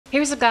Hey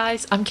what's up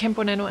guys, I'm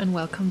Cambonano and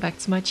welcome back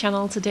to my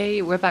channel.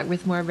 Today we're back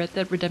with more Red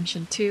Dead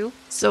Redemption 2.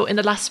 So in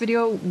the last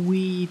video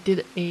we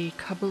did a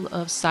couple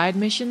of side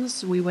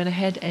missions. We went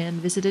ahead and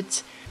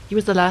visited, he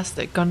was the last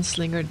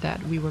gunslinger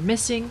that we were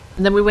missing.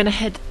 And then we went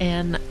ahead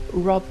and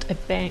robbed a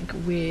bank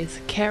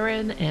with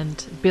Karen,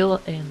 and Bill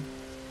and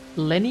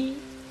Lenny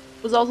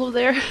was also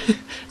there.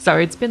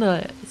 Sorry, it's been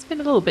a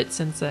little bit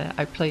since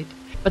I played.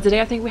 But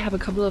today I think we have a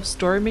couple of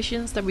story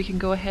missions that we can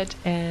go ahead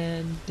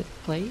and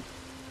play.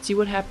 See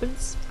what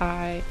happens.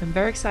 I am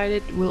very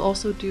excited. We'll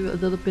also do a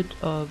little bit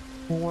of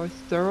more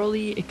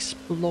thoroughly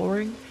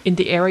exploring in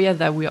the area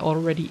that we're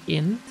already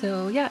in.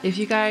 So yeah, if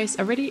you guys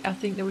are ready, I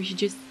think that we should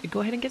just go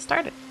ahead and get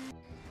started.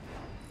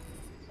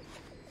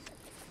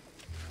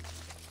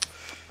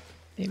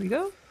 There we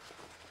go.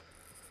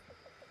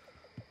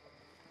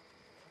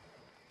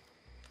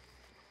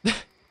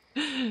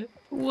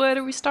 Where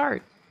do we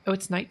start? Oh,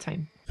 it's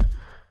nighttime.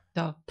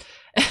 Duh.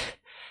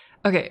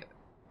 Okay,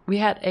 we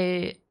had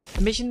a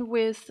mission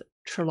with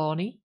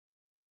Trelawney,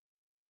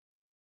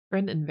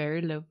 friend in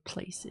very low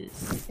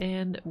places,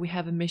 and we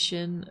have a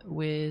mission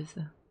with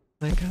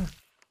Micah,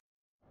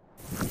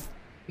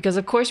 because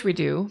of course we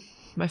do.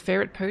 My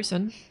favorite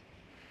person.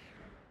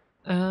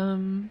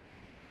 All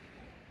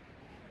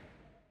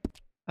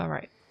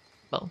right.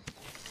 Well,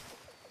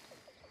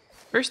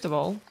 first of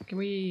all, can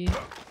we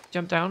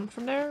jump down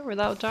from there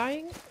without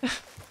dying? It's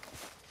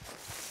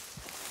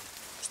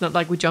not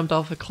like we jumped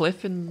off a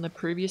cliff in the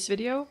previous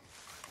video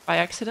by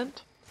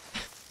accident.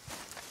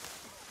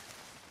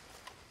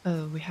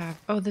 Oh, we have...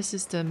 Oh, this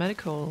is the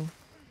medical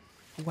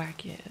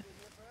wagon.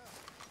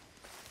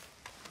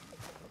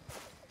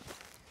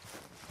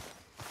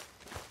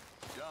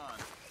 John.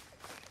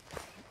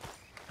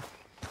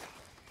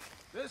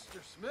 Mr.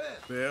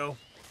 Smith. Bill.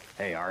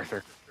 Hey,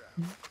 Arthur.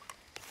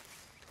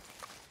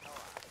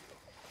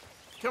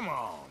 Come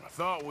on, I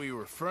thought we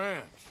were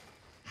friends.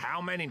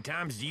 How many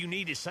times do you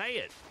need to say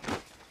it?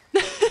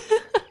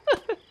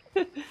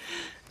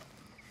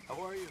 How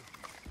are you?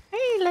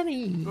 Hey,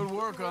 Lenny! Good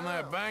work on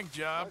that bank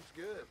job. Looks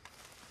good.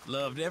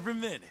 Loved every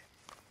minute.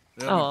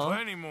 There'll Aw. be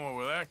plenty more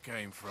where that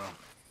came from.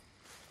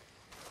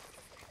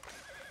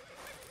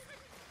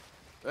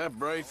 That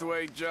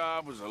Braithwaite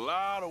job was a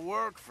lot of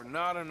work for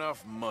not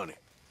enough money.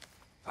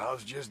 I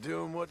was just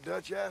doing what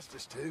Dutch asked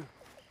us to.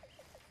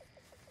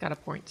 Got a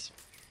point.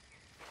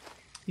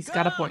 He's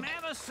got a point.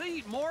 Have a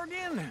seat,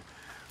 Morgan.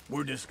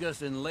 We're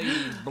discussing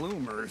ladies'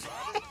 bloomers.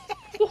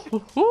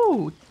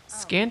 Ooh,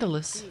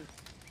 scandalous.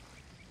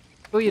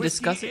 Oh, you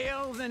discuss it?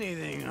 Ails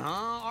anything,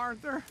 huh,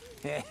 Arthur?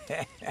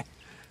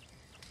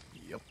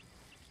 Yep.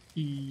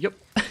 Yep.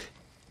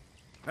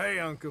 Hey,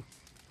 Uncle.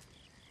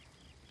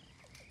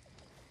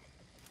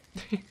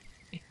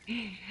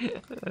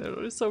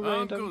 It's so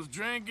random. Uncle's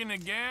drinking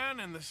again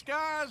and the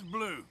sky's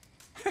blue.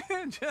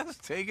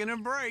 Just taking a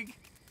break.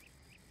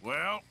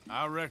 Well,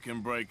 I reckon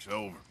break's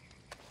over.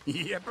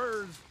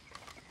 Yippers.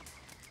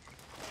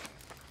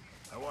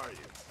 How are you?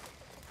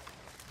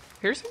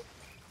 Pearson?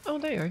 Oh,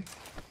 there you are.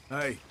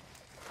 Hey.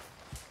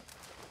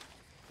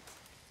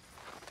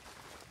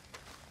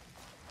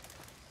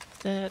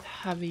 Is that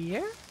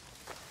Javier?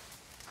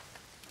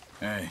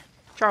 Hey.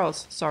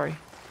 Charles, sorry.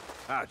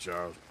 Hi,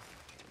 Charles.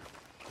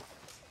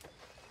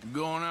 You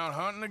going out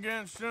hunting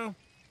again soon?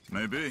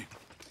 Maybe.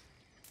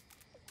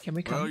 Can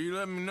we come? Well, you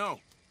let me know.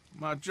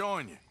 Might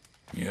join you.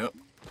 Yep.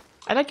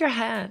 I like your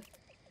hat.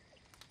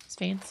 It's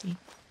fancy.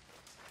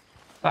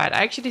 But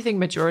I actually think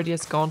majority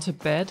has gone to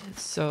bed,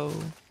 so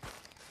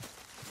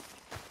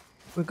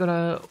we're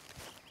gonna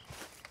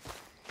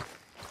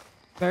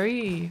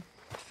very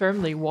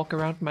firmly walk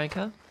around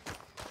Micah.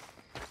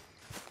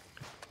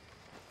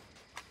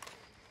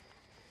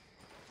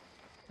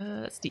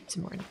 Let's sleep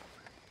some more.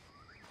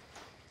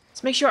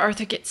 Let's make sure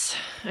Arthur gets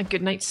a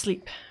good night's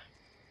sleep.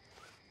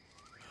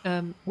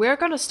 We're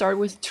gonna start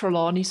with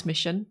Trelawney's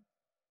mission,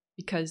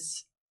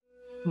 because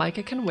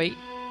Micah can wait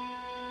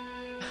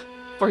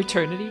for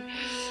eternity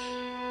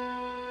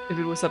if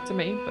it was up to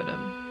me, but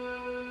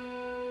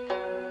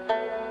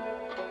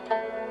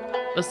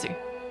let's see.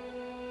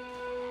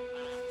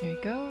 There you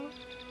go.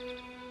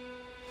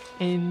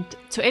 And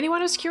to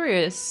anyone who's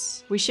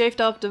curious, we shaved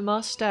off the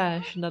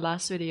mustache in the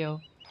last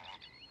video.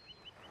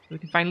 We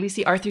can finally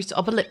see Arthur's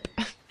upper lip.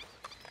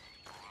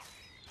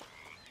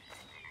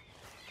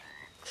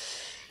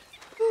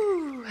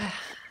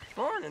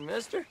 Morning,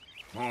 mister.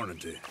 Morning,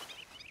 dear.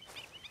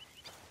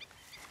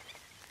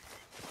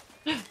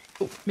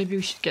 Oh, maybe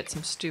we should get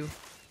some stew.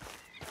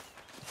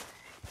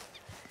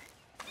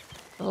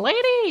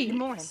 Lady! Good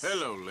morning.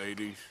 Hello,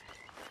 ladies.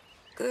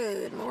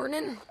 Good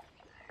morning.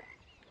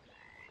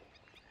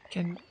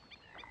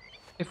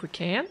 If we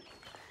can?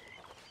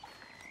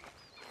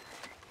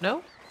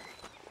 No?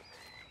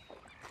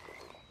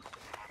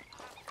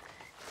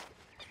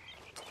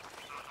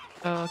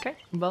 Okay,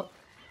 well,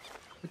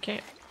 we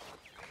can't.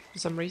 For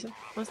some reason.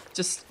 Let's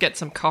just get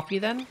some coffee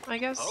then, I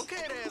guess.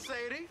 Okay there,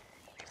 Sadie.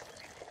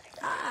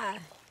 Hi.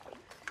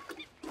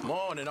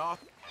 Morning,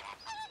 Arthur.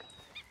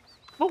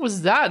 What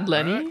was that,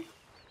 Lenny?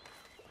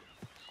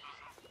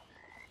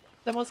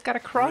 Someone's got a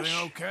crush.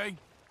 Everything okay?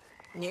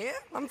 Yeah,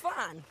 I'm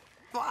fine.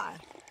 Why?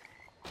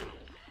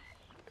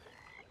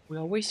 We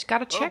always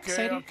gotta check, Okay,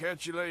 Sadie. I'll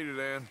catch you later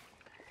then.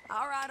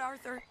 All right,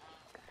 Arthur.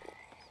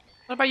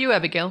 What about you,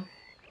 Abigail?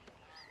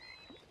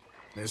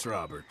 Miss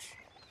Roberts.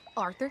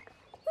 Arthur,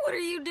 what are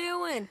you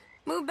doing?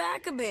 Move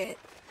back a bit.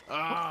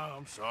 Ah,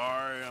 I'm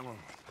sorry. I'm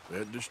a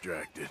bit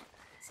distracted.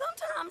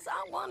 Sometimes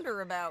I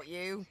wonder about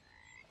you.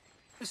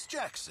 Miss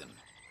Jackson.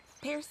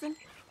 Pearson?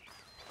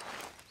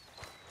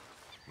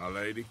 My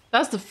lady.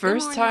 That's the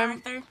first Good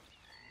morning, time. Arthur.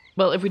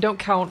 Well, if we don't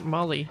count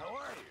Molly. How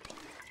are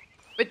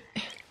you? But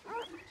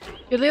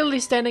you're literally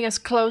standing as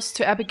close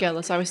to Abigail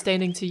as I was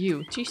standing to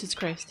you. Jesus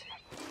Christ.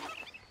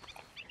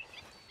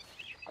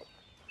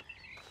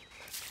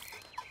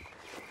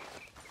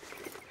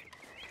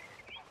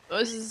 Oh,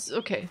 this is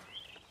okay.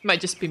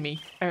 Might just be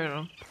me. I don't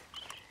know.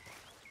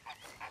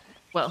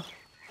 Well.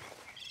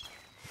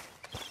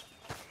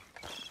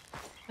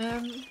 Why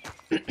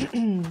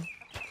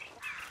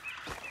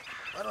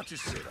don't you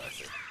sit,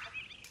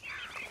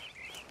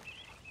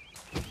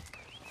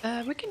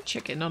 Arthur? We can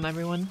check in on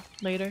everyone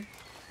later.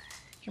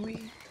 Can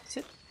we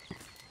sit?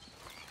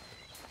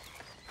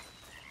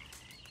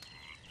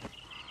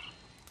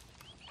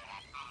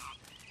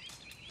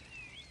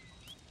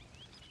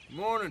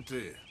 Morning to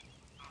you.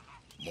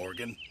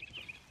 Morgan.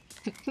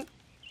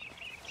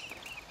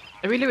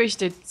 I really wish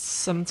they'd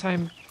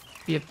sometime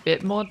be a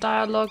bit more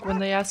dialogue when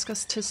they ask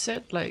us to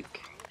sit. Like,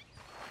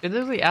 they're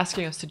literally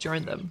asking us to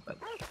join them, but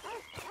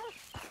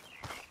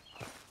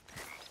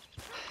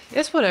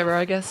it's whatever,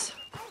 I guess.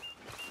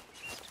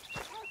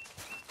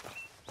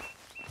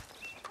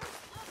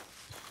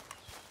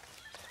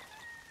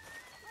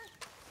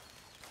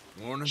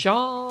 Morning.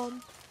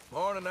 Sean.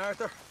 Morning,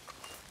 Arthur.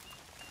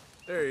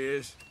 There he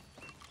is.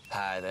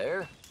 Hi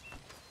there.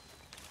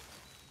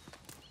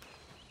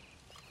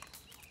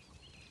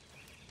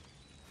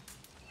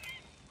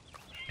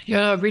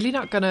 You're really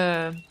not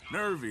gonna.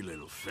 Nervy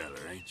little fella,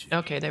 ain't you?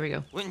 Okay, there we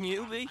go. Wouldn't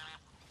you be?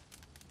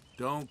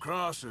 Don't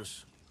cross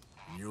us,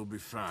 and you'll be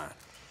fine.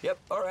 Yep,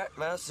 all right,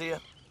 man, see ya.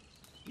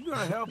 You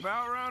gonna help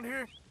out around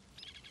here?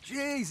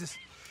 Jesus,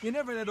 you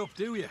never let up,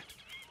 do you?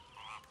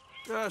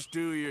 Just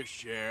do your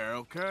share,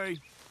 okay?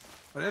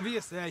 Whatever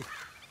you say.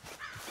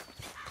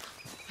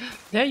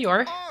 There you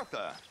are.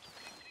 Arthur,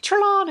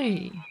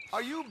 Trelawney.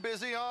 are you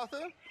busy,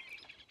 Arthur?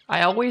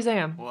 I always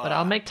am, but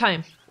I'll make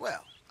time.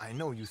 Well, I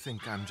know you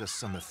think I'm just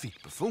some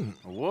effete buffoon.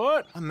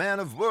 What? A man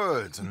of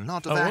words and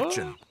not of Oh?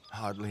 action.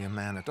 Hardly a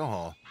man at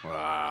all. Well,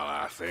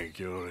 I think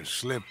you're as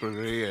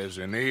slippery as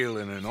an eel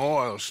in an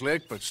oil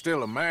slick, but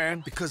still a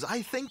man. Because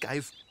I think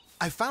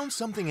I found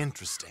something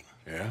interesting.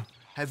 Yeah?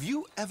 Have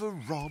you ever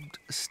robbed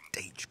a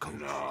stagecoach?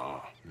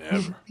 No,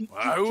 never.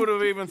 Well, who would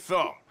have even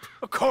thought?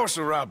 Of course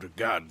I robbed a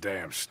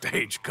goddamn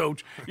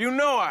stagecoach. You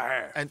know I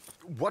have. And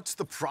what's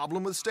the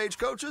problem with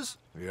stagecoaches?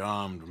 The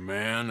armed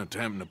man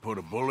attempting to put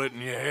a bullet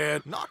in your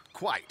head? Not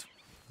quite.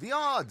 The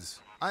odds.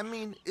 I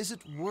mean, is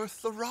it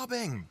worth the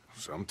robbing?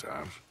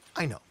 Sometimes.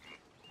 I know.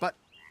 But,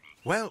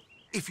 well,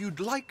 if you'd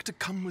like to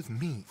come with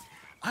me,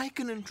 I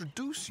can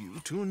introduce you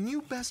to a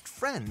new best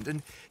friend,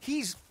 and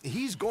he's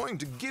going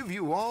to give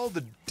you all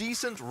the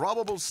decent,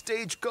 robbable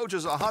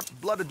stagecoaches a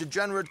hot-blooded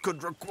degenerate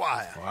could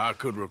require. Well, I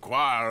could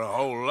require a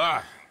whole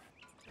lot.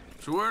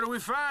 So where do we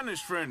find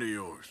this friend of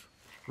yours?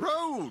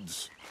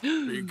 Roads.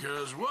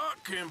 Because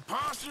what can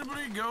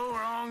possibly go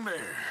wrong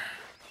there?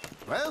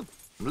 Well,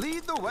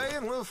 lead the way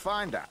and we'll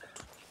find out.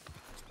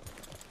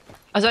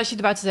 I was actually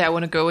about to say I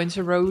want to go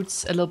into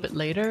Rhodes a little bit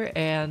later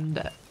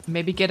and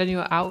maybe get a new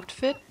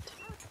outfit.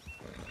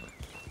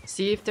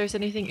 See if there's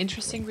anything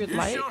interesting we'd You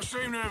like. sure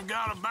seem to have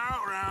got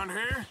about around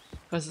here.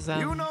 Because,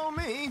 You know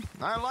me.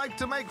 I like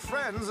to make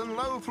friends in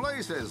low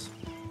places.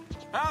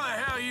 How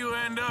the hell you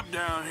end up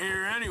down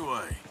here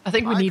anyway? I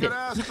think we I need could it.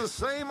 ask the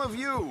same of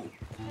you.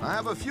 I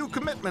have a few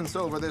commitments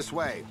over this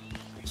way.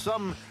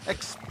 Some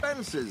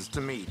expenses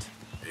to meet.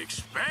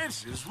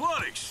 Expenses?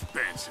 What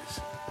expenses?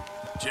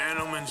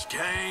 Gentlemen's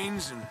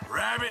canes and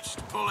rabbits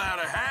to pull out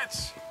of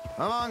hats?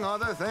 Among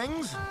other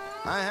things,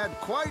 I had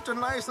quite a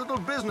nice little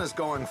business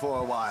going for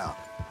a while.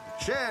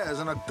 Shares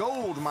in a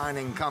gold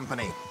mining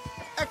company.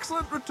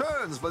 Excellent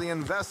returns for the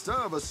investor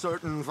of a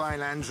certain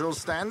financial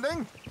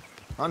standing.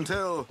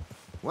 Until,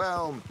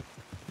 well,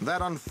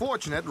 that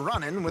unfortunate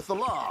run-in with the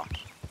law.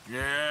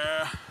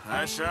 Yeah,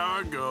 that's how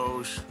it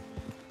goes.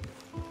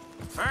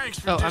 Thanks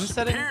for Oh, I'm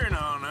setting- disappearing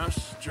on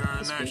us during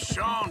that Sweet.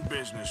 Sean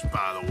business,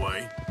 by the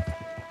way.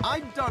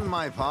 I'd done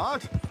my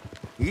part.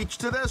 Each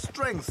to their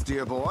strengths,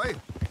 dear boy.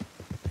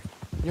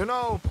 You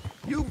know,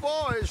 you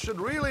boys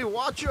should really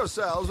watch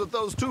yourselves with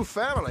those two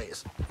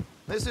families.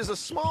 This is a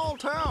small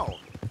town.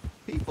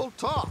 People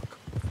talk.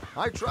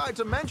 I tried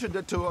to mention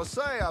it to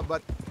Hosea,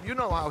 but you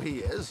know how he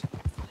is.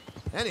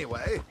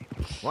 Anyway,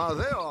 while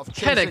they're off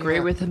chasing Kinda agree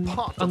that with him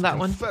pot on of that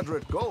one.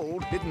 Confederate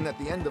gold hidden at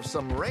the end of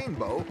some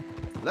rainbow,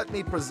 let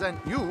me present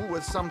you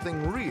with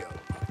something real.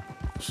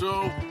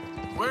 So,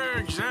 where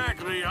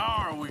exactly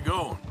are we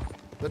going?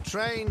 The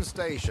train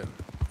station.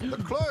 The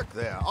clerk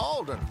there,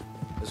 Alden,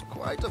 is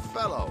quite a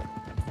fellow.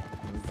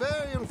 and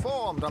very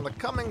informed on the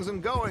comings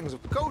and goings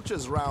of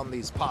coaches round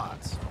these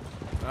parts.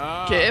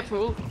 Ah,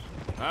 Careful.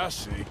 I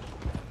see.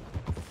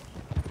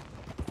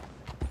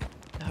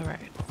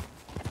 Alright.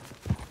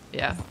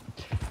 Yeah.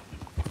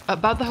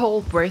 About the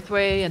whole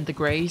Braithwaite and the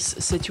Grace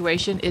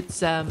situation, it's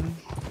sorry,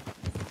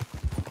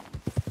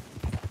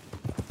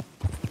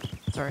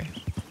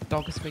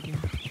 dog is making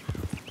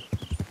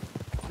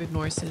weird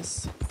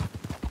noises.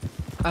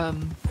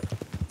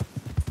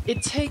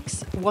 It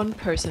takes one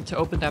person to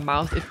open their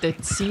mouth if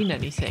they've seen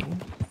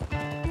anything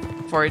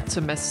for it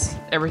to mess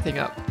everything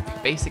up,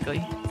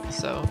 basically.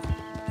 So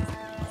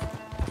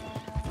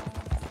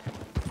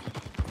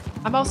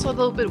I'm also a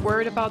little bit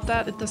worried about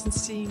that. It doesn't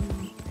seem...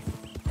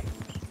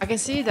 I can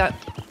see that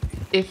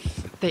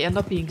if they end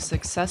up being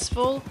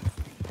successful,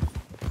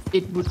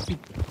 it would be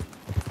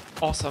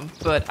awesome.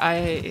 But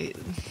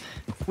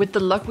with the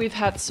luck we've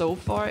had so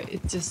far,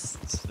 it just...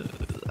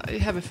 I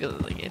have a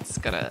feeling it's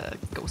gonna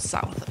go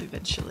south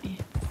eventually.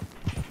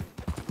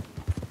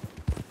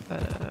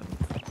 But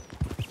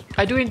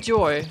I do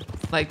enjoy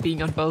like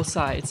being on both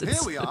sides. Here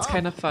we are. It's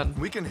kind of fun.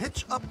 We can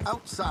hitch up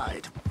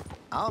outside.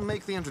 I'll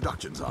make the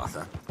introductions,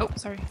 Arthur. Oh,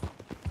 sorry.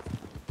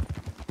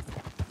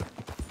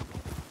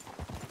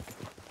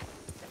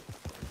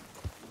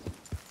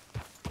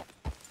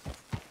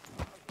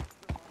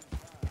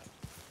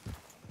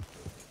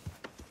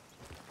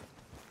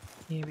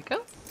 Here we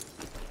go.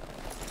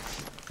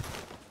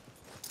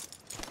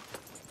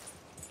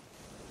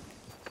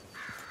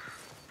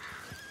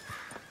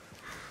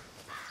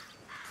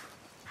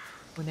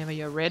 Whenever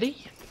you're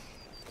ready.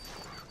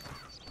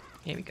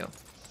 Here we go.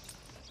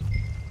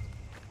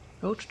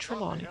 Go to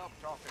Trelawney.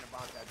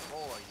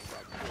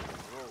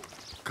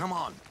 Come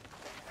on.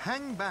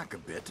 Hang back a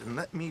bit and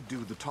let me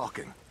do the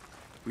talking.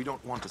 We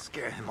don't want to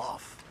scare him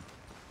off.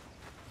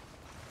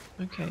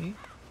 Okay.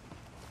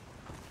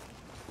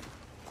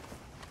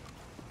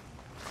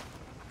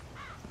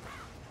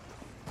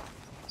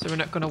 So we're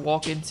not gonna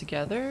walk in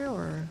together,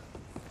 or?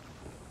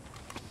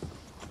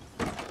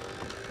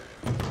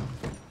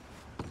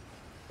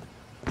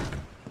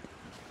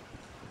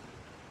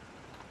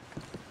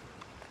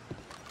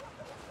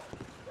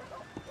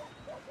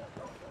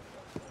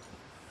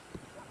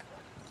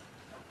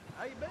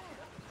 How you been?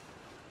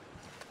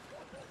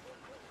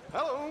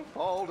 Hello,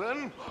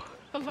 Alden.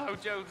 Hello,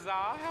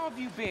 Josiah. How have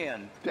you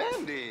been?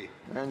 Dandy.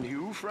 And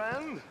you,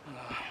 friend?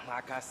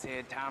 Like I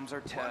said, times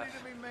are tough.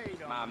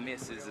 My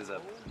missus is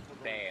a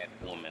bad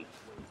woman.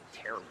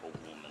 Terrible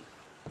woman.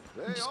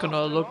 I'm just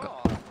gonna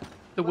look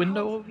the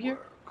window over here.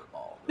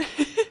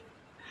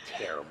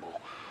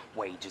 Terrible.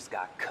 Wages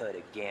got cut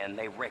again.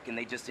 They reckon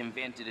they just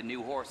invented a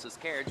new horseless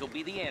carriage will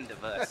be the end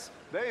of us.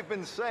 They've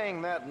been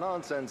saying that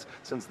nonsense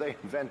since they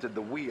invented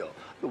the wheel.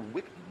 The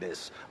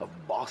wickedness of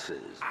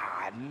bosses.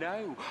 I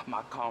know.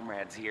 My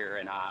comrades here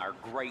and I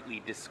are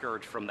greatly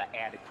discouraged from the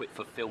adequate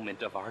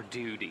fulfillment of our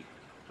duty.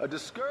 A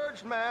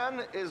discouraged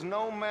man is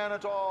no man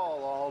at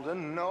all,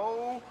 Alden.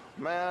 No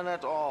man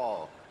at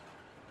all.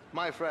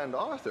 My friend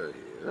Arthur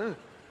here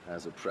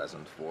has a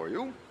present for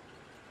you.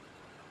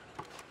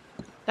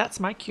 That's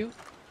my cue.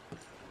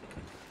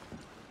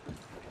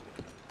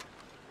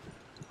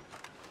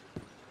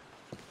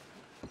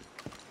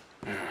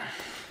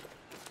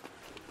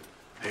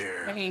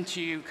 Here. Ain't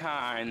you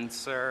kind,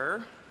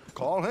 sir?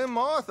 Call him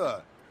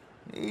Arthur.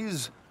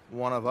 He's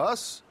one of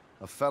us,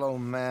 a fellow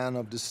man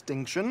of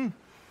distinction.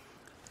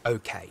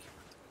 Okay.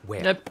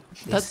 Well, Yep,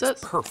 this that's is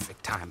it.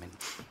 perfect timing.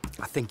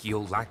 I think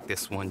you'll like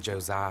this one,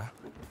 Josiah.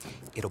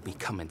 It'll be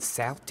coming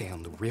south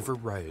down the river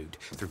road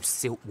through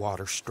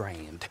Siltwater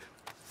Strand.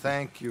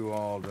 Thank you,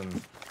 Alden.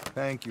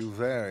 Thank you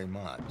very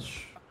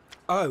much.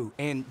 Oh,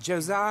 and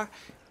Josiah,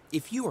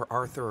 if you or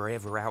Arthur are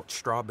ever out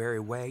Strawberry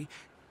Way,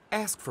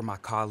 ask for my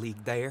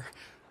colleague there,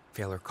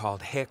 feller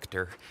called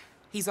Hector.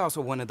 He's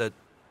also one of the...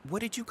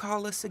 What did you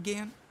call us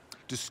again?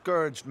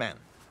 Discouraged men,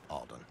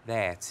 Alden.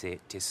 That's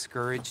it,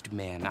 discouraged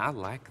men. I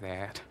like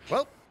that.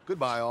 Well,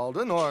 goodbye,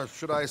 Alden, or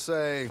should I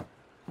say,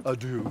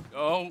 adieu.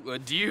 Oh,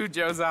 adieu,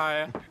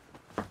 Josiah.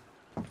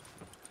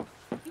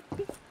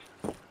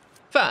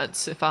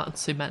 Fancy,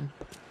 fancy man.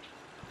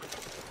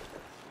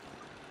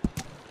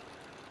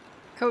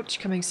 Coach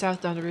coming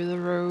south down the river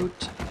road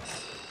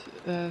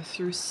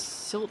through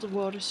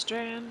Siltwater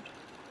Strand.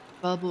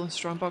 Valuable and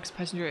strongbox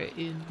passenger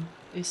in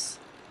is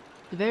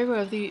the very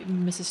wealthy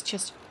Mrs.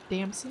 Chester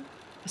Damson,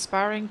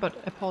 aspiring but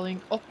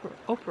appalling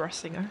opera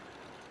singer.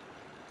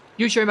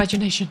 Use your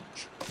imagination.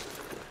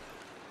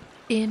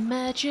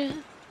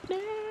 Imagine.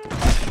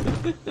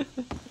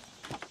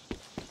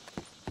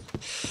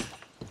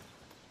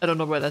 I don't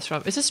know where that's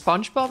from. Is it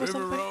SpongeBob or River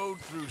something? Road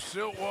through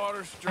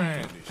Siltwater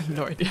Strand. I have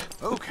no idea.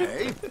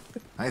 Okay,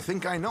 I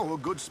think I know a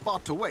good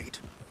spot to wait.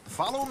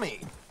 Follow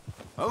me.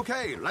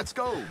 Okay, let's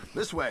go.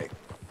 This way.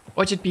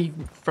 Watch it be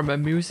from a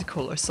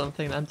musical or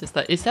something. I'm just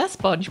like, is that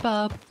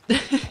SpongeBob?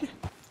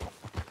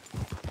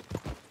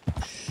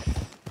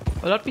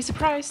 Will not be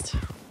surprised.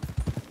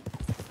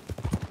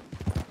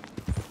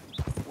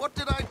 What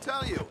did I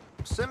tell you?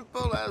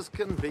 Simple as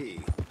can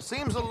be.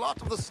 Seems a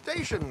lot of the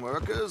station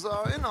workers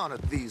are in on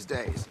it these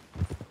days.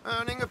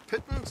 earning a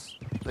pittance.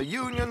 The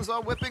unions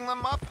are whipping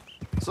them up,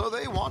 so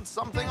they want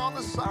something on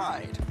the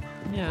side.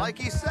 Yeah. Like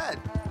he said,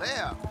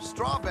 there,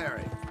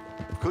 strawberry.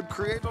 Could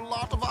create a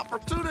lot of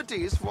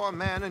opportunities for a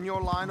man in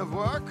your line of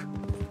work.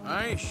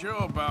 I ain't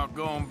sure about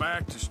going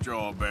back to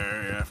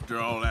Strawberry after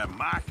all that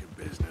Micah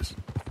business.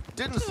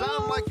 Didn't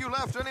sound like you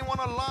left anyone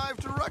alive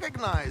to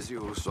recognize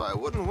you, so I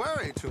wouldn't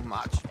worry too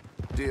much,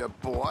 dear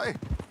boy.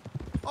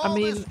 All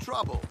this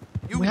trouble.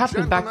 You we have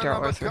been back there,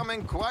 gentlemen are Arthur.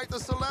 becoming quite the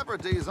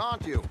celebrities,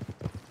 aren't you?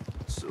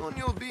 Soon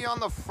you'll be on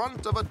the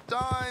front of a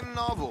dime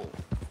novel.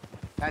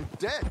 And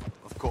dead,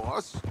 of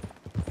course.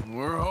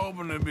 We're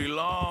hoping to be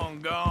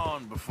long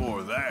gone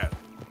before that.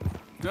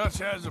 Dutch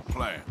has a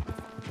plan.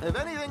 If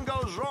anything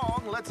goes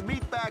wrong, let's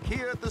meet back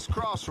here at this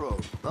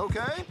crossroad,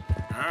 okay?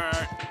 All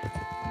right.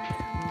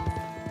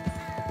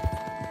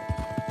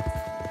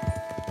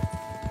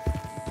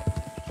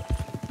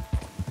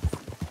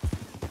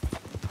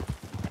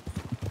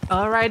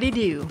 Alrighty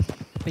do.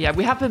 But yeah,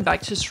 we have been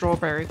back to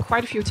Strawberry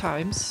quite a few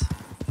times.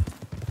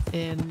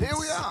 And here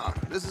we are.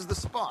 This is the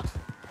spot.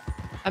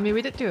 I mean,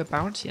 we did do a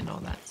bounty and all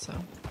that, so I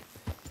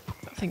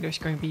don't think there's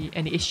going to be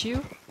any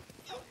issue.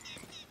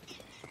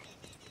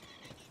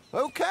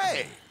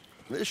 Okay.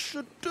 This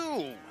should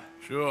do.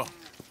 Sure.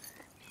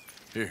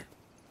 Here.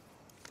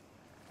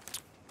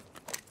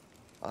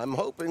 I'm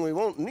hoping we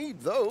won't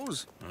need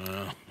those.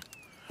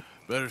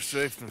 Better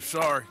safe than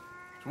sorry.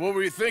 So what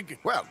were you thinking?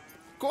 Well,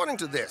 according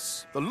to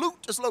this, the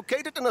loot is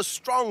located in a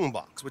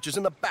strongbox, which is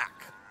in the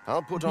back.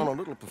 I'll put on a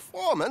little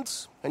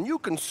performance, and you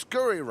can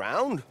scurry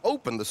around,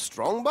 open the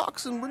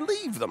strongbox, and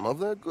relieve them of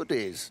their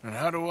goodies. And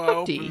how do I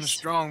open the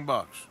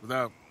strongbox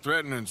without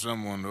threatening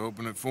someone to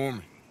open it for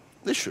me?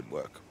 This should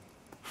work.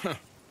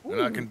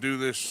 And I can do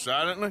this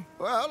silently?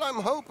 Well,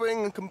 I'm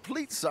hoping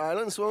complete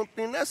silence won't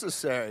be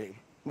necessary.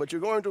 But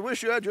you're going to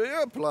wish you had your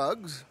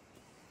earplugs.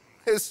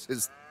 This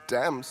is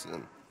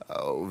Damson.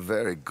 Oh,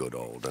 very good,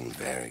 Alden,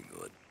 very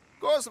good. Of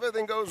course, if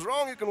anything goes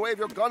wrong, you can wave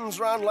your guns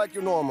around like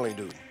you normally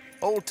do.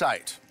 Hold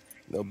tight.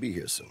 They'll be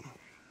here soon.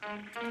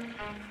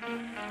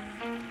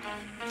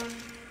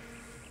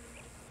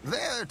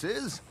 There it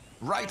is.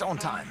 Right on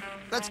time.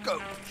 Let's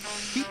go.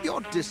 Keep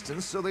your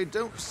distance so they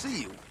don't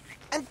see you.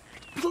 And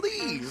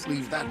please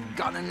leave that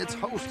gun in its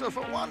holster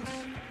for once.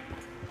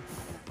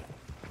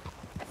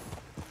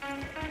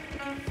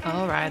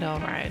 Alright,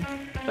 alright.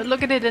 But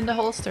look at it in the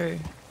holster.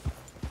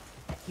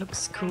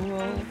 Looks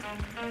cool.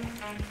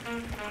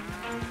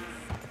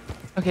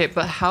 Okay,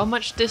 but how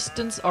much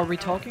distance are we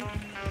talking?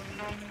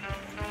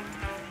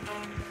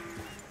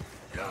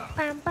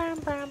 Bam, bam,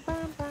 bam,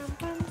 bam, bam,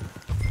 bam.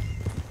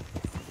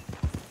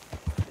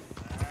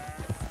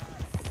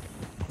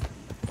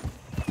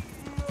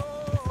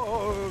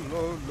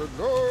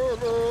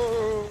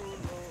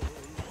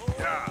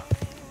 Yeah.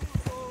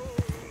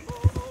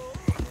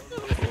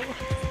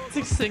 Is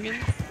he singing?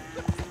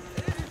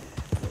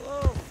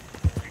 Hello.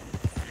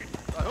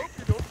 I hope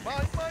you don't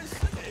mind my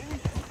singing.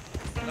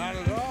 Not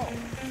at all.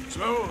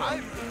 So,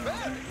 I'm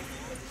very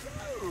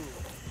true.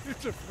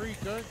 It's a free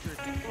country.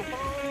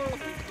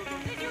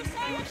 Did you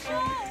say a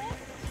show?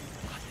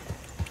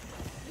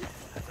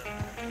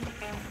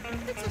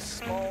 It's a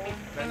small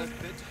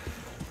benefit.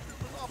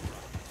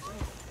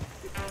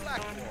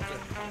 Blackwater.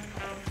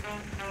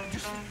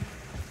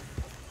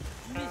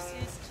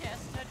 Mrs.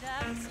 Chester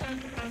Danson.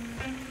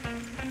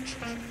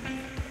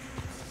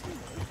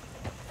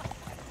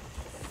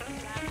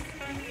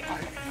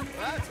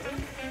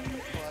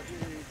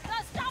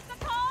 Stop the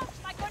coach,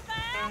 my good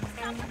man!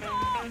 Stop the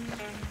coach!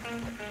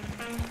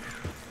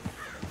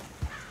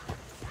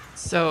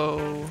 So...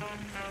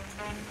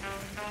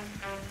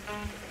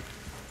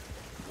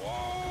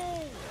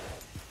 Whoa!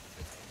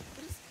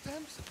 Miss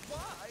Damson,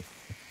 why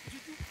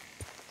did you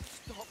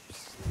stop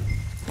singing?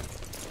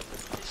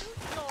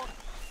 Lord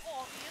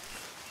audience,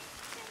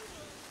 they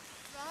were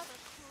rather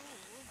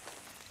cruel.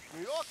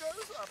 New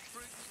Yorkers are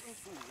prigs and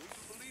fools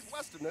who believe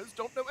Westerners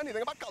don't know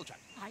anything about culture.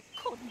 I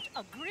couldn't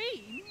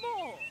agree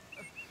more.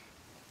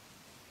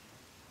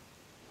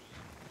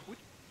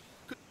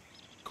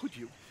 Could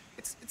you?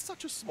 It's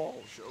such a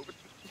small show, but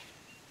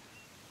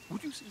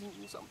would you sing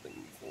something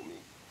for me?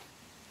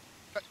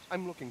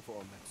 I'm looking for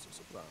a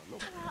mezzo-soprano.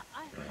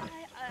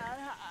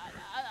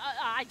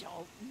 I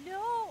don't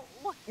know.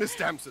 Miss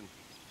Damson,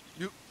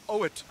 you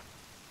owe it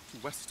to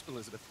West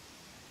Elizabeth.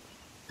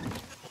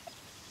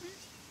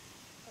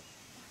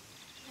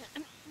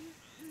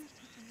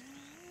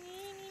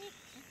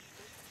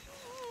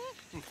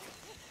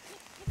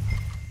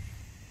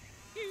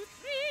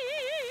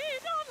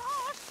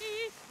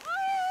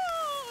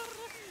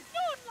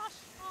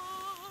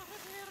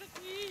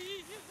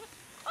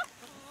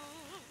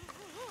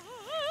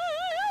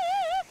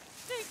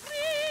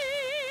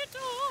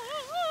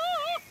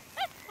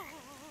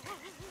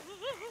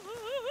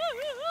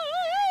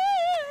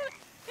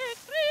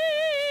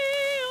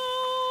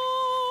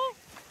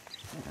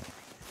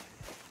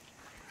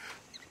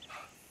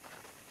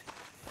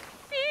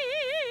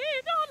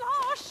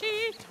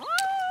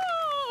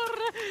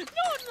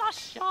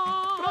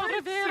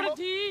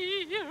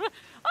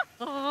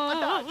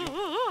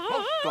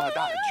 tutto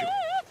adagio.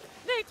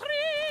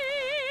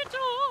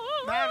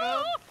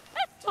 Madam,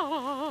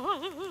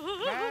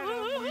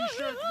 we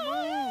should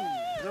move.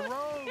 The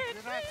roads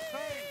are not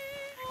safe.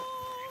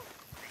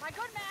 My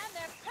good man,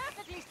 they're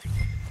perfectly...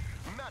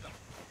 Madam,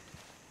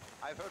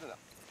 I've heard enough.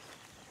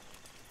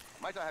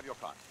 Might I have your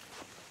card?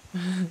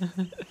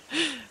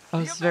 I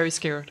was very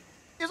scared.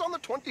 Is on the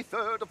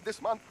 23rd of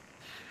this month.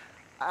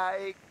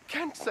 I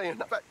can't say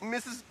enough.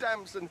 Mrs.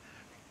 Damson.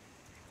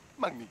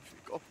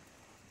 Magnifico.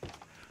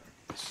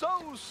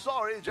 So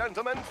sorry,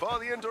 gentlemen, for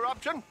the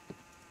interruption.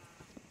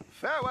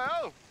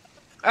 Farewell.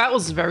 That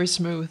was very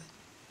smooth.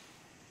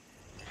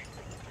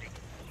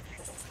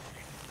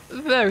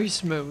 Very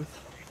smooth.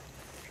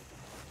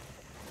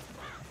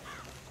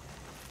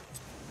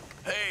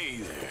 Hey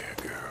there,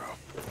 girl.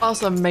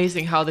 Also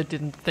amazing how they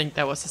didn't think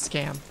that was a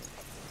scam.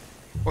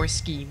 Or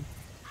scheme.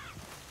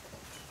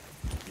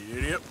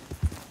 Yep.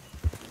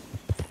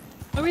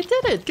 Oh, we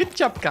did it! Good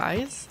job,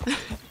 guys.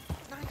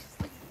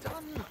 Nicely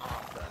done,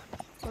 Arthur.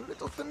 A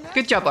little finesse.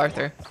 Good job,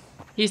 Arthur.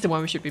 He's the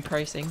one we should be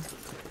praising.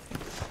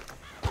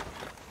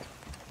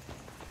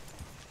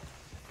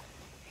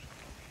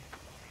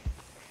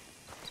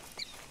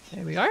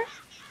 There we are.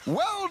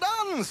 Well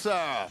done,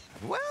 sir.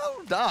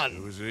 Well It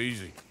done. was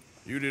easy.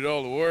 You did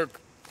all the work.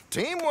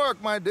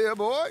 Teamwork, my dear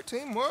boy.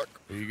 Teamwork.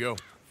 Here you go.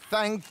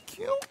 Thank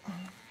you.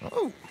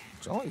 Oh,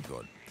 jolly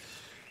good.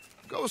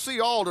 Go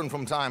see Alden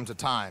from time to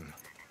time.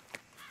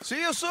 See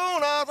you soon,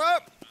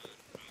 Arthur.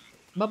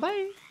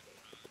 Bye-bye.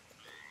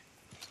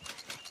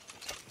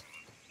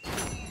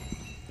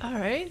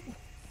 Alright.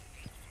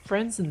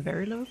 Friends in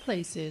very low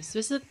places.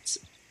 Visit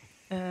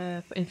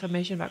for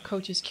information about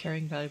coaches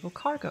carrying valuable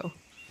cargo.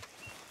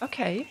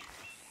 Okay.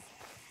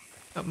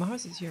 Oh, my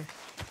horse is here.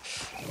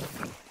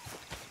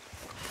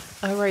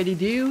 Alrighty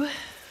do.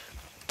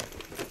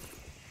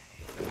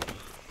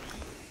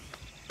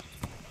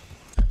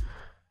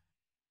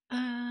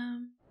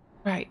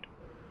 Right.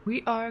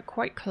 We are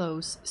quite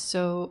close,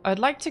 so I'd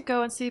like to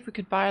go and see if we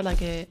could buy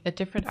like a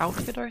different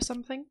outfit or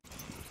something.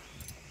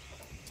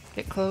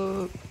 Get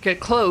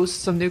clothes,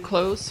 some new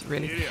clothes,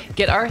 really. Yeah.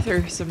 Get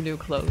Arthur some new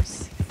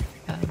clothes.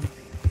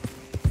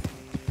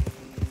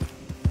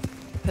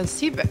 Because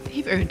he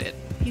earned it.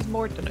 He's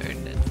more than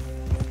earned it.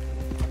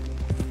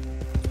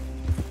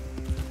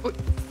 Oy.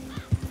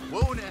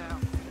 Whoa now.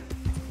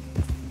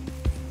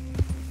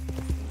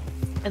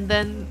 And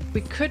then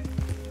we could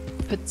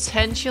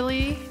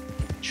potentially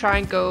try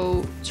and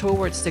go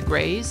towards the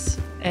Greys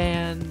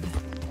and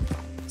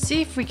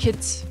see if we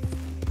could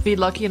be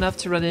lucky enough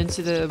to run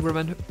into the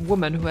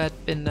woman who had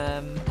been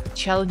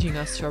challenging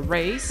us to a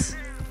race.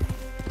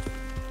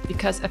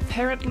 Because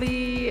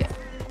apparently,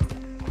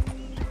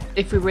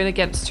 if we win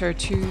against her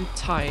 2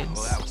 times,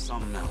 Well, that was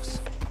something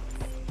else.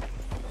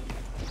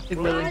 it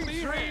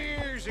really... 3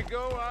 years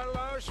ago, I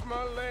lost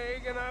my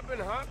leg, and I've been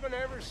hopping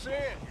ever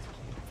since.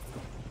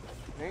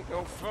 Ain't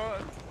no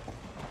fun.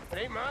 It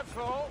ain't my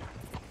fault.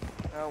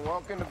 I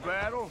walk into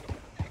battle,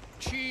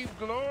 achieve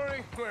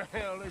glory.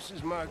 Well, this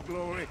is my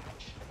glory.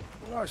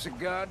 Lost a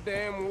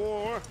goddamn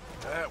war.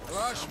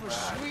 Lost my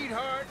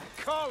sweetheart,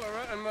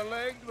 cholera, and my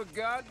leg to a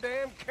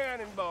goddamn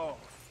cannonball.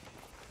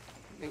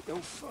 Ain't no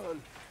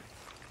fun.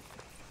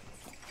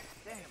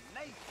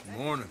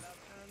 Morning.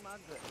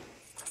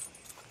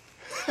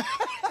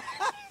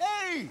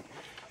 Hey!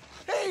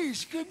 Hey,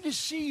 it's good to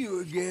see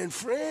you again,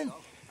 friend.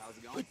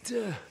 But,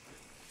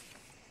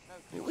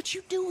 hey, what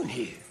you doing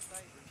here?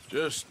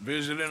 Just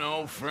visiting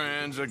old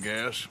friends, I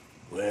guess.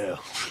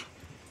 Well,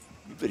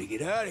 you better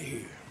get out of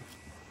here.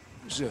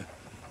 There's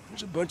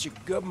a bunch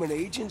of government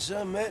agents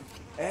I met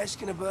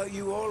asking about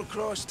you all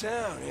across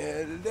town.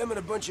 Yeah, them and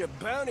a bunch of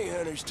bounty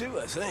hunters, too,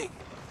 I think.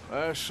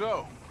 That's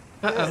so.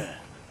 Uh-oh.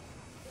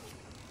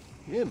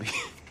 Yeah, but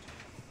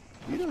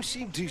you don't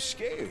seem too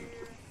scared.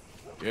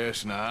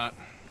 Guess not.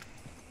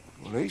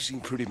 Well, they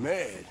seem pretty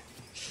mad.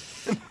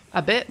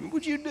 A bit.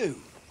 What'd you do?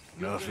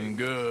 Nothing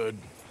good.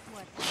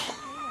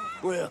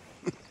 Well,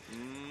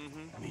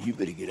 I mean, you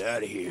better get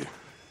out of here.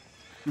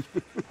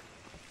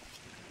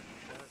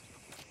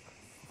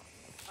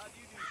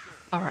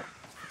 Alright,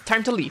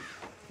 time to leave.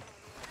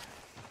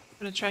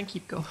 I'm gonna try and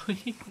keep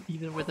going,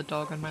 even with a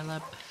dog on my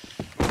lap.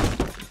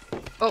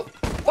 Oh!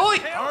 Oi!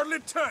 Hardly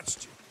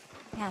touched you.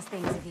 How's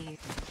things with you?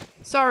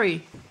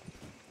 Sorry.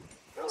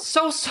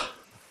 So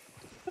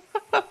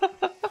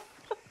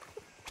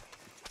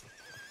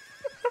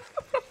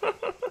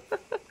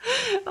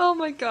Oh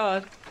my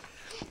god.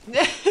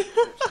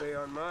 Stay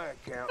on my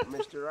account,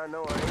 mister. I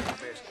know I ain't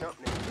the best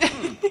company.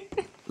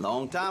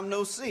 Long time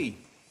no see.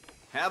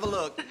 Have a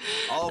look.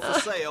 All for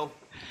sale,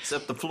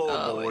 except the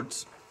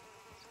floorboards.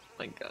 Oh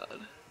my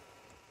god.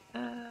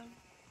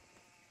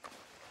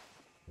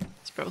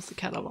 Let's browse the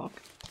catalog.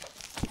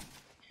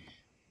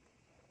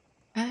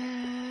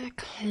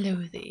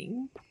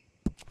 Clothing.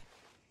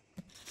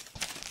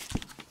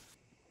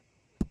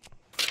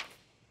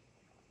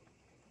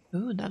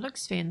 Ooh, that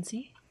looks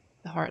fancy.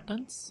 The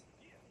Heartlands.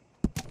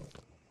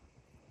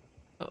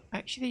 Oh,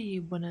 actually,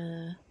 you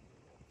wanna...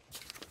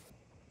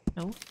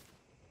 No?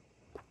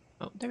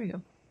 Oh, there we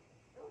go.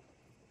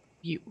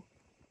 You.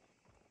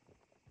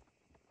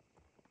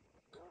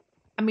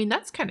 I mean,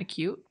 that's kind of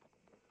cute.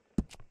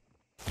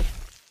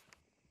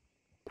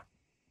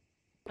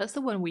 That's the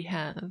one we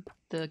have,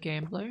 the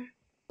gambler.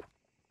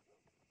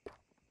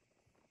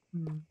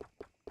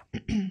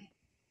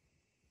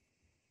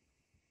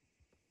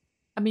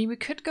 I mean, we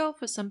could go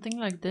for something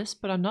like this,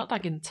 but I'm not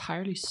like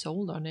entirely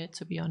sold on it,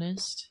 to be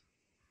honest.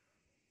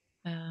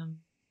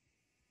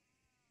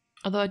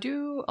 Although I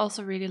do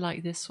also really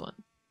like this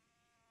one.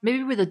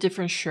 Maybe with a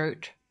different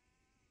shirt.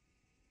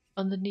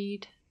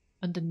 Underneath.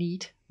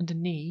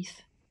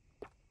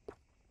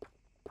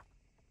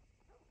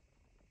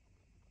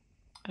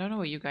 I don't know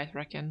what you guys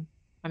reckon.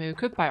 I mean, we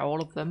could buy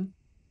all of them.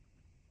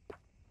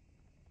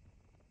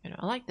 You know,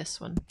 I like this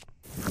one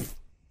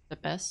the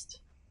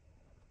best.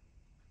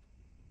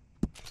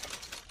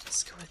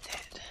 Let's go with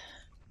that.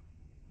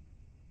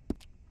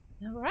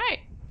 All right.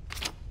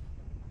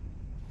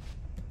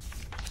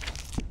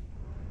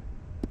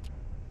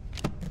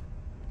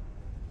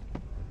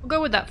 We'll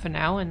go with that for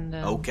now, and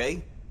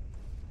okay,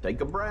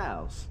 take a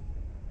browse.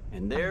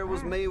 And there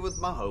was me with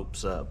my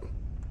hopes up.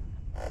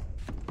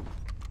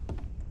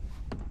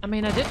 I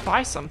mean, I did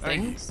buy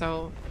something,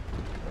 so.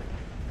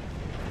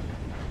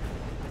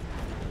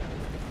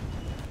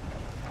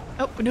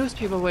 Oh,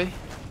 newspaper way.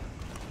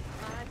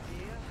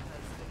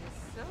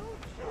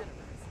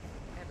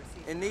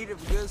 In need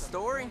of a good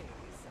story?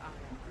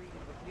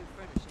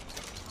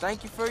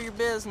 Thank you for your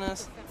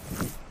business.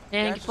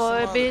 Thank you for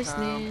your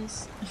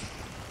business.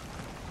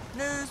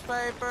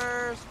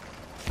 Newspapers.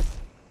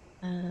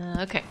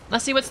 Okay,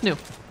 let's see what's new.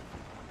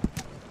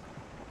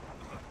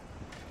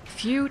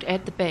 Feud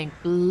at the bank.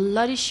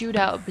 Bloody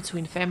shootout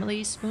between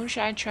families.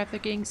 Moonshine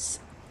trafficking.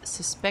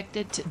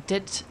 Suspected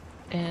dead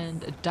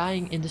and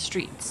dying in the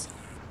streets.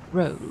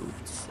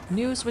 Roads.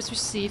 News was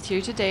received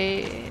here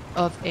today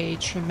of a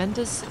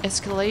tremendous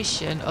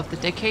escalation of the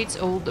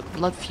decades-old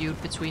blood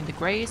feud between the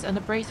Greys and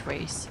the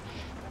Braithways.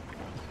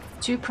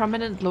 Two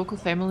prominent local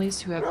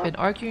families who have been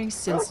arguing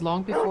since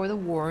long before the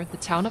war. The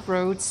town of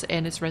Rhodes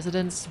and its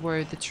residents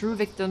were the true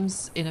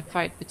victims in a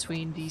fight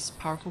between these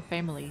powerful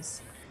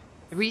families.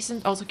 The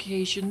recent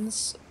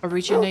altercations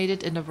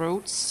originated in the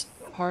Rhodes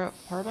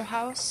Parlor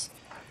House,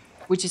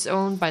 which is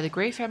owned by the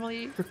Grey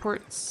family.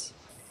 Reports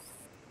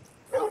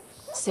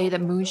say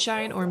that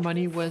moonshine or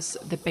money was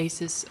the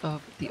basis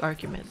of the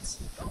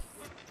arguments.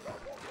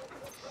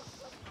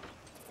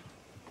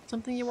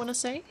 Something you want to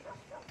say?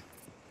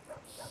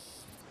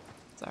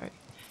 Sorry.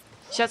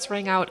 Shots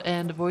rang out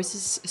and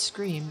voices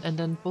screamed, and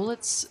then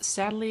bullets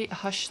sadly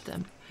hushed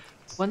them.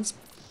 Once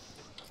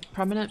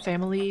prominent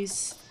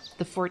families,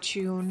 the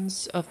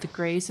fortunes of the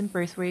Greys and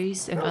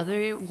Braithways, and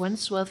other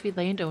once wealthy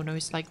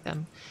landowners like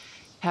them,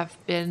 have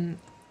been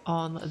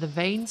on the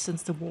wane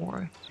since the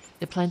war.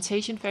 The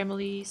plantation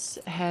families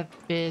have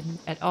been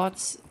at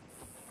odds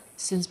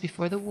since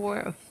before the war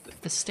of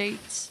the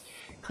states,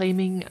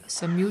 claiming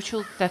some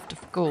mutual theft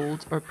of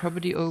gold or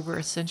property over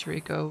a century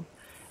ago,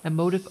 a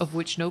motive of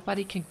which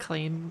nobody can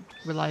claim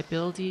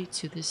reliability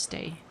to this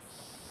day.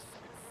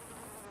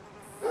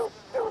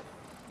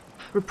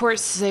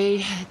 Reports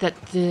say that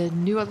the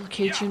new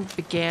altercation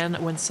began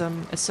when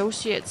some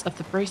associates of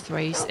the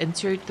Braithways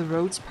entered the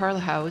Rhodes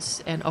Parlor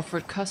House and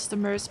offered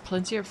customers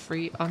plenty of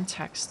free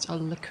untaxed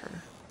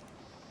liquor.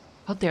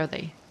 How dare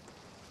they?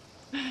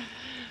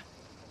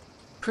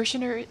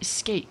 Prisoner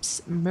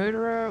escapes.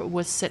 Murderer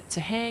was set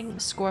to hang.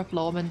 Score of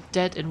lawmen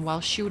dead in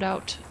wild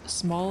shootout.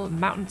 Small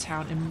mountain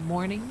town in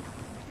mourning.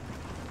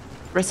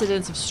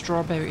 Residents of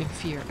Strawberry in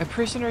fear. A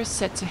prisoner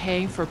set to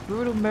hang for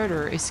brutal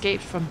murder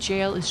escaped from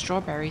jail in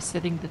Strawberry,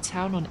 setting the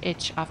town on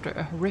edge after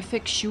a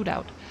horrific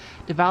shootout.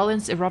 The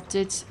violence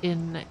erupted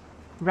in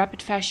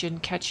rapid fashion,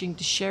 catching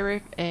the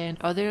sheriff and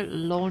other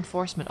law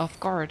enforcement off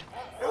guard.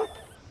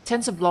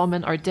 Tens of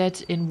lawmen are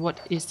dead in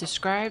what is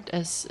described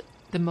as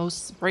the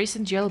most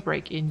brazen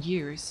jailbreak in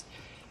years.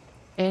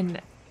 An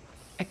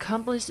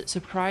accomplished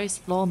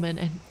surprised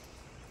lawman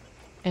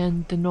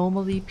and the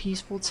normally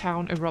peaceful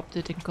town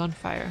erupted in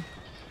gunfire.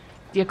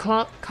 The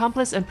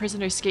accomplice and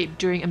prisoner escaped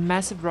during a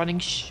massive running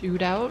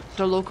shootout.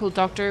 The local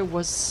doctor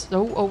was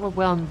so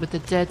overwhelmed with the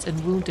dead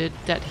and wounded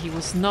that he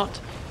has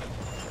not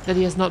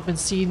been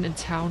seen in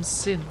town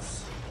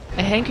since.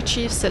 A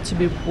handkerchief said to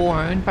be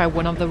worn by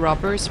one of the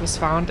robbers was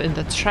found in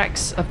the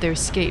tracks of their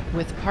escape,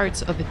 with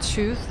parts of a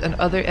tooth and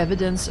other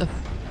evidence of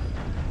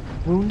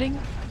wounding.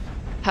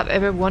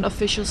 However, one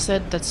official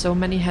said that so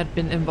many had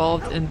been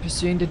involved in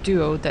pursuing the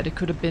duo that it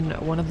could have been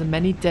one of the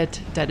many dead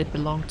that it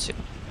belonged to.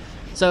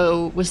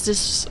 So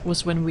this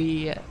was when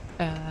we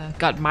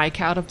got Mike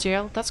out of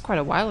jail? That's quite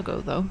a while ago,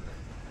 though.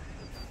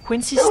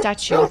 Quincy's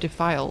statue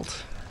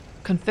defiled.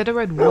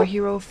 Confederate war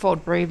hero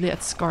fought bravely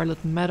at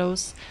Scarlet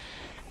Meadows.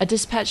 A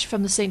dispatch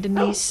from the St.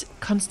 Denis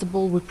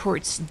Constable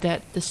reports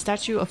that the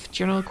statue of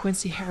General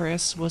Quincy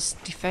Harris was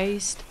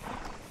defaced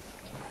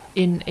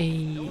in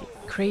a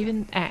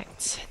craven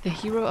act. The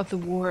hero of the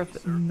War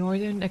of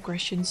Northern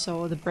Aggression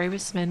saw the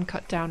bravest men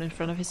cut down in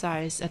front of his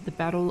eyes at the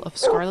Battle of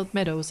Scarlet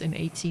Meadows in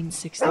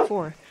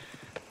 1864.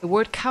 The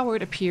word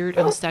coward appeared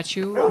on the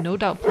statue, no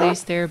doubt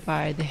placed there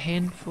by the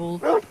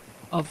handful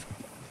of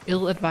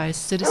ill-advised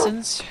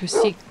citizens who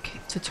seek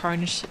to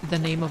tarnish the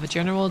name of a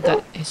general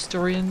that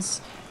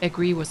historians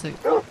agree was a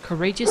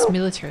courageous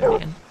military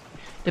man.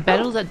 The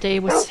battle that day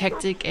was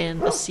hectic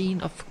and a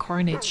scene of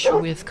carnage,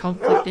 with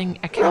conflicting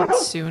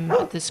accounts soon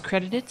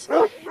discredited,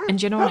 and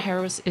General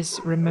Harris is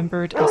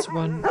remembered as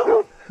one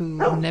who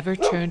never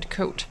turned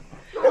coat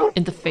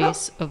in the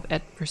face of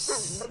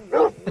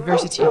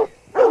adversity.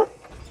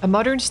 A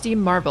modern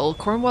steam marvel,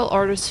 Cornwall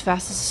orders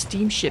fastest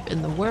steamship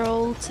in the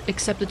world,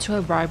 expected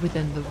to arrive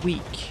within the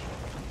week.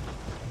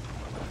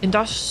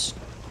 Industrialist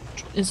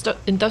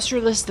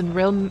and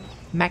rail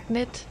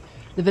magnate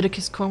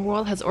Leviticus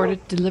Cornwall has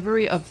ordered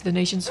delivery of the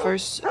nation's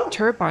first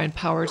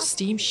turbine-powered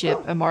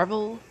steamship, a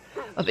marvel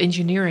of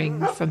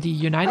engineering from the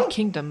United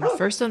Kingdom.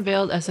 First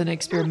unveiled as an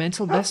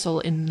experimental vessel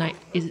in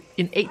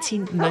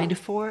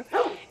 1894,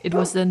 it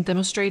was then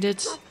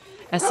demonstrated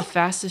as the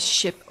fastest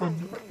ship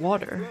on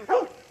water.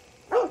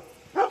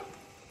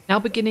 Now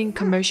beginning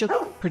commercial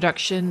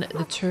production,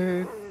 the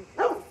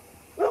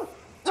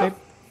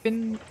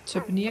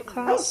Turbinia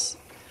class,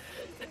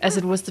 as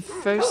it was the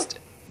first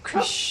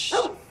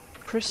christened,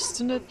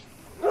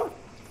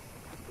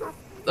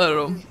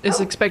 is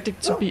expected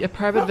to be a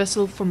private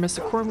vessel for Mr.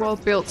 Cornwall,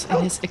 built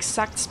in his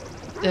exact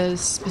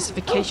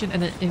specification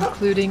and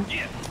including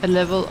a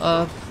level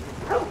of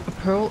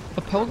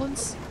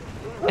opulence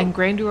and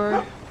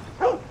grandeur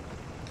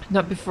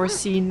not before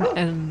seen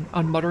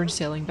on modern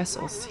sailing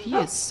vessels. He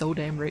is so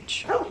damn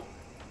rich.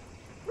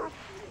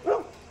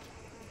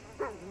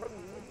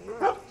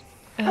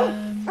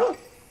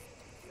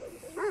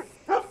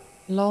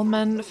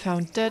 Lawman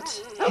found dead.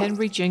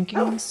 Henry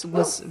Jenkins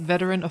was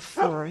veteran of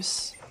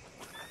force.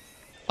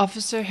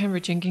 Officer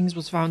Henry Jenkins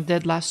was found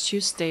dead last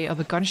Tuesday of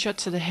a gunshot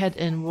to the head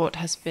in what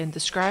has been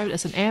described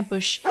as an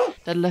ambush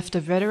that left a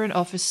veteran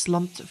officer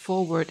slumped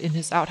forward in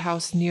his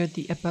outhouse near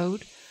the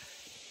abode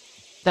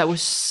that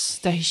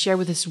he shared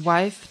with his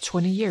wife for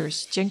 20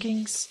 years.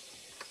 Jenkins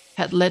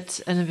had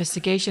led an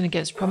investigation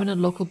against prominent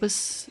local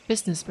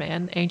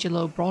businessman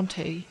Angelo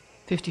Bronte,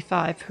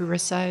 55, who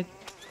resides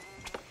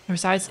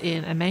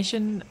in a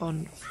mansion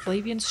on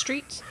Flavian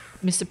Street.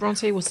 Mr.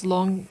 Bronte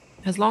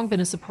has long been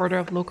a supporter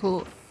of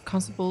local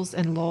constables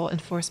and law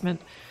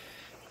enforcement,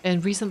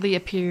 and recently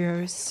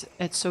appears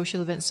at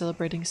social events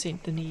celebrating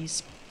Saint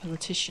Denis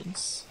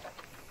politicians.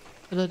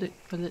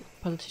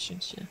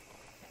 Politicians, yeah.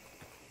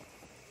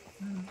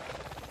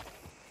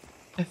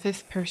 A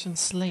fifth person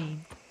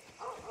slain.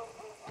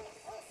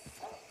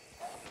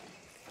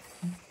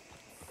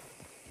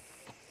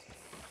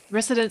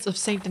 Residents of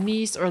Saint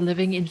Denis are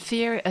living in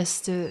fear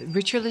as the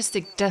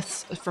ritualistic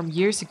deaths from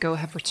years ago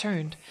have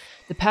returned.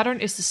 The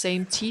pattern is the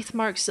same: teeth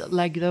marks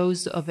like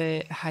those of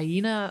a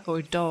hyena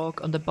or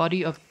dog on the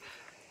body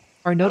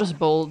are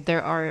noticeable.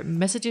 There are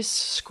messages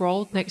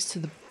scrawled next to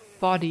the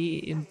body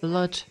in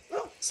blood.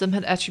 Some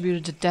had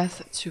attributed the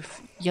death to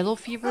yellow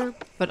fever,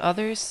 but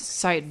others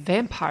cite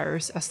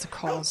vampires as the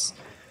cause.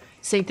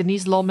 Saint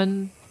Denis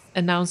lawmen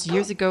announced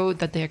years ago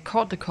that they had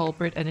caught the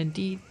culprit, and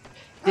indeed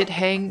did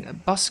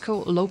hang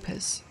Bosco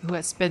Lopez, who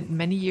had spent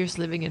many years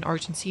living in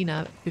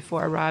Argentina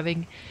before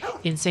arriving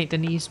in Saint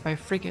Denis by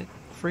frigate,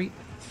 I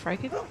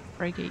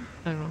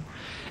don't know.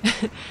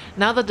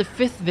 Now that the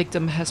fifth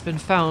victim has been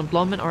found,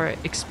 lawmen are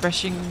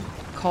expressing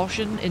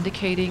caution,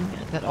 indicating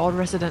that all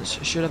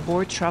residents should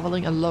avoid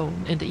traveling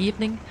alone in the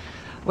evening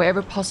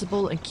wherever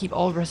possible and keep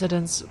all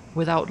residents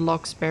without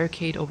locks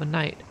barricaded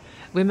overnight.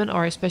 Women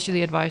are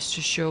especially advised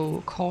to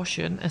show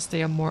caution, as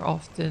they are more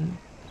often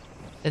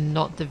than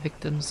not the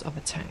victims of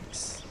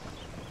attacks.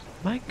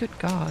 My good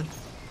God.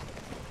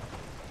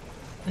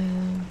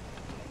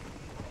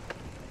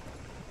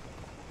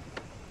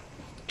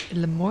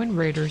 Lemoyne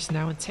Raiders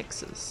now in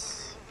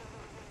Texas.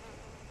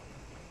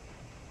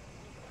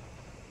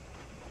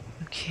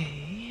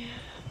 Okay.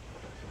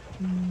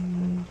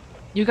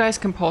 You guys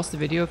can pause the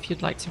video if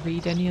you'd like to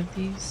read any of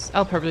these.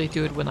 I'll probably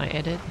do it when I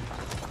edit.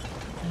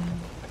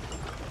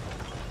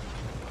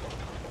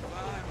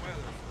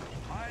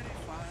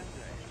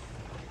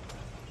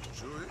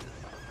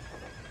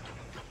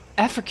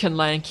 African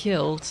lion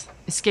killed.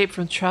 Escape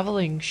from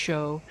traveling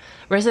show.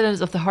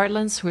 Residents of the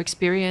Heartlands who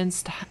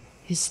experienced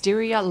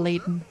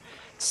hysteria-laden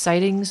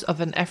sightings of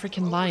an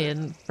African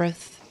lion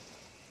breathed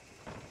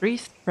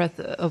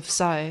of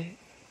sigh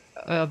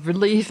of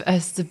relief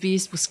as the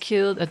beast was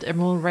killed at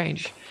Emerald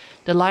Range.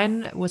 The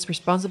lion was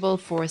responsible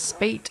for a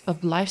spate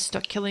of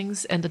livestock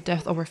killings and the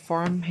death of a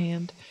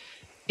farmhand.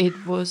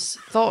 It was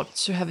thought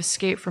to have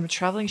escaped from a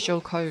traveling show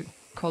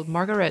called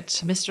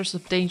Margaret, Mistress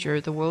of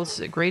Danger, the world's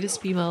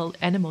greatest female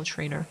animal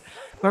trainer.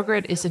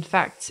 Margaret is in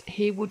fact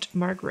Haywood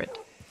Margaret,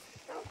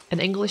 an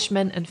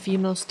Englishman and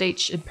female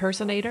stage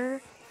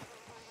impersonator.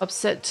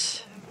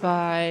 Upset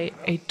by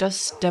a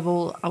dust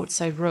devil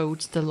outside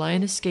Rhodes, the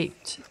lion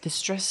escaped.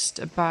 Distressed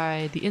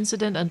by the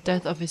incident and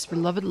death of his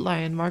beloved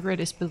lion,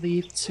 Margaret is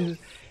believed to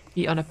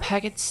be on a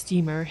packet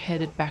steamer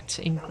headed back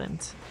to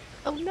England.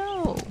 Oh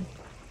no!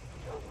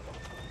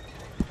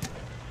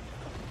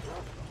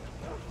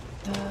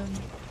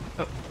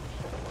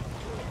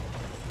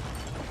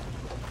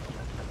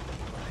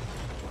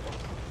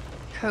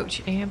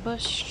 Coach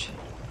ambushed.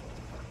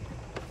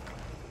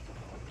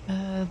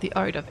 The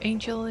art of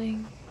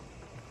angeling.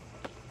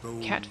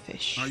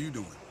 Catfish. How you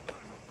doing?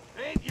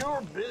 Ain't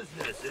your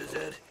business, is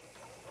it?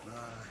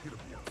 It'll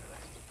be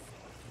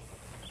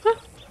okay.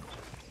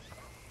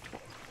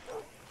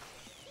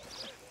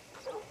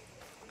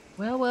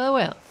 Well, well,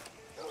 well.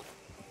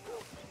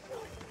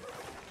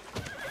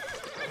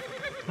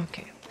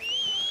 Okay.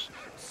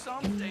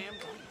 Some damn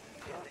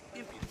the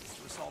impudence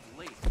to assault a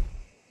lady.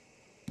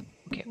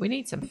 Okay, we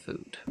need some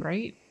food,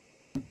 right?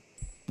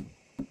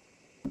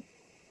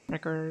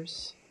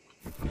 Crackers.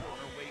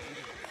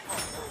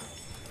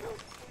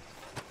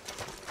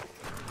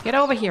 Get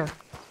over here.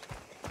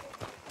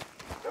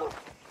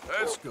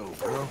 Let's go,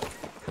 girl.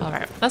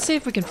 Alright, let's see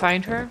if we can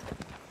find her.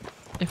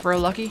 If we're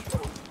lucky.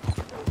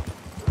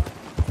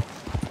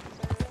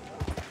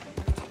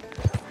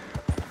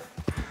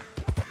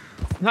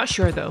 I'm not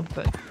sure though,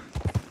 but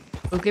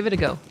we'll give it a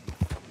go.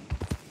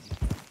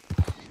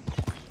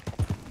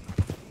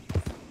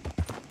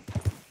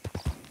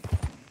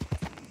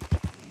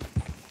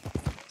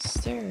 Is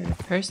there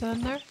a person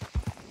in there?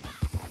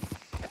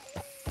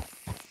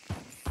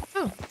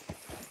 Oh.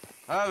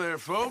 Hi there,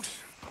 folks.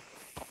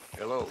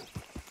 Hello.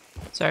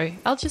 Sorry,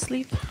 I'll just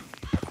leave.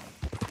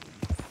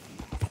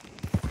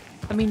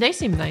 I mean, they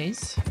seem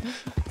nice.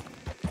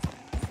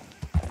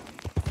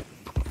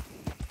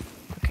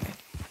 Okay.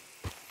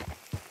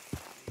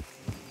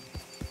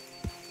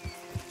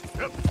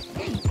 Yep.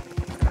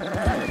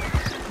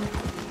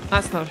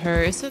 That's not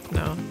her, is it?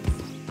 No.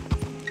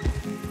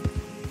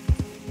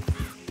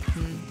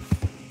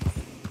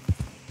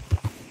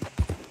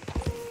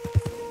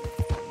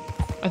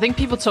 I think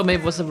people told me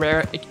it was a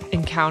rare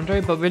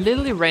encounter, but we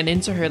literally ran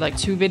into her like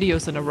 2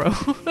 videos in a row.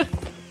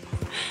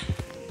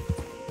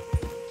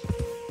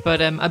 But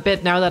I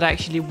bet now that I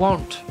actually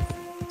want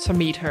to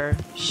meet her,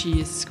 she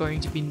is going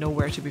to be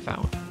nowhere to be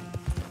found.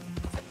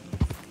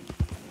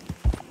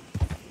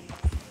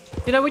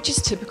 You know, which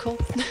is typical.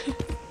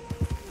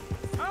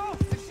 Oh,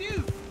 it's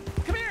you!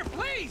 Come here,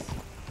 please!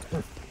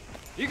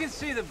 You can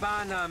see the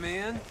bind I'm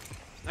in.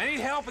 I need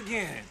help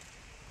again.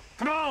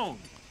 Come on!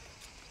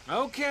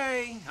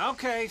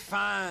 Okay,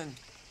 fine.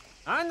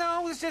 I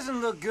know this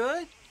doesn't look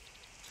good.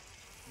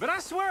 But I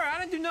swear I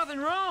didn't do nothing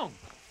wrong.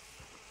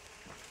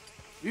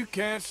 You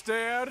can't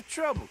stay out of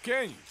trouble,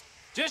 can you?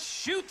 Just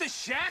shoot the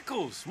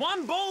shackles.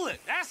 1 bullet,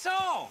 that's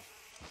all.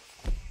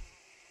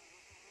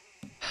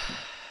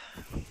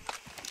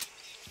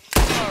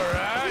 All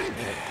right.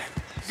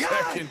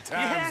 Second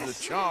time's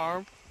the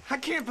charm. I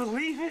can't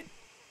believe it.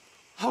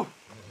 Oh,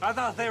 I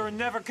thought they were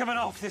never coming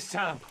off this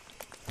time.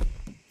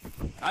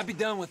 I'd be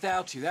done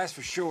without you, that's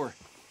for sure.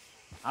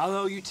 I'll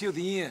owe you till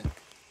the end.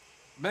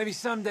 Maybe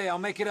someday I'll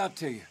make it up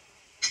to you.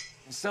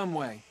 In some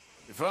way.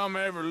 If I'm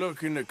ever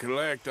looking to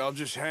collect, I'll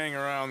just hang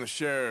around the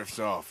sheriff's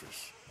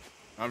office.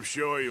 I'm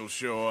sure you'll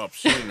show up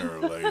sooner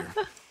or later.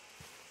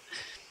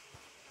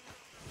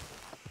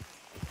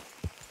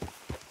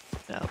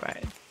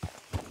 Alright.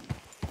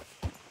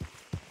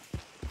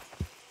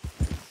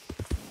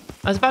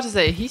 I was about to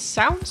say, he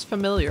sounds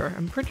familiar.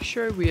 I'm pretty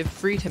sure we have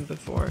freed him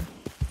before.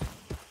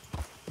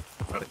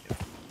 But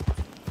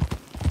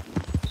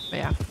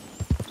yeah.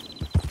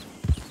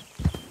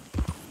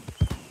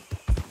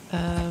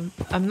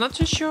 I'm not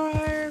too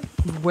sure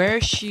where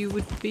she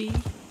would be.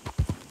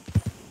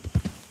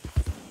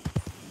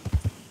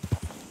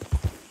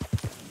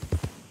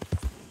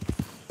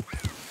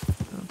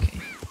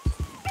 Okay.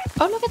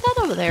 Oh, look at that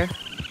over there.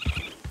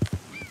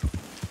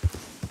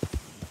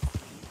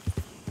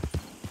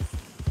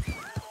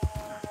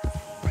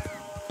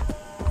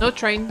 No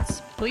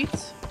trains,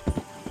 please.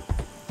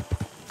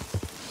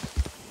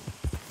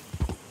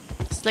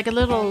 It's like a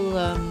little,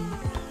 I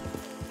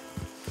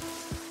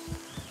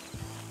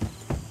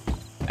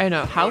don't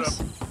know,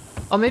 house?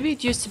 Or maybe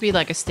it used to be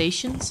like a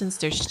station since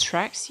there's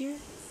tracks here?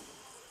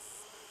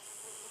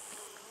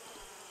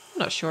 I'm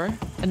not sure.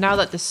 And now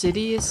that the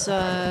city is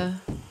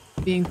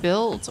being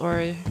built,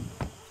 or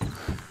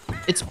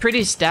it's pretty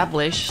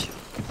established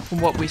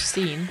from what we've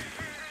seen,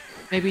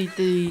 maybe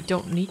they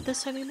don't need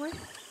this anymore?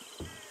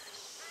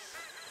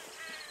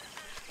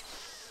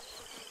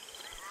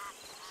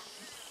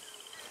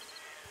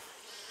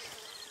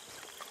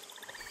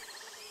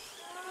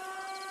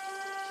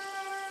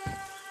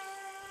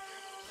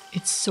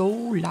 It's so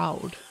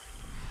loud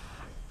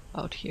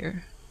out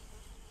here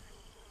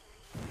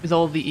with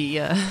all the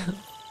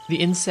the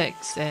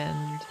insects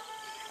and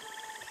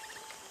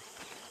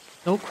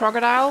no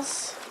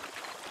crocodiles.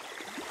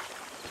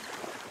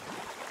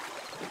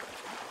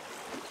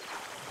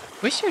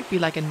 Wish there'd be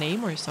like a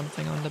name or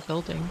something on the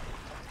building,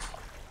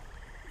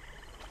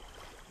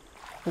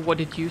 or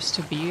what it used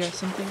to be or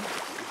something.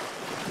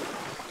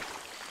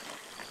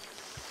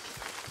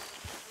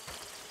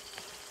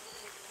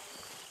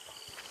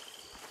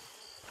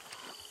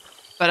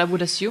 But I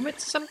would assume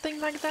it's something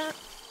like that.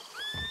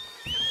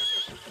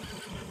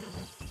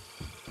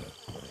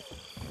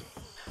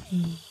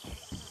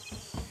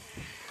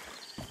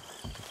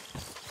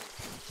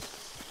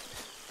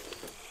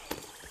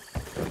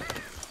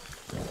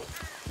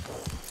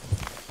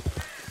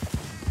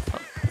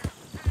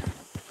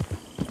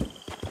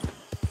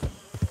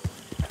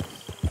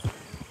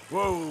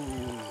 Whoa,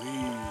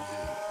 easy.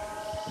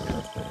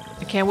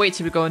 I can't wait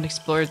to go and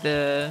explore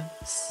the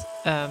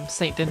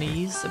Saint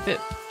Denis a bit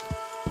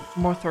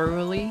more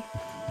thoroughly.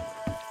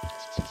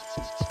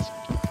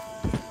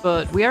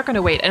 But we are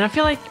gonna wait, and I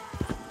feel like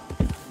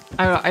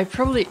I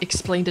probably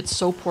explained it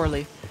so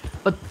poorly,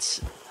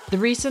 but the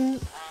reason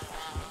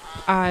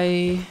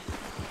I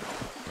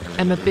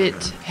am a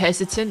bit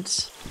hesitant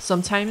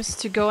sometimes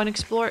to go and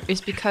explore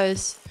is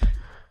because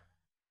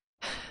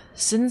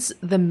since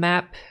the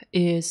map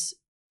is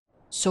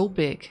so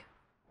big,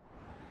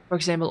 for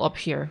example up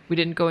here, we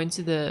didn't go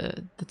into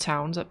the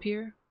towns up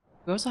here.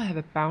 We also have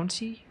a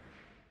bounty.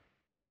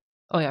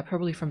 Oh yeah,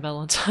 probably from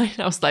Valentine.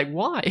 I was like,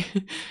 why?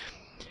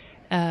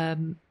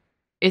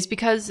 It's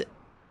because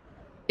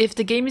if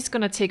the game is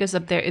gonna take us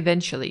up there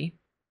eventually,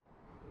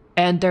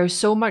 and there's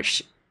so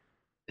much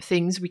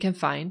things we can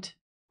find,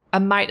 I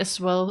might as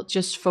well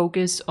just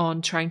focus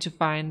on trying to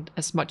find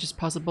as much as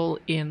possible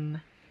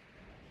in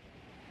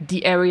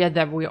the area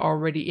that we're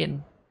already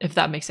in, if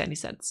that makes any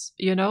sense,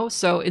 you know?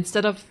 So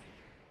instead of,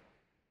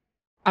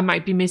 I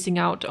might be missing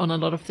out on a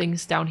lot of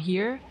things down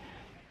here,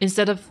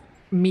 instead of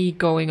me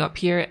going up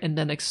here and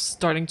then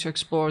starting to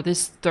explore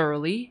this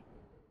thoroughly,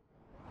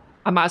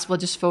 I might as well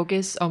just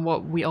focus on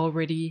what we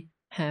already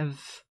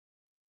have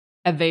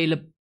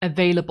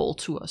available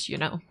to us, you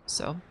know?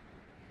 So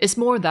it's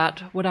more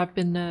that what I've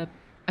been a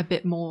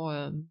bit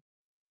more,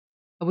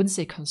 I wouldn't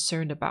say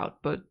concerned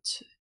about, but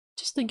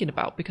just thinking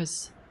about,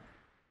 because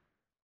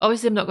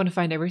obviously I'm not going to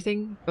find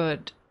everything,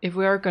 but if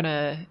we are going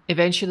to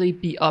eventually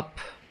be up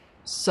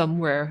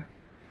somewhere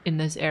in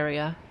this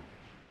area,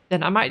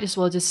 then I might as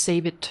well just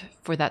save it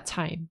for that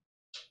time,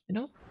 you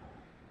know?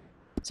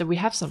 So we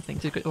have something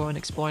to go and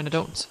explore, and I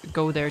don't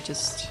go there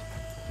just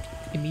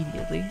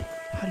immediately.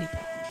 Holly.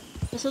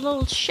 There's a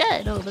little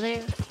shed over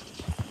there.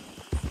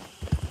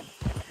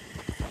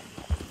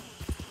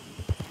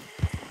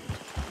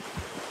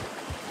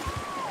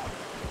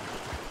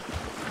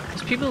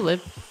 Does people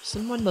live?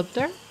 Someone live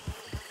there?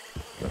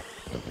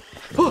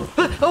 Oh!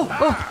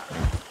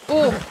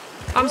 Oh!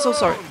 I'm so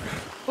sorry.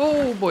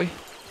 Oh boy.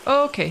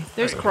 Okay,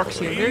 there's crocs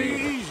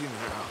here.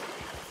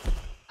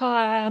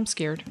 Hi, I'm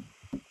scared.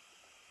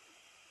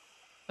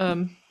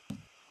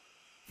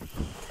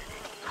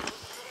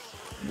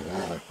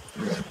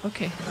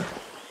 Okay.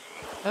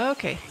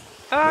 Okay.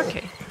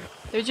 Okay.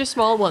 They're just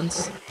small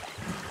ones.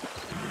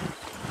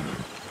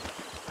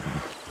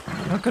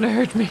 Not gonna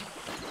hurt me.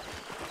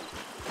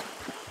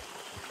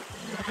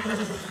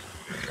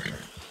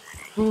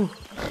 Ooh.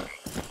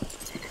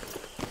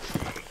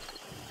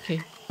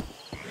 Okay.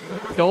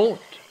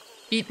 Don't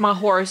eat my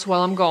horse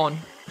while I'm gone.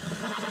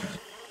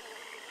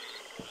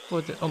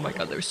 Oh my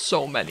god, there's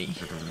so many.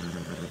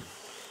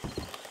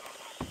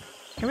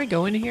 Can we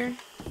go in here?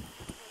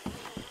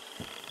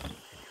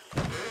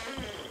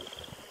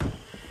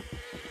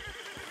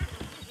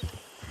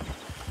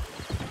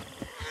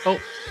 Oh.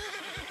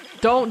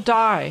 Don't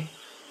die.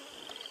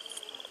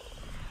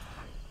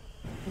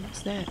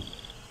 What's that?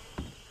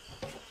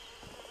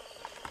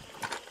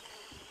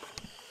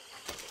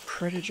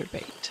 Predator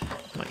bait.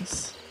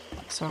 Nice.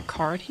 So a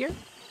card here?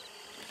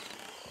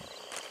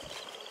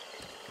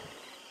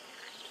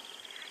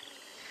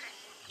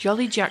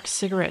 Jolly Jack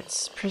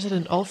cigarettes.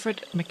 President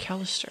Alfred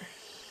McAllister.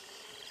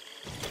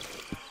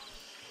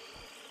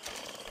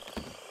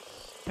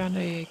 Found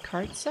a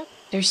card set?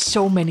 There's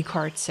so many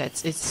card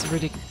sets. It's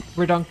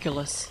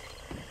ridiculous.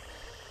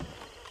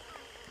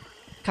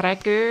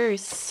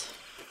 Crackers.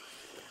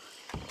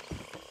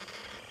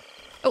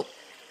 Oh,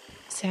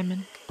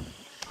 salmon.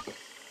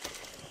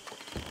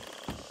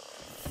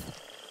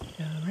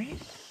 Alright.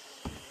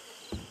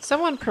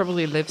 Someone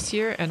probably lives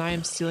here and I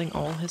am stealing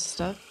all his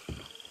stuff.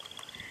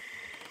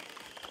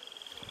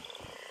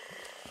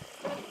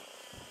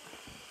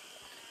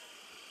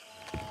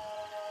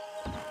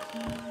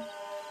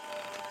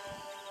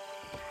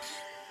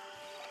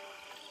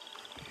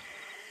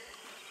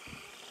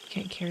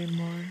 Can't carry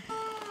more.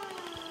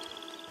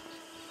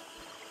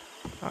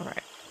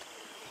 Alright.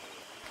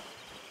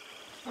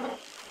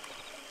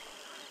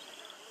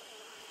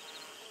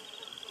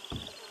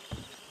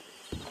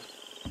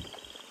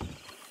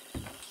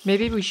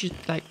 Maybe we should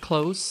like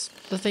close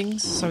the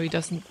things so he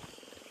doesn't.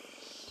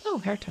 Oh,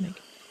 hair tonic.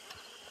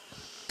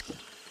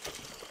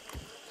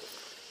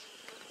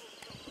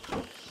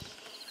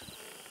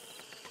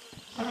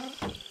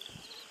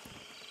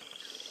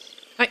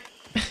 Hi.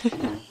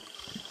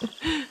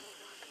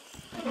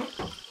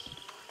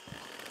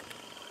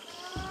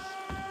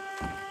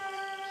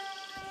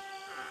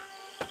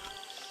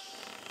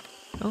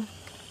 Oh.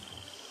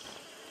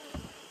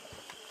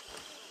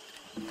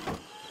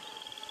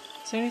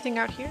 Is there anything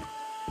out here?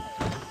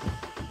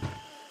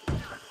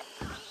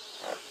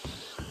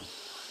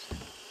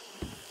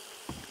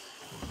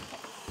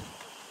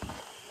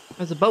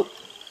 There's a boat.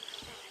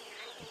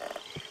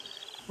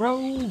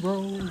 Row,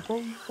 row,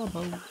 row, row,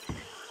 row.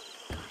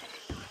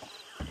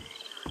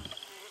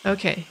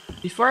 Okay,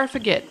 before I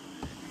forget.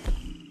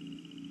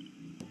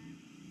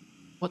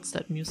 What's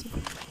that music?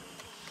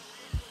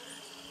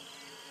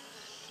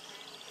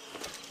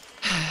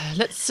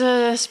 Let's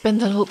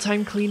spend a little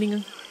time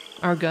cleaning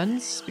our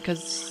guns,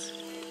 because...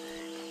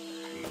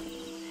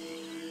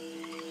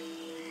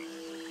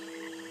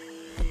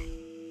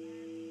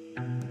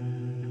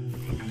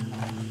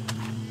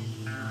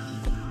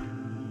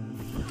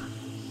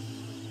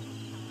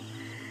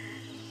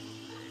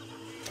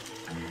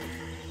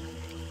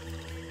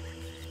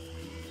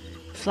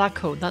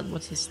 Flaco, that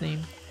was his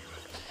name.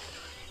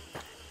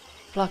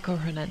 Flaco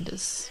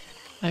Hernandez.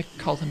 I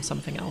called him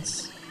something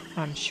else,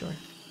 I'm sure.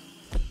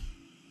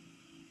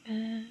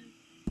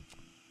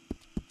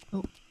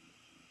 Oh.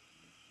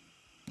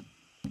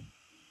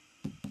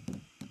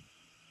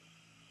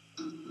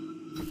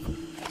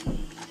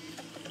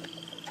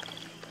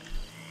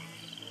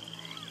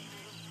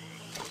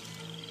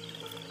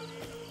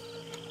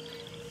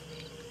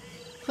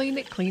 Clean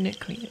it, clean it,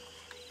 clean it.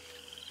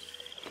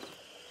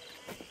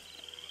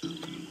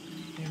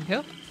 There we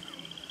go.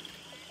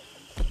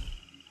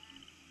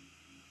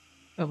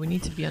 Oh, we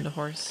need to be on the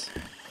horse.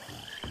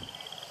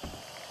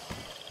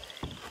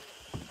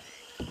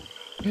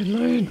 Good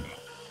line.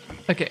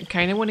 Okay,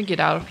 kinda wanna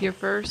get out of here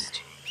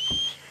first.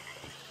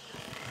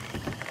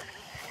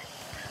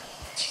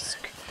 Jesus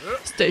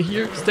Christ. Stay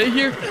here, stay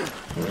here! Is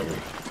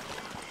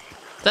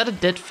that a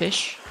dead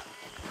fish?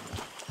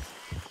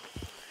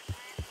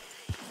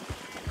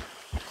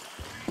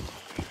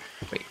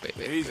 Wait.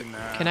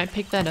 Can I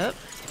pick that up?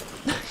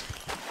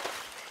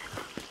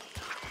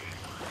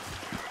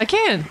 I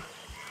can!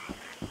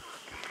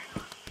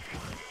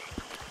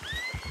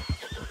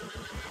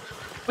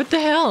 What the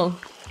hell?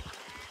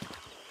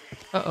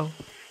 Uh-oh.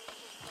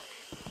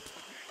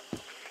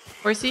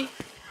 Horsey?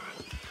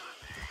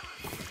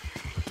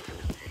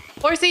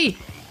 Horsey!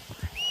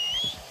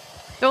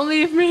 Don't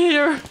leave me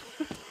here!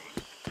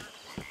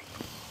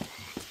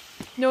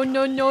 No,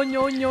 no, no,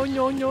 no, no,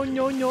 no, no,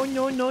 no, no,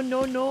 no, no,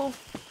 no, no.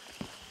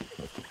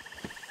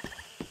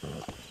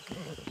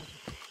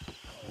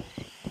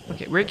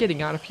 Okay, we're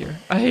getting out of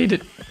here. I hate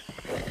it.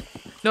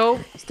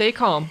 No, stay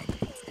calm.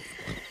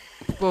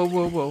 Whoa,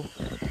 whoa, whoa.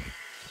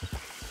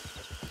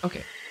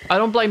 Okay, I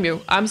don't blame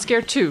you. I'm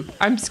scared too.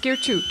 I'm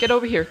scared too. Get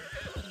over here.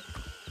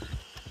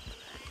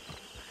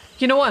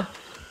 You know what?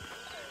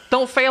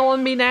 Don't fail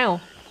on me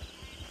now.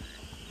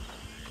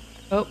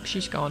 Oh,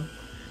 she's gone.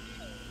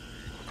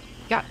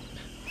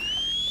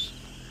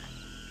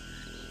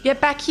 Get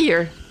back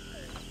here.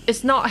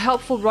 It's not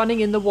helpful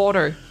running in the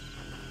water.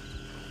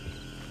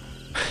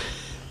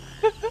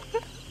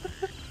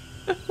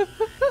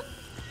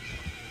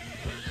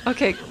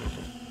 Okay,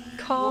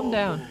 calm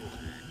down.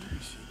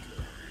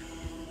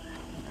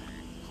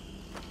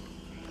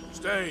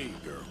 Stay,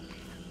 girl.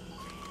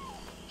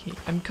 Okay,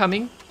 I'm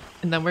coming,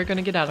 and then we're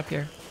gonna get out of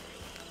here.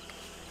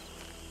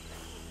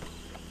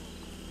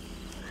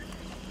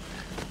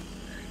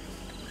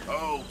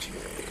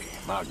 Okay,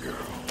 my girl.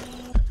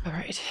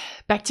 Alright,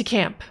 back to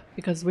camp,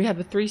 because we have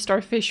a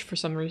 3-star fish for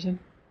some reason.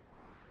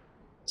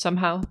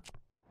 Somehow.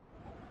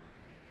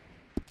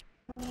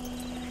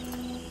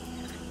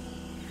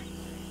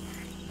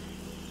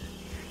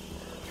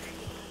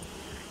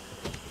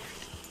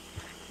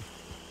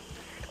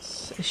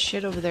 There's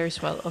shit over there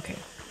as well, okay.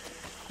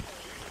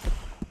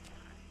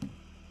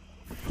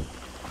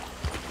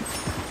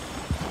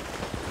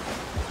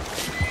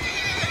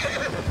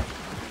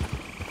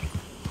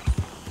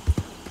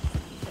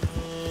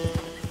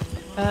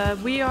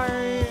 We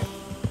are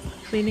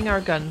cleaning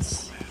our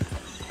guns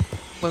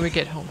when we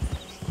get home.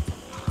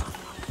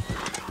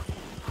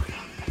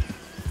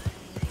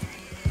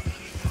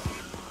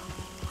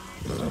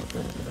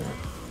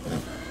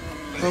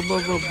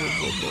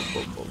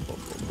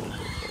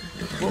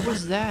 What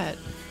was that?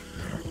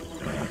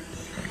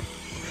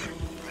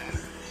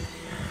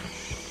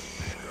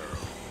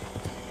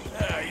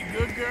 You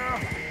good, girl?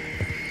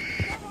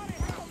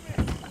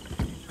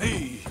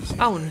 Easy.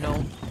 Oh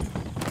no.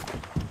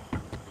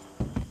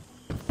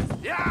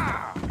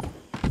 Yeah!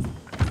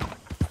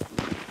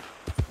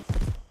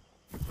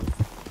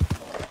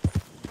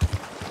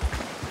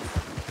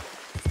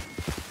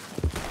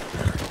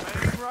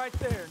 Hang right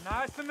there,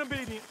 nice and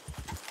obedient.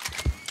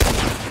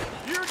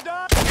 You're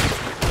done.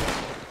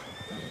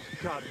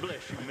 God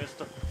bless you,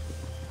 mister.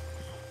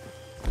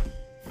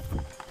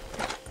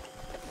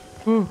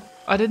 Ooh,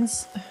 I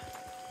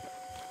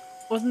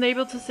wasn't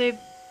able to save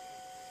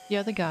the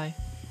other guy.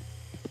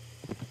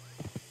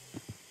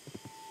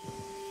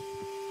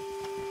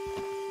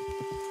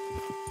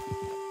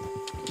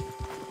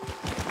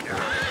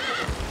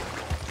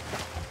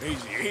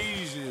 Easy,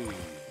 easy.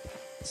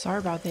 Sorry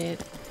about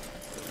that.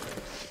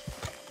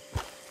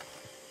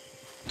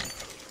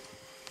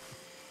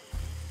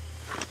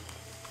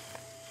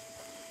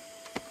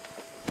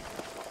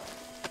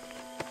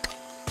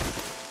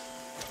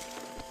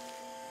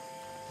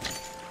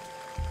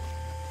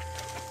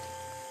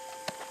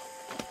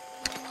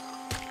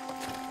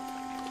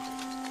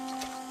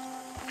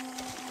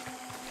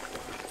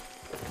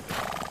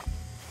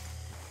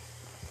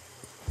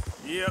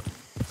 Yep.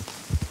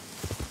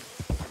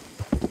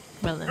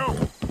 Well then. Go.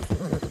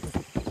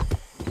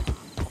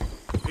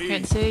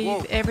 Can't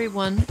save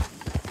everyone.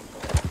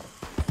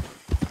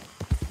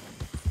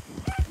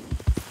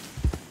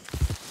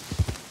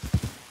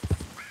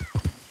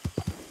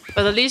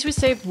 But at least we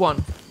saved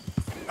one.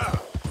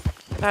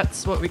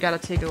 That's what we gotta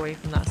take away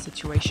from that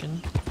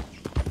situation.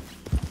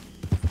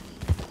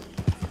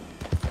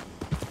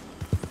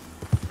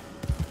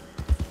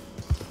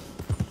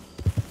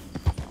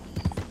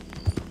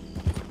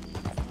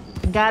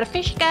 Gotta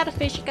fish, gotta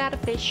fish, gotta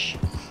fish.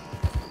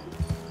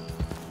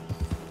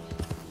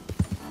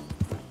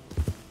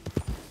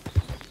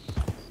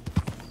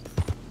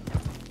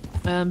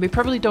 We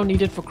probably don't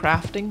need it for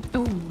crafting.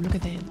 Oh, look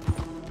at that.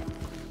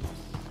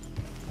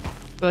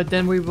 But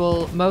then we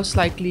will most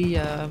likely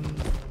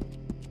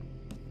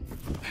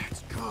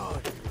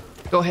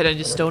go ahead and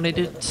just donate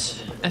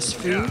it as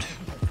food.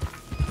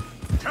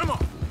 Come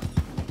on.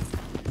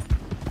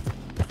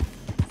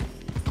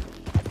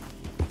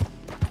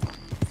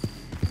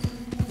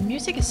 The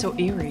music is so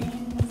eerie.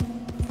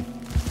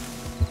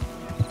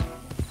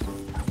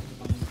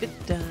 A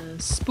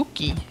bit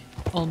spooky,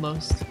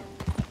 almost.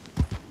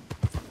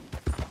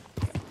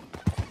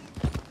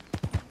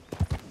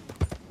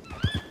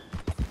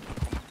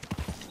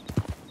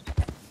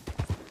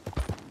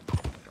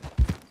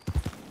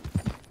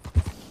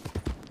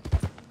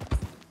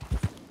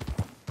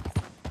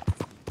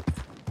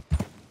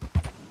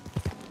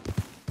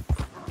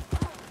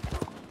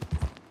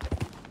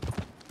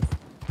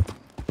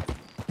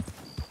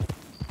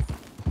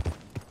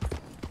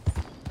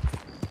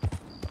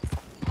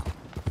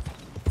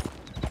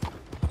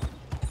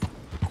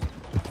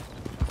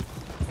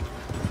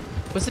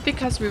 Was it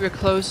because we were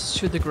close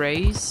to the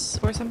Greys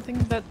or something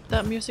that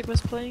that music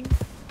was playing?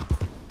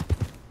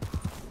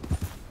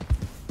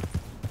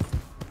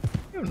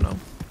 I don't know.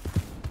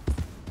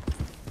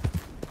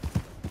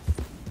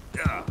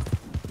 Yeah.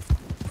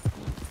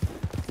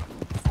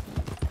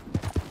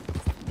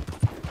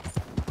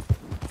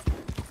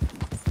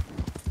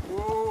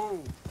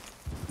 Whoa.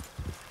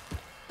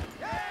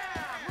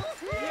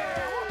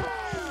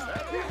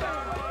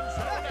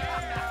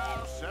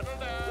 Settle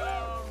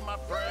down, my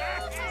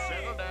friends,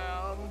 settle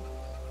down.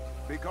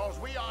 Because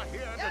we are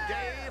here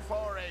today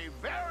for a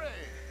very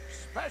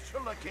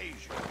special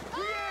occasion.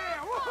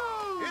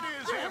 It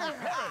is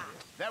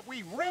imperative that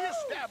we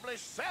reestablish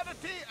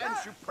sanity and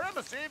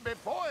supremacy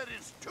before it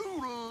is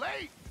too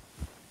late.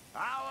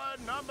 Our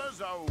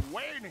numbers are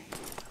waning,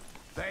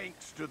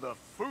 thanks to the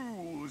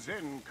fools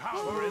in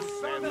Congress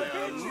and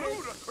their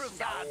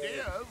ludicrous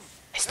ideas.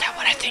 Is that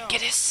what I think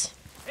it is?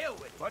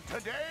 But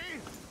today,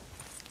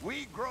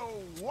 we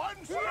grow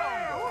one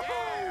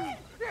stronger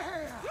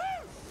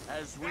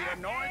as we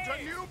anoint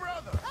a new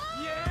brother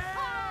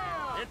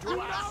into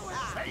our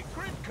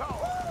sacred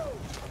cause.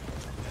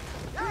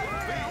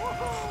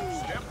 Please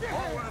step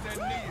forward and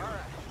kneel.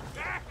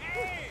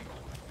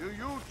 Do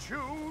you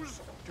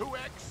choose to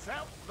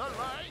accept the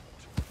light?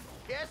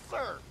 Yes,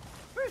 sir.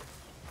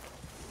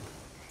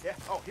 Yeah.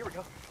 Oh, here we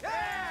go.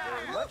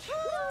 Very much.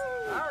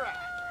 All right.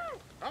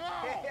 Come on.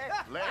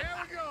 Let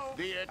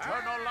the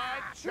eternal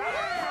light shine.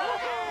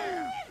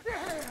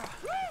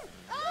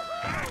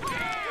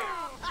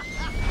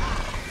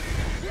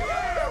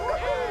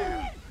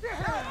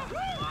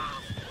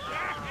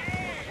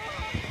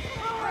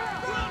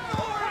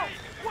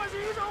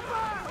 He's on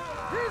fire!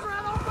 He's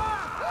right on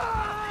fire!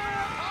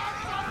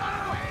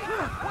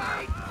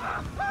 Wait!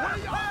 Where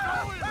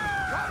y'all going?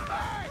 Come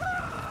back!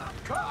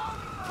 Come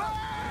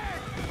back!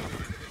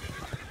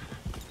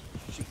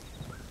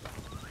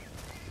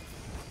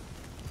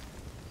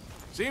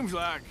 Seems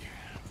like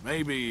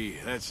maybe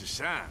that's a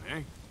sign,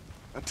 eh?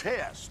 A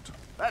test,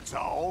 that's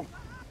all.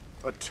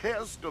 A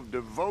test of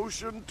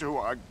devotion to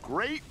our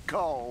great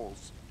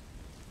cause.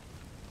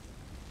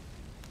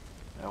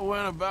 That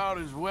went about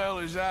as well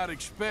as I'd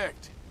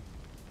expect.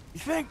 You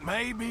think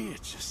maybe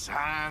it's a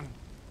sign?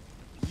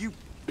 You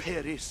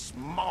petty,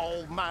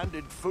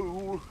 small-minded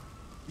fool.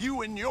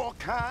 You and your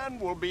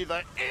kind will be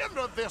the end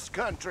of this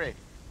country.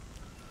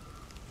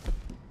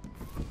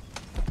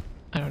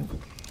 I don't...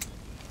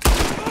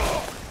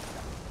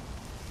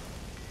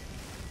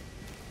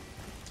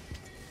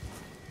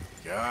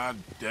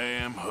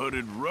 Goddamn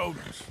hooded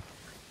rodents.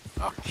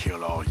 I'll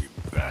kill all you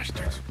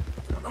bastards.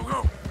 Go,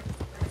 go.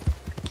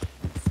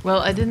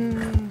 Well, I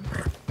didn't...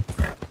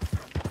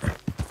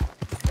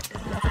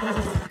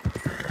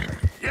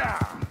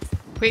 Yeah.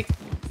 Quick,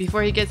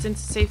 before he gets into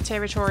safe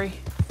territory.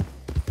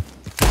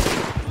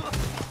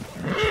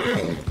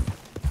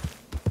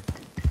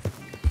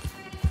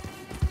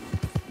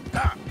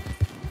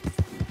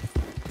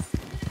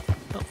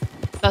 Oh,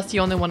 that's the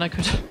only one I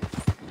could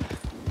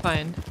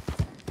find.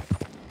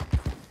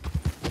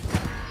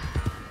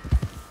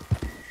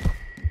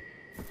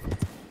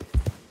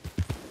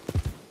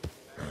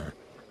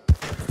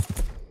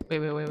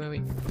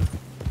 Wait.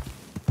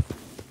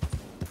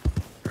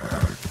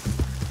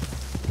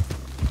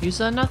 You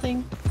saw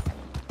nothing.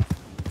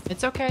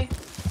 It's okay.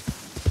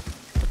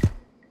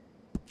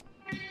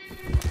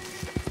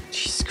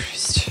 Jesus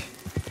Christ.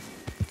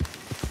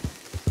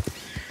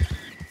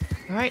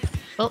 Alright,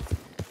 well,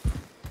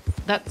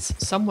 that's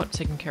somewhat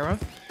taken care of.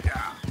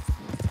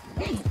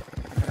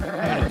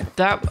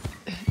 That...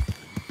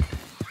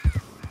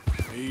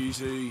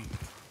 Easy.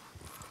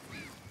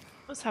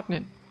 What's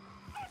happening?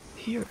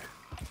 here?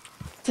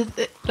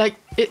 Like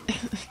it,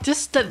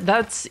 just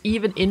that's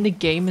even in the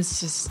game is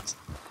just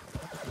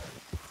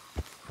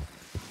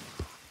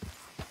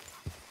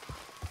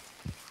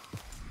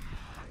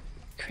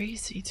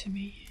crazy to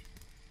me.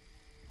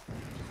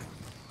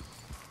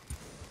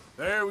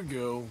 There we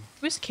go.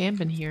 Who's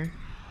camping here?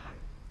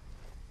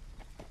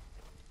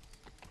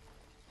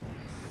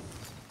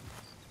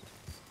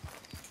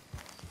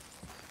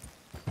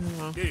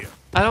 Yeah.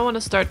 I don't want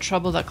to start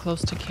trouble that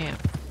close to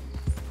camp.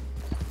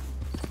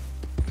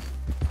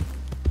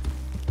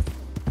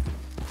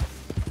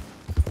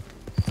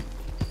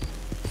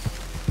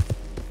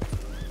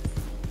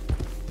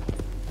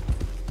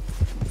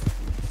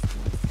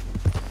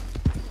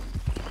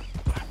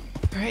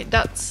 Alright,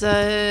 that's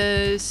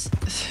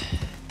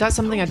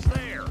something I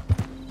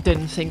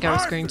didn't think I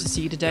was going to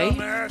see today.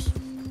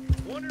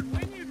 Wondered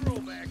when you'd roll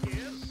back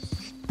in.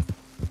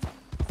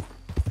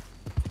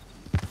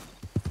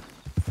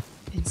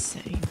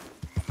 Insane.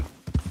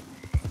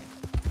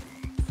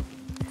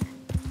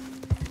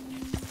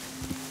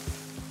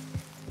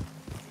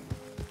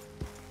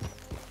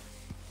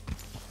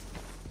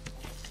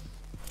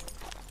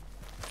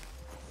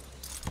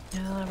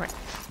 Alright.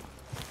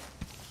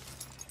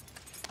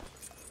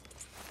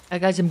 I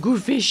got some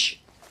good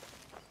fish.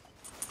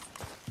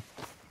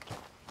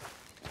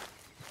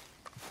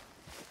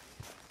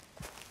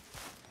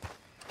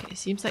 Okay,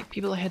 seems like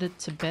people are headed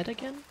to bed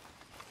again.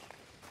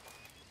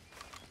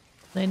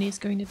 Lenny's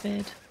going to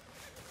bed.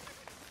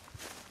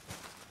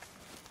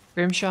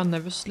 Grimshaw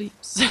never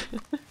sleeps.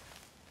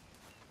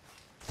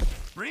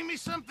 Bring me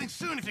something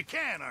soon if you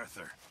can,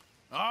 Arthur.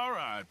 All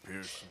right,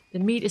 Pearson. The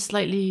meat is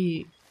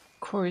slightly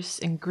coarse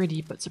and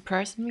gritty, but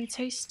surprisingly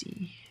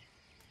tasty.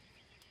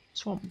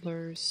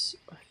 Swamblers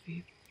are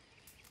favorite.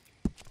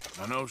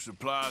 I know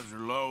supplies are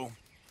low.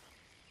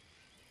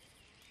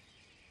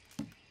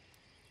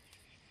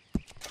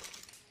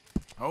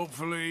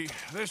 Hopefully,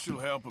 this will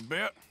help a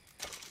bit.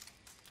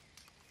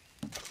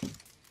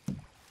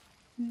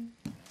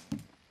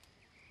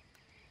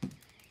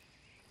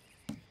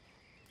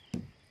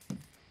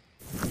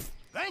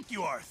 Thank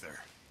you, Arthur.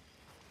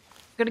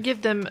 I'm gonna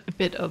give them a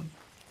bit of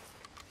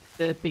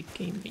the big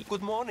game meat.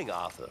 Good morning,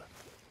 Arthur.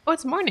 Oh,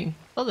 it's morning.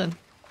 Well then.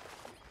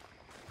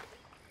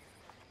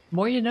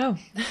 More you know.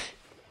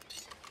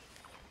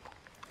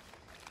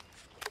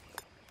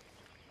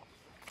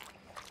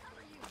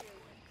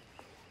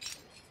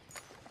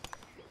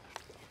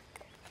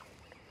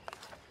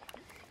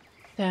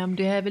 Time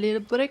to have a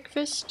little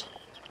breakfast.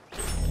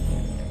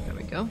 There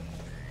we go.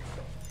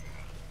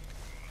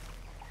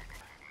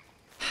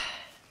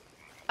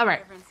 All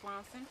right.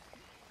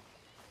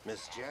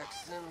 Miss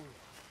Jackson.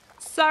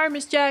 Sorry,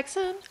 Miss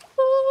Jackson.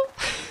 Ooh.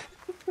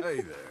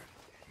 Hey there.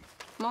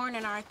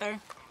 Morning, Arthur.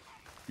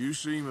 You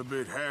seem a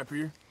bit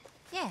happier.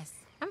 Yes,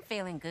 I'm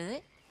feeling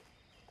good.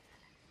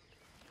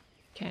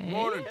 Okay.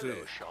 Morning to Hello,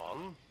 you.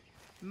 Sean.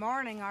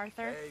 Morning,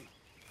 Arthur. Hey.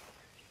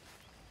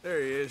 There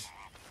he is.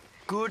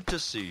 Good to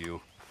see you.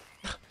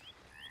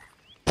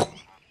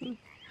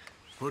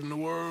 Putting the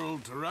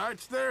world to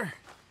rights there?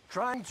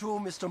 Trying to,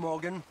 Mr.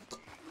 Morgan.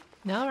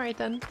 All right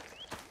then.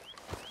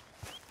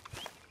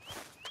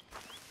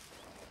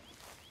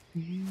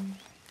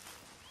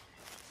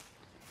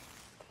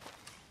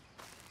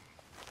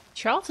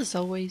 Charles is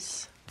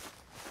always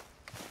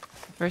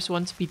the first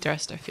one to be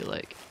dressed, I feel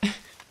like.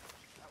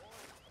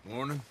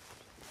 Morning.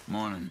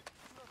 Morning.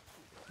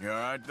 You all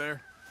right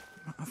there?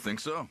 I think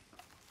so.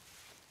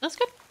 That's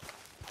good.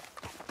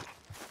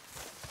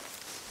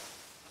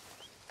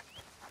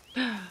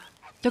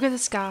 Look at the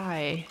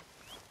sky.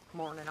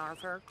 Morning,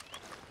 Arthur.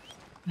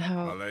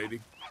 How My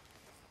lady.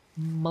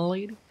 my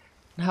lady.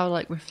 And how it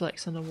like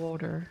reflects on the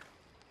water.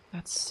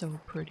 That's so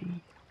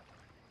pretty.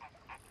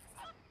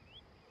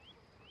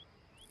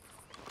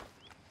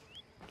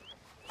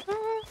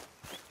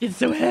 It's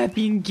so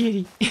happy and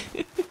giddy.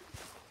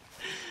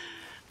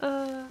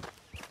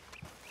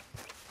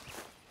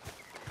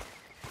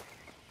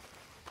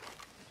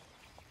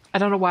 I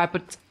don't know why,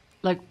 but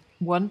like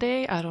one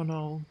day, I don't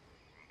know,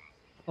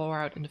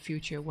 far out in the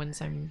future,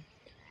 once I'm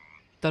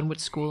done with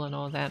school and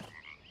all that,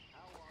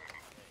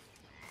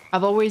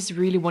 I've always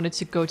really wanted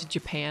to go to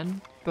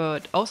Japan,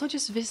 but also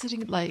just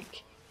visiting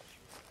like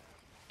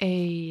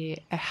a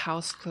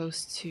house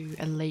close to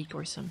a lake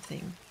or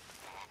something.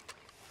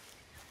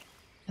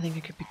 I think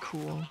it could be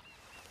cool.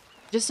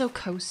 Just so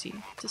cozy.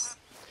 Just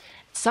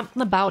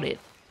something about it.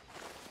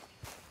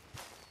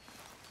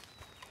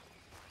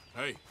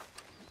 Hey,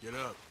 get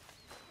up.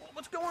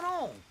 What's going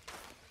on?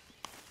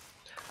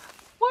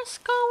 What's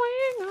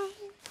going on?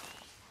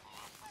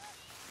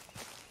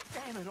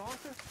 Damn it,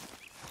 Arthur.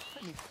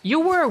 You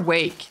were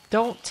awake.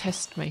 Don't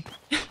test me.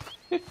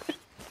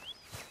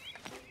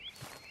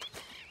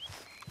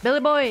 Billy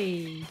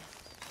boy.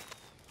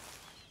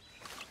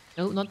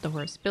 No, not the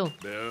horse. Bill.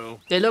 Bill.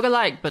 They look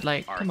alike, but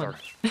like, come on.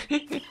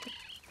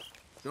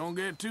 Don't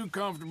get too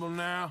comfortable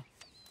now.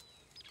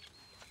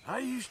 I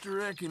used to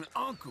reckon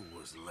Uncle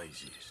was the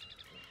laziest.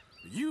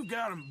 But you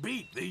got him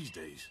beat these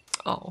days.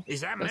 Oh.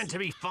 Is that meant to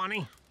be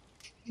funny?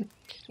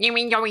 You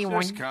mean going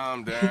one? Just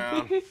calm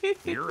down.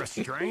 You're a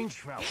strange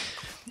fella.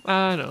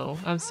 I know.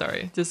 I'm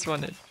sorry. Just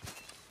wanted.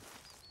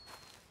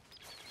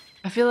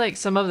 I feel like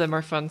some of them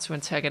are fun to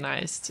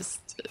antagonize,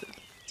 just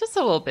a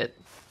little bit.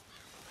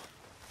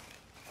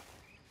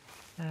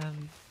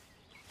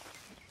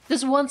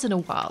 Just once in a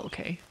while,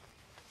 okay.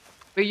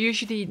 We're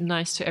usually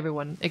nice to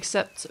everyone,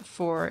 except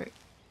for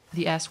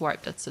the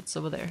asswipe that sits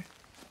over there.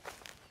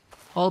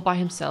 All by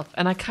himself.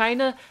 And I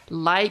kinda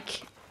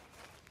like,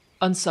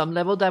 on some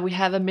level, that we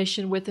have a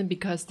mission with him,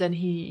 because then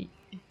he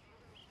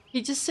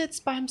just sits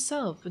by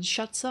himself and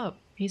shuts up.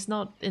 He's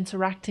not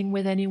interacting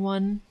with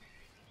anyone.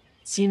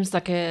 Seems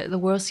like the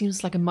world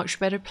seems like a much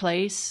better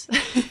place.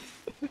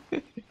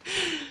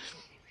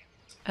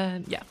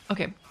 Yeah,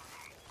 okay.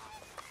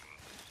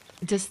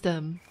 Just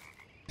a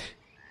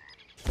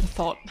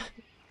thought.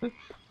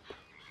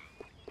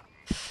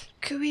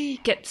 Could we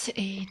get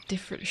a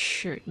different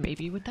shirt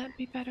maybe? Would that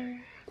be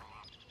better?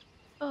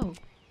 Oh.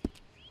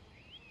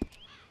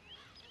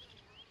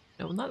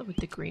 No, not with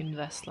the green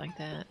vest like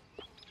that.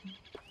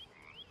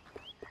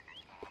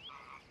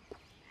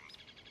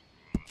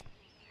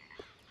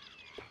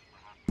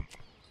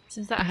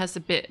 Since that has a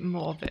bit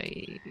more of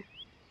a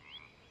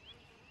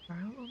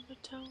brown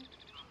undertone.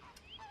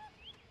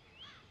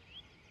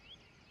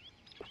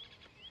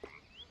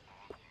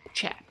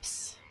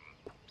 Chaps.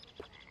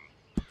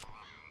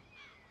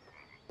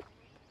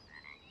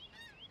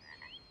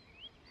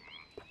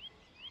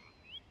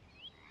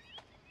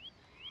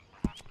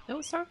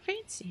 Those are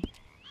fancy.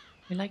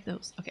 We like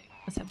those. Okay,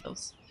 let's have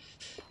those.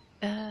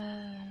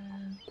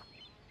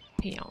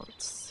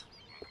 Pants.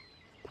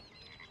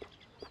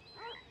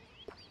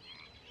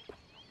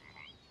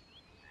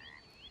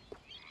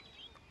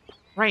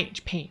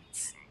 Range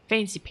paints.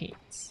 Fancy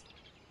paints.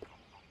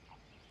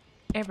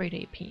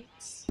 Everyday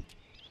paints.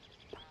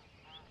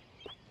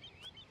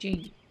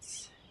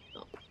 Jeans.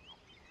 Oh.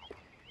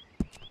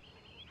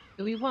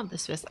 Do we want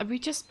this vest? We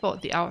just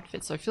bought the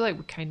outfit, so I feel like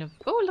we kind of...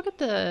 Oh, look at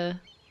the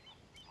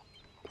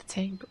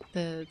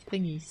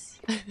thingies.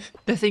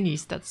 The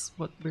thingies, that's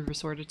what we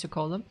resorted to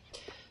call them.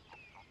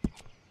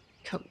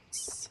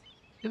 Coats.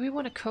 Do we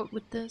want a coat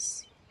with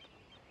this?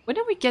 When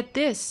did we get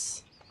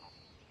this?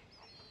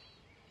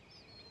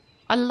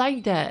 I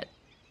like that.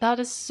 That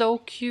is so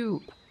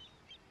cute.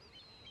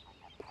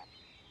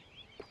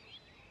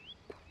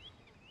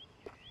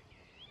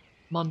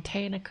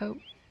 Montana coat.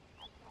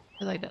 I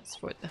feel like that's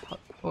for the hot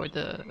or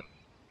the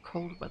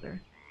cold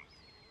weather.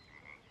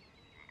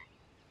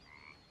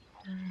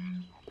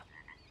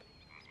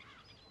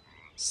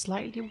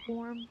 Slightly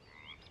warm.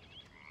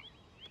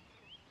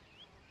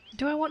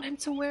 Do I want him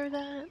to wear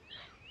that?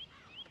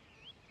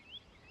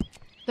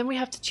 Then we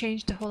have to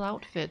change the whole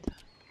outfit.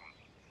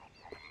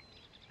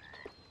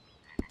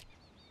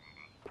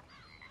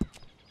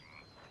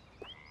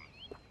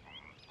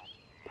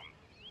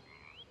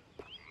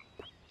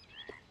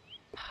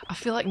 I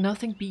feel like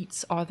nothing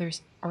beats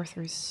Arthur's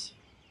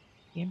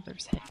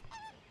gambler's head.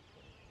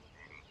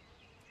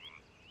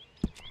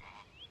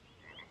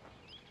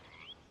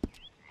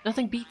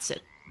 Nothing beats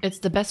it. It's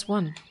the best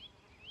one.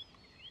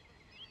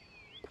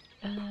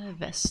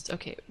 Vest.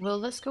 Okay, well,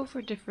 let's go for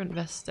a different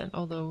vest then,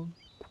 although...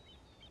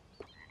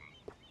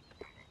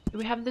 Do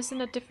we have this in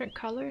a different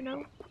color?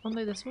 No?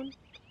 Only this one?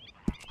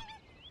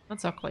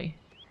 That's ugly.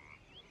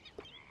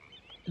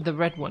 The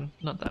red one,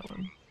 not that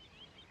one.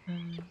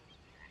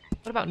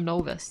 What about no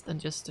vest and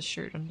just a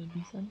shirt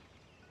underneath then?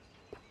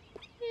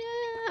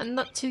 Yeah, I'm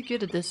not too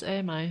good at this,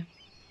 am I?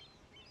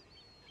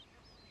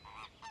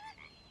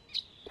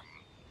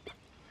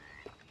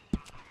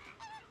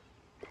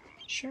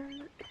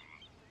 Shirt.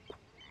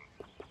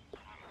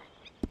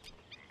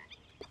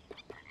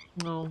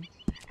 No.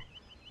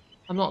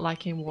 I'm not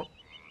liking where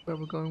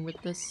we're going with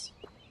this.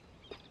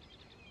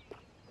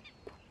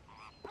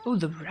 Oh,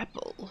 the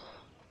rebel.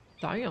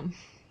 Damn.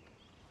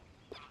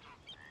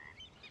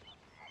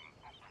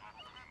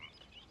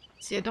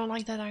 See, I don't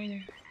like that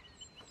either.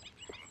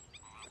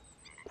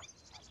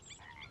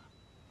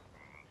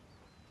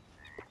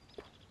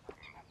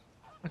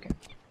 Okay.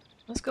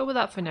 Let's go with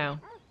that for now.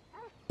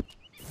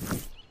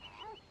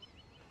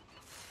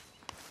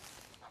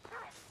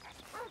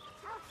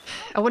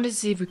 I wanted to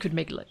see if we could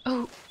make it like...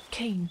 Oh,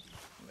 Kane.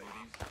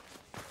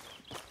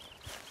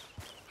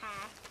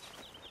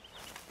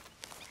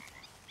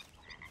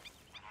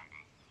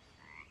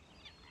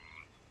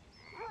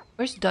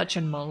 Where's Dutch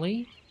and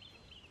Molly?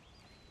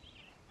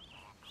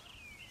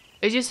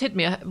 It just hit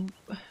me. I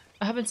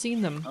haven't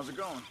seen them. How's it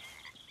going?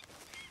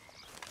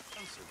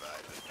 I'm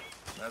surviving.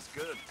 That's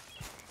good.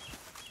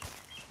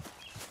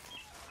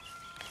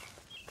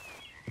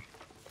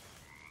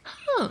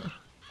 Huh.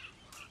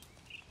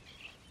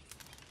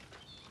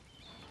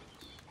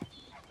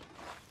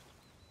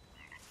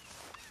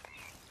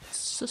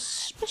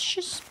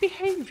 Suspicious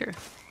behavior.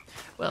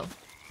 Well,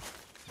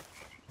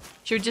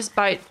 should we just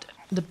bite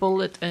the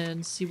bullet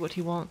and see what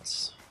he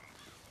wants?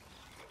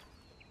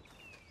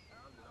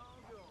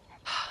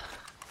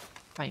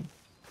 Fine.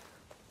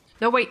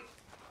 No, wait.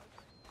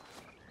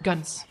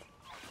 Guns.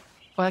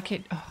 Well, I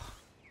can't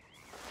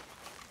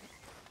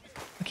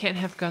can't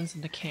have guns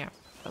in the camp.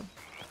 Oh.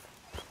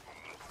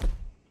 At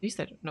least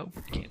I don't know.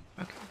 Can't.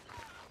 Okay.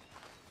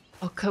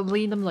 I'll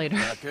clean them later.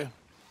 Okay.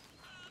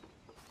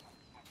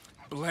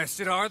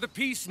 Blessed are the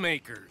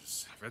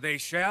peacemakers, for they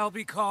shall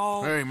be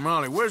called... Hey,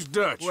 Molly, where's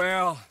Dutch?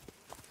 Well,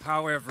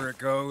 however it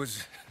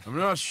goes. I'm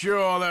not sure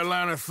all that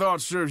line of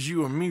thought serves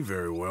you and me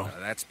very well.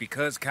 That's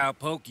because,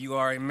 Cowpoke, you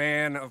are a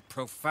man of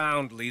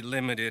profoundly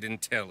limited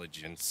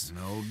intelligence.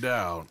 No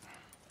doubt.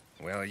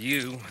 Well,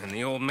 you and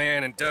the old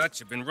man and Dutch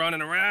have been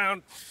running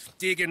around,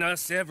 digging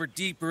us ever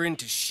deeper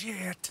into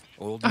shit.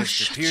 Old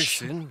Mr.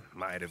 Pearson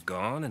might have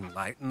gone and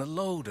lightened the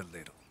load a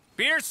little.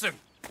 Pearson!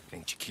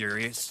 Ain't you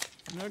curious?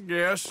 I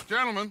guess.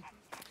 Gentlemen.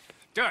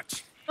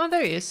 Dutch. Oh,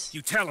 there he is.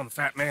 You tell him,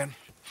 fat man.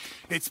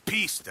 It's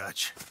peace,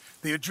 Dutch.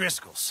 The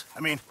O'Driscolls.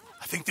 I mean,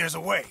 I think there's a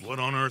way. What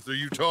on earth are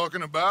you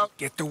talking about?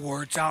 Get the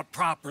words out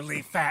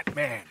properly, fat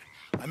man.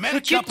 I met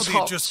a couple of the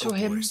O'Driscoll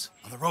boys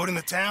on the road in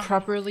the town.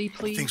 Properly,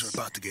 please. Things were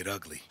about to get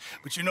ugly.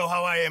 But you know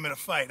how I am in a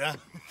fight, huh?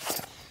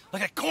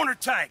 Like a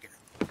cornered tiger.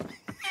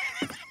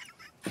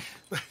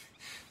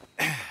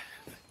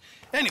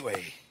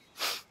 Anyway,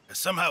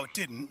 somehow it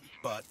didn't,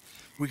 but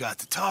we got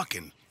to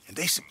talking, and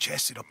they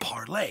suggested a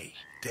parlay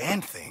to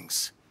end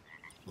things.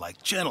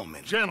 Like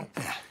gentlemen. Gentlemen.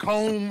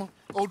 Combe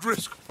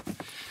O'Driscoll.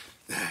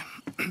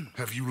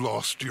 Have you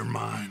lost your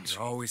minds?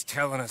 You're always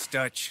telling us,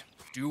 Dutch.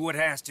 Do what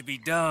has to be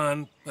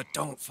done, but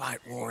don't fight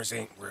wars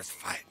ain't worth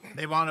fighting.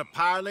 They want a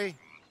parley?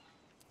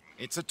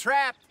 It's a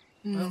trap.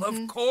 Well,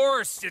 of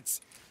course,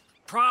 it's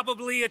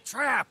probably a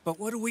trap, but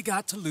what do we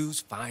got to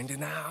lose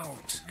finding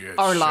out?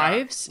 Our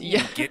lives?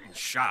 Yeah. Getting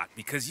shot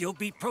because you'll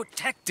be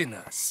protecting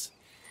us.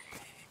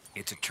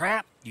 It's a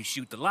trap, you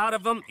shoot the lot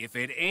of them. If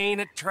it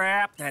ain't a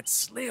trap, that's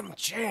slim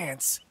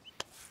chance.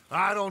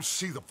 I don't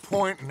see the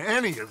point in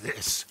any of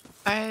this.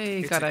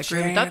 I gotta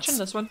agree with Dutch on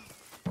this one.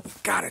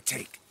 Gotta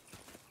take.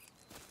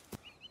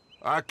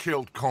 I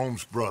killed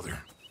Combs'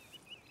 brother.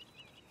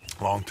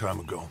 Long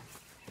time ago.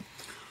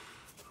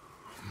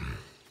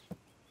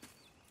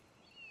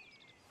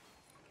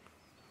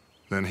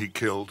 Then he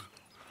killed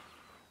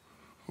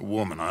a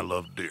woman I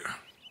loved dear.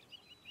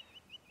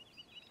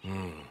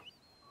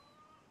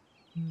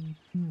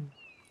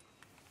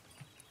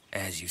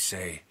 As you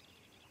say,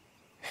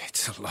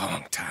 it's a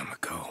long time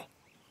ago,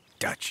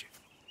 Dutch.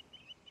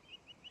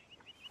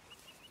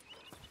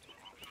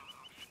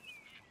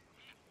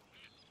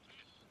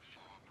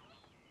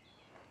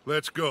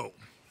 Let's go.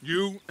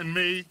 You and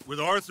me, with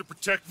Arthur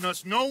protecting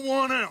us, no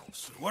one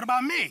else. What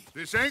about me?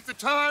 This ain't the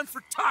time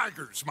for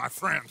tigers, my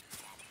friend.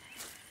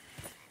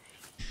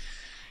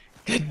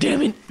 God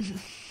damn it.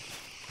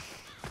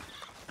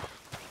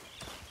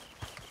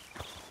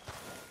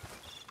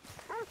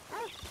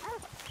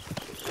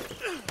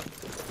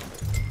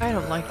 I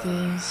don't like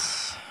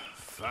this.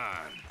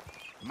 Fine.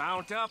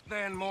 Mount up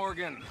then,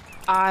 Morgan.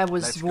 I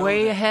was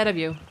way ahead of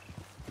you.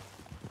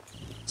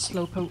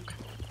 Slowpoke.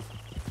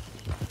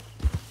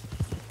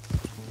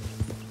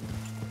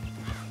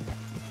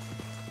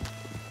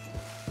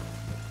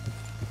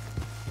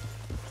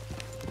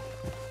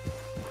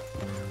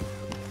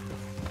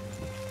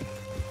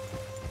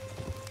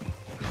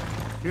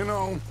 You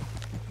know,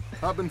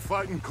 I've been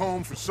fighting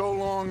Combe for so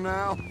long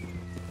now,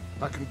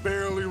 I can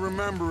barely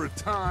remember a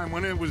time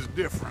when it was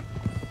different.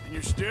 And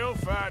you're still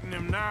fighting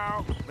him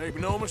now. Make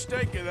no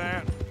mistake of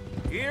that.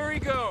 Here he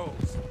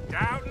goes,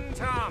 Doubting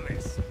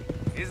Thomas.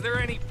 Is there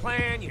any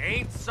plan you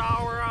ain't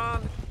sour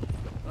on?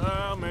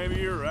 Well, maybe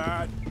you're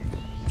right.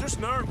 Just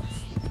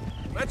nervous.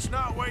 Let's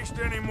not waste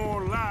any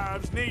more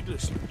lives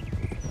needlessly.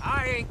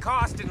 I ain't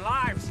costing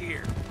lives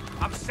here.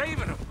 I'm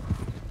saving them.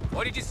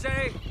 What did you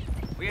say?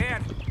 We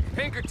had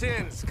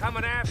Pinkertons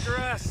coming after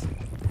us?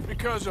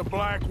 Because of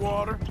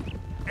Blackwater?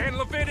 And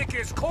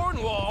Leviticus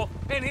Cornwall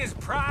and his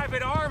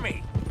private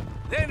army.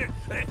 Then,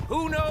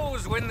 who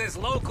knows when this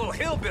local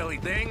hillbilly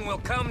thing will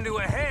come to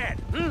a head,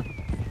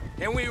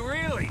 Can we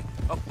really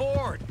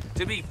afford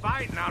to be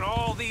fighting on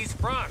all these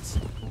fronts?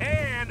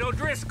 And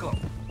O'Driscoll.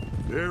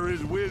 There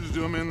is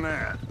wisdom in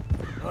that.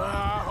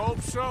 I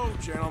hope so,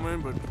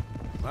 gentlemen, but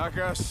like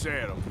I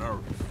said, I'm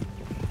nervous.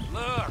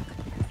 Look,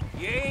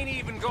 you ain't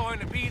even going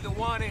to be the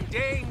one in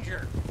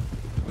danger.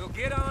 We'll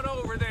get on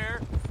over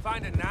there,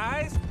 find a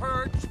nice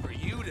perch for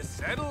you to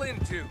settle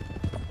into.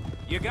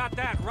 You got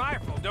that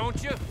rifle,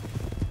 don't you?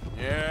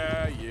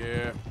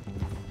 Yeah.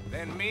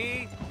 Then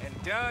me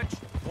and Dutch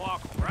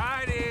walk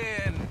right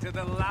in to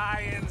the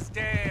lion's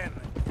den.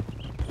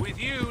 With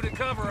you to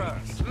cover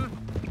us,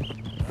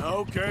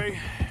 Okay,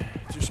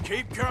 just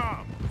keep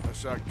calm,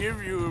 unless I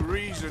give you a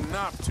reason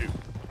not to.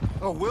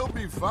 Oh, we'll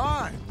be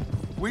fine.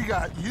 We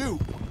got you.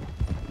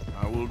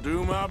 I will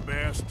do my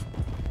best.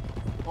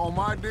 Oh,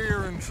 my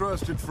dear and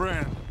trusted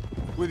friend,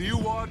 with you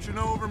watching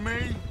over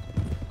me,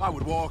 I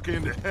would walk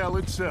into hell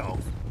itself.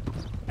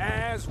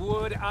 As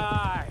would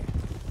I.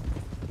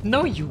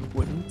 No, you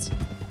wouldn't.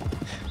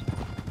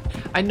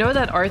 I know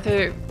that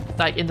Arthur,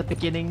 like in the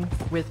beginning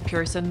with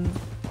Pearson,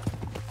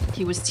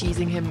 he was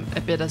teasing him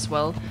a bit as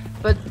well,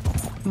 but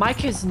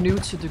Mike is new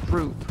to the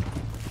group.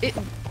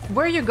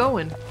 Where are you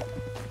going?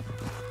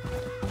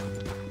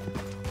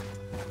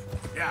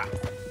 Yeah.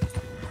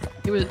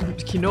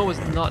 Kino was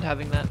not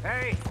having that.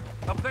 Hey,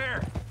 up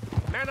there.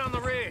 Men on the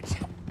ridge.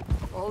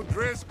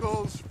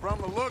 O'Driscoll's from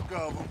the look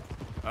of them.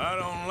 I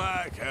don't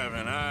like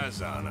having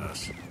eyes on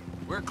us.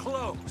 We're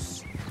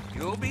close.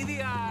 You'll be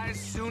the eyes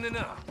soon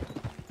enough.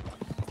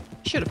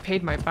 Should have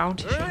paid my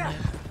bounty, shouldn't I?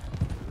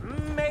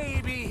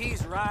 Maybe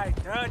he's right,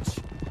 Dutch.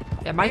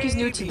 Yeah, Mike is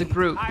new to the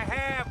group,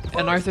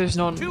 and Arthur's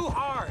known too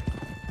hard.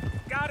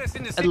 Got us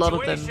into a lot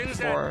of them situations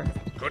for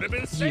that could have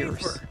been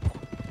years. safer.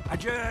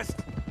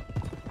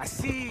 I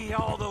see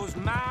all those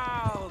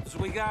mouths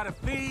we gotta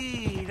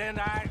feed, and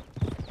I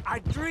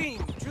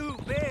dream too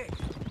big,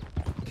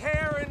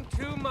 caring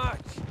too much.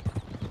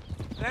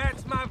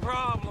 That's my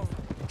problem.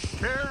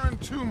 Caring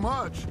too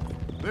much?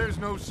 There's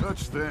no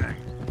such thing.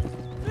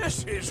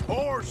 This is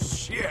horse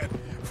shit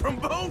from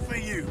both of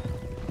you.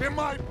 It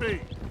might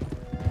be.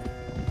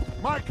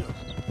 Micah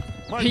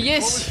might He be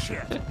is. full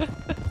of shit.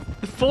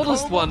 The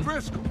fullest Colm one.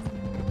 O'Driscoll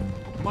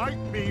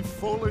might be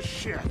full of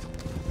shit.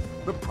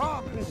 The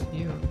promise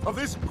of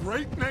this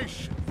great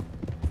nation.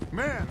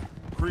 Men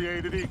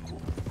created equal.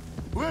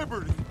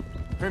 Liberty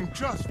and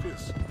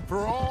justice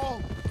for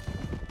all.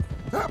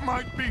 That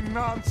might be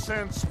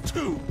nonsense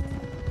too,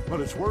 but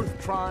it's worth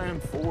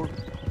trying for.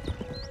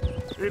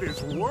 It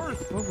is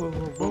worth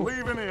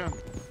believing in.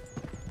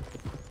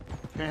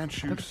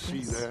 Can't you see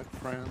that,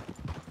 friend?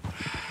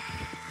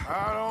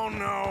 I don't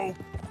know.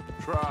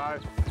 Try.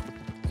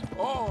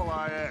 All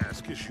I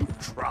ask is you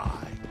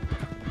try.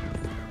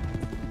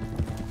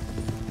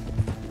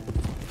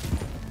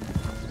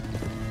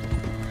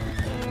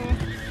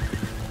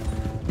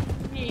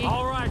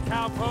 All right,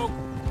 cowpoke.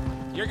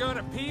 You're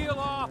gonna peel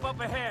off up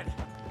ahead.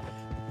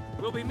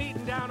 We'll be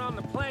meeting down on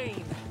the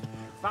plain.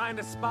 Find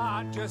a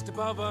spot just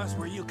above us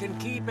where you can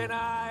keep an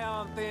eye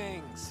on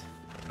things.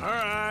 All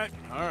right,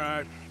 all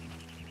right.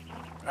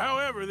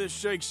 However this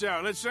shakes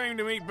out, let's aim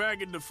to meet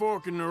back at the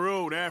fork in the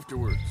road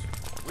afterwards.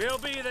 We'll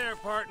be there,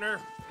 partner.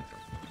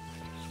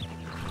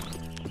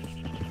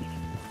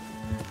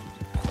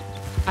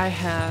 I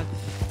have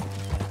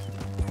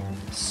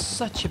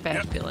such a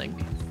bad feeling.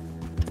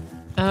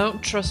 I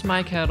don't trust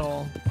Mike at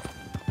all.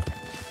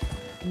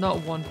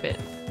 Not one bit.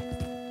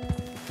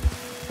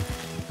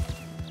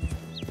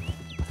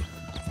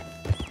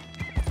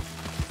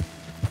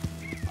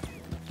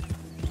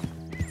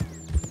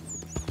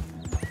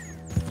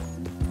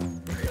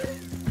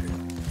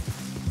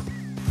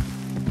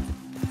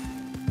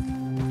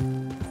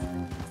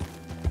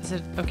 Is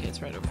it? Okay,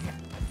 it's right over here.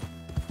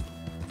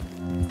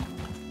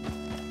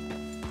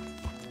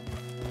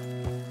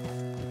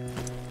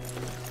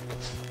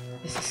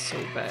 This is so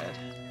bad.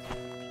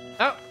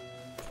 Oh!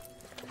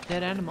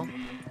 Dead animal.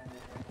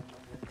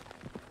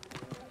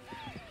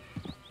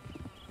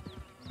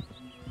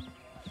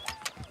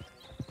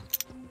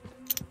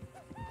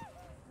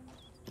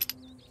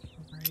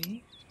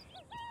 Alrighty.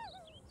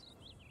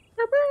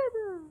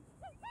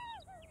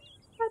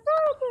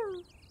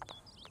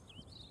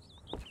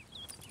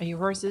 Are you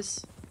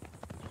horses?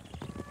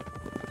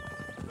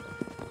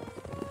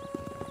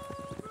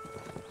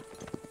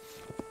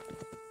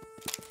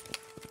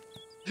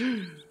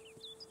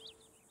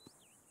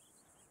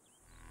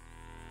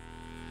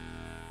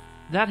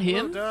 That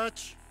him? Hello,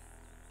 Dutch.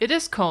 It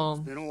is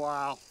calm. Been a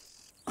while.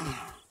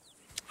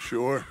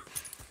 Sure.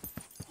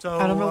 So,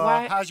 I don't know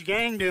why. how's your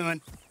gang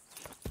doing?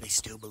 They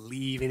still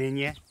believing in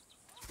you?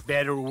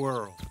 Better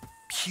world.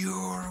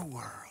 Pure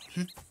world.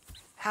 Hmm?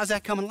 How's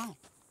that coming along?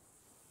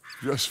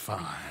 Just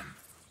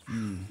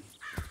fine.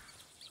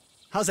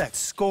 How's that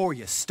score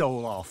you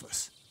stole off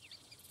us?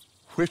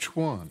 Which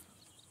one?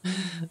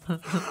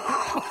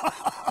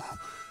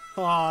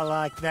 Oh, I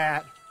like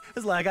that.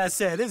 It's like I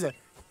said, this is a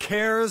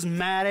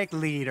charismatic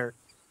leader.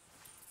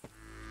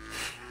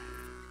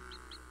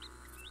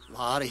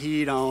 Lot of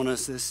heat on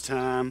us this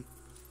time.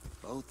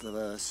 Both of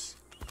us.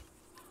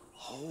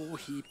 Whole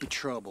heap of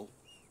trouble.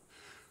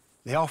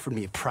 They offered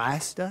me a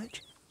price,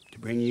 Dutch, to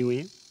bring you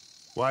in.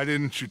 Why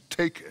didn't you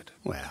take it?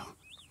 Well,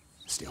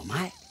 still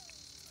might.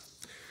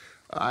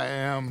 I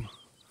am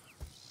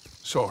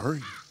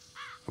sorry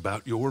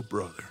about your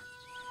brother.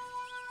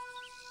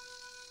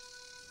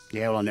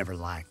 Yeah, well, I never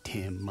liked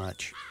him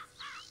much.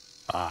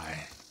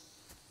 I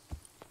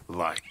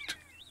liked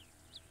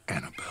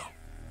Annabelle.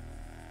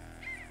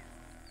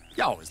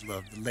 You always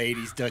loved the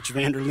ladies, Dutch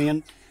van der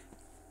Linde.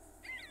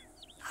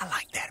 I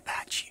like that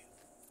about you.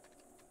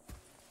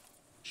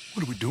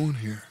 What are we doing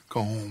here?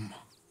 Go home.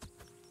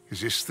 Is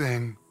this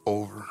thing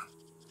over?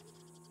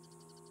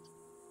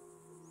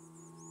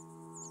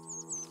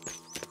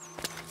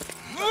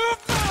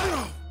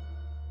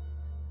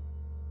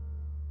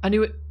 I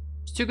knew it.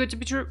 It's too good to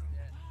be true.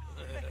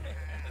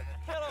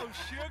 Hello,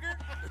 sugar.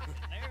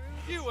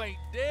 You ain't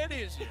dead,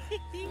 is you?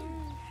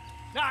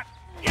 Not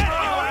yet,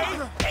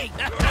 anyway.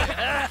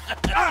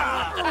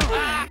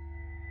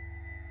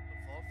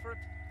 Fall for it?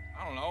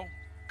 I don't know.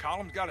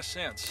 Colum's got a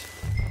sense.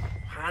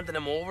 Handing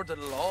him over to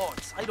the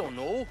lords. I don't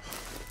know.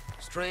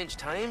 Strange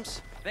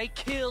times. They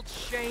killed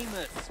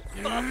Seamus.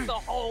 Fuck the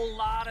whole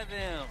lot of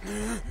them.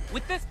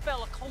 With this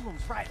fella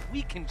Colum's right,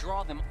 we can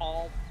draw them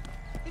all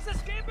He's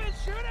escaping!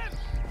 Shoot him!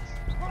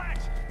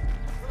 Relax!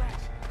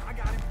 Relax. I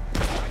got him.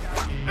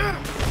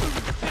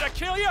 Did I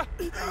kill you?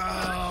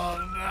 Oh,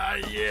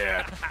 not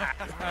yet.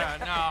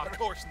 No, of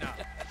course not.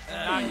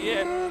 Not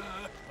yet.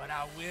 But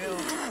I will.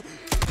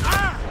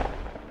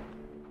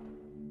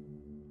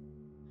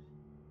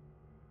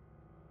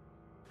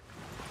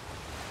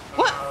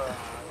 What?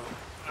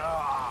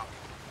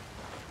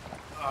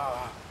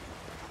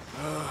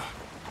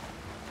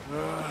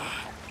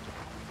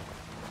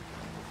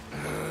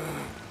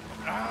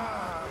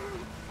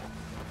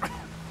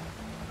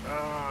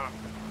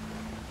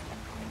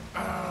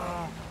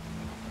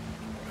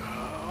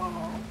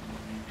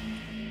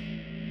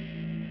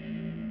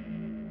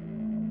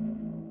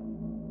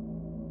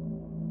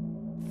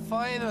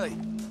 Finally!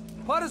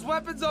 Put his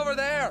weapons over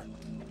there!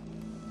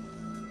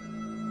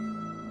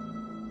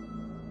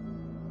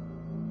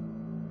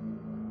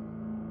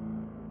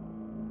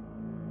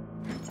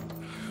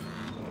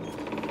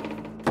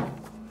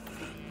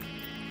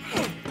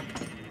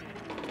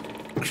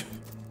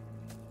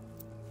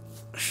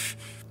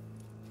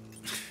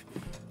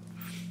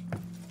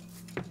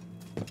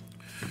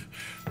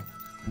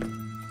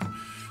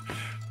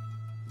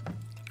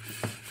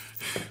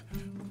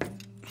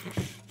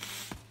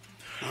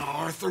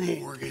 Arthur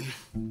Morgan.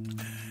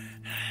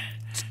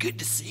 It's good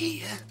to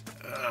see you.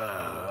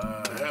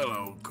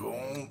 Hello,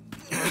 Cole.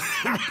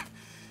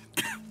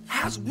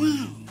 How's the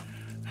wound?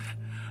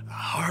 I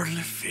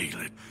hardly feel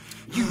it.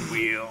 You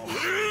will.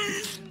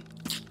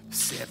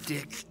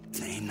 Septic,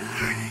 ain't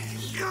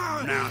nice.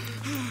 Now,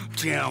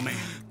 tell me,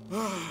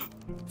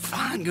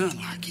 fine gun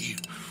like you,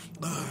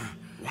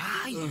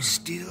 why you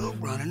still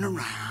running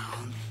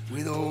around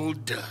with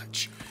old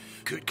Dutch?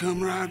 Could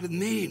come right with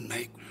me and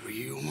make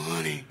real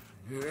money.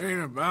 It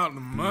ain't about the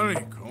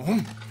money,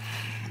 Cole.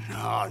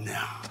 No.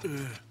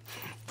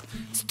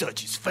 It's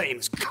Dutch's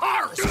famous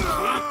car.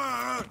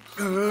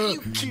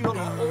 You killed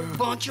a whole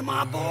bunch of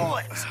my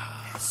boys.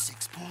 That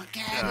 6-point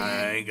cabin.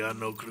 I ain't got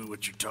no clue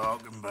what you're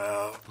talking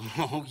about.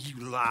 Oh, you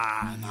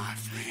lie, my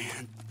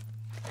friend.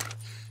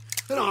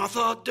 And I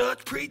thought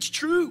Dutch preached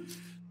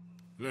truth.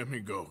 Let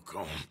me go,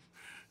 Cole,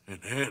 and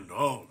end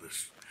all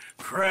this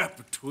crap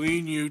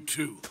between you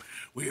two.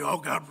 We all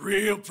got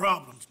real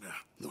problems now.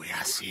 The way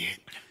I see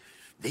it,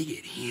 they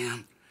get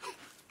him,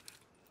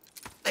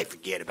 they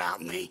forget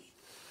about me.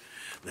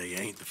 They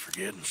ain't the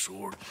forgetting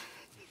sort.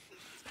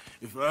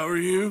 If I were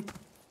you,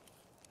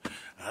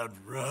 I'd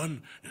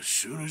run as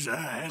soon as I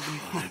had the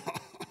money.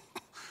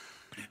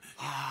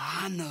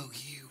 I know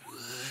you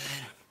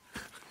would.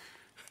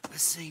 But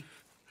see,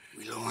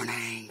 we lure an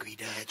angry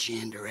Dutch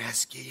in to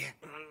rescue you,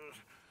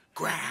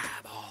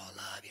 grab all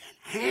of you, and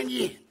hand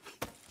you in,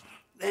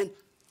 then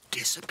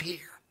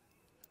disappear.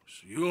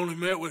 So you only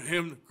met with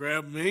him to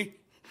grab me?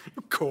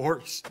 Of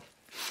course.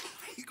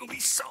 He's gonna be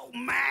so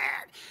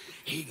mad.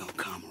 He gonna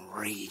come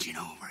raging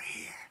over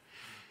here.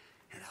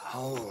 And a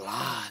whole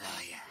lot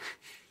of you.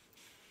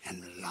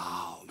 And the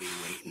law will be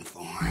waiting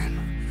for him.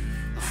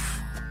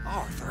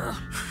 Arthur.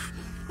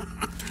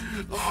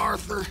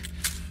 Arthur,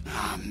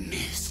 I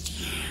missed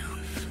you.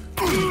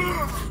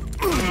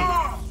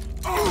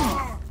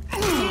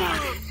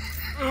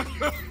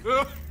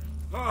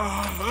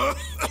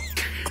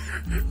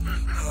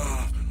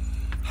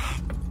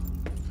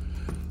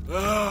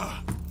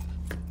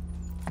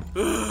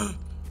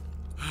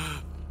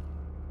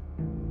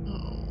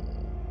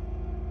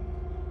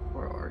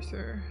 Poor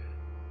Arthur.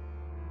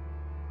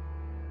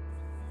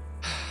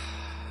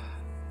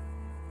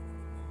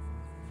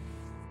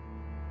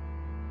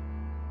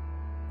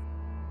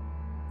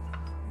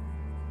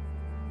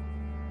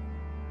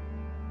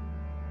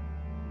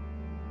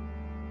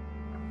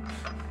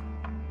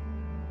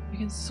 You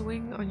can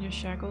swing on your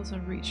shackles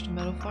and reach the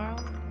metal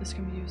file. This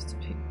can be used to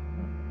pick.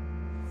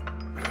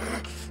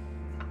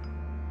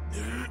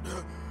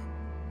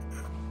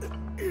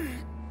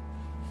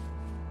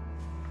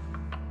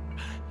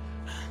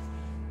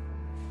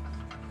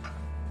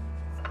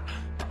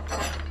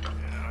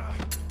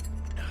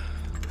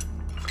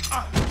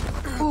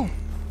 Oh.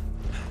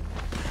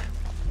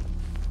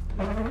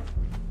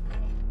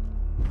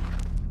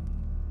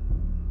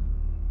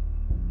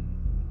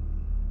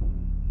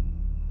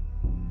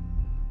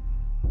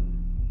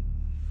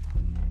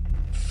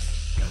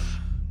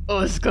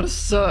 Oh, it's gonna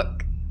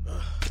suck.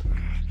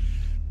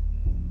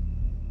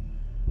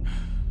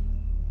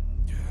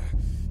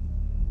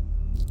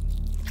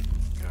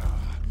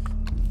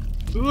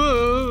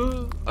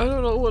 I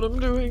don't know what I'm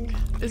doing.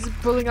 Is it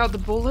pulling out the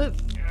bullet?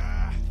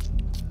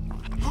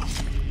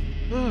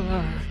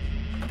 No,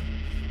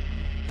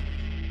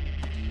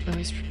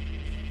 he's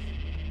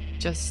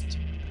just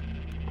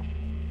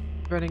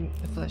burning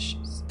the flesh.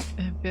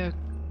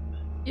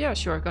 Yeah,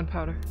 sure,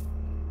 gunpowder.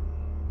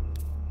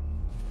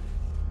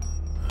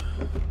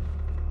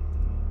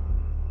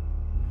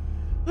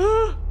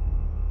 Are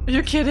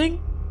you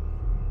kidding?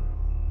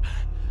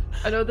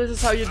 I know this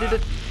is how you did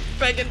it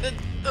back in the...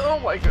 Oh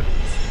my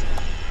goodness.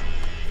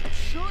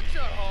 Shoot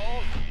your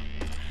hole.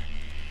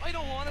 I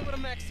don't want to go to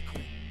Mexico.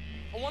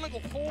 I want to go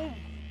home.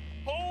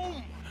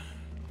 Home.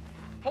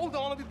 Hold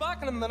on, I'll be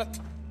back in a minute.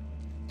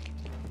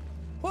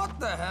 What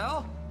the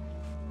hell?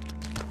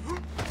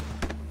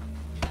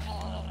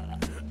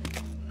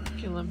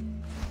 Kill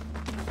him.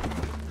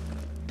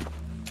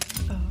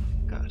 Oh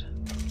god.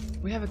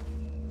 We have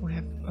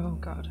oh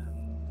god.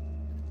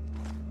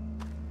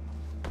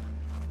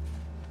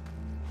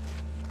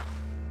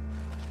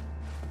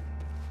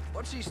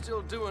 What's he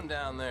still doing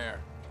down there?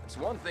 It's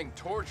one thing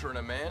torturing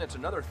a man, it's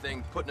another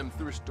thing putting him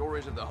through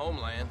stories of the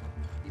homeland.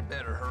 You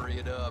better hurry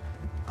it up.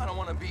 I don't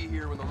want to be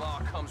here when the law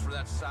comes for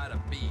that side of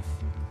beef.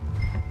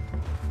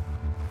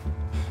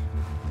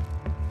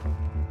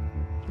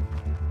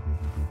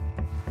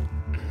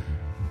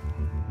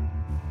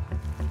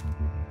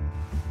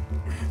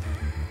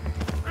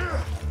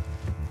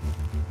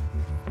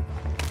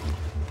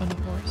 On the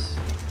horse.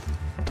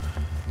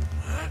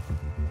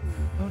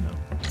 Oh no.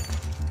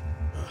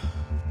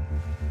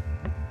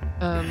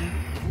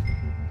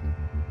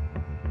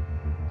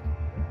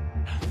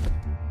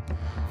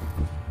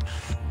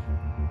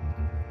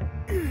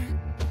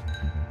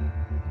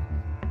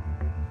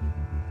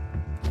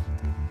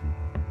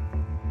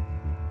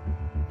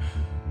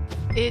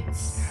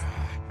 It's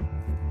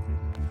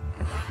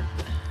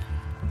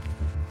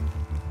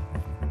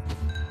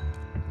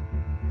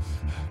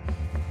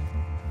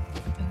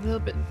a little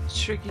bit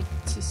tricky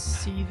to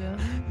see them.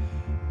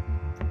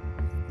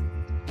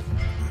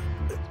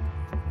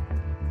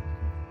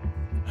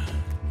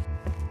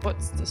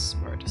 What's the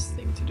smartest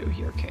thing to do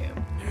here,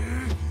 Cam?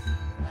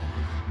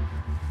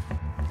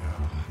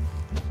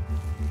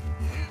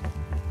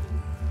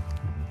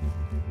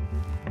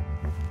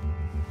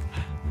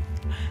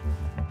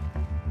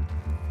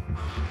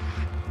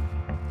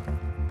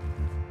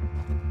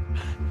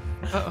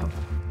 Uh-oh.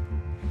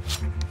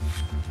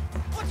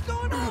 What's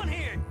going on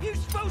here? You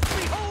supposed to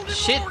be holding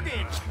Shit.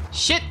 Morgan.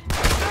 Shit!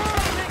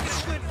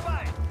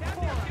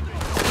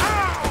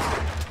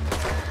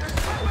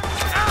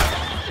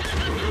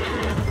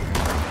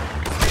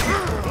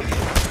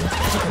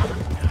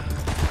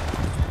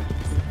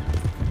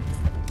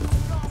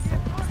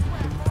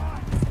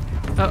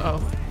 Uh-oh.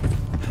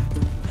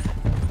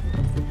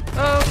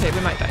 Okay, we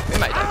might die. We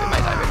might die. We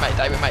might die. We might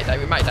die. We might die.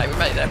 We might die. We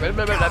might die.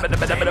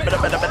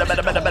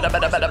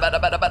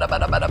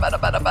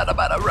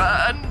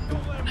 Run!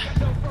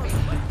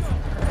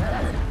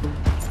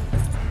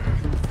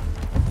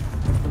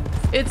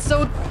 It's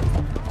so...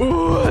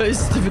 Ooh,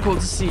 it's difficult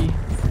to see.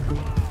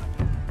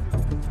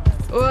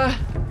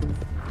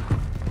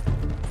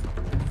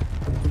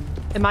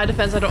 In my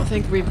defense, I don't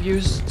think we've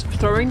used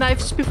throwing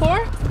knives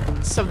before,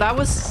 so that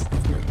was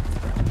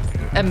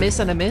a miss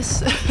and a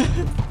miss.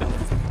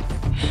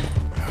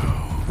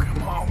 Oh,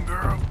 come on,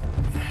 girl.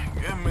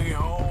 Get me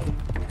home.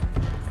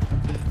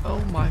 Oh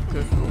my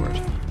good lord.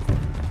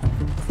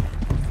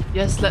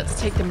 Yes, let's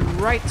take them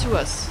right to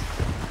us.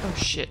 Oh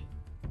shit.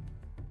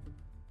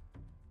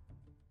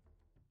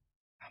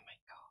 Oh my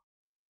god.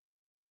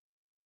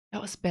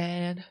 That was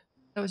bad.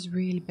 That was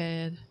really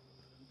bad.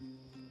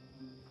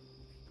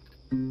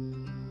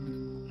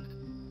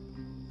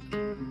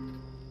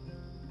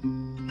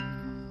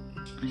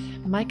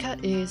 Micah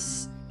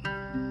is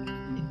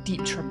in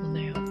deep trouble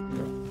now.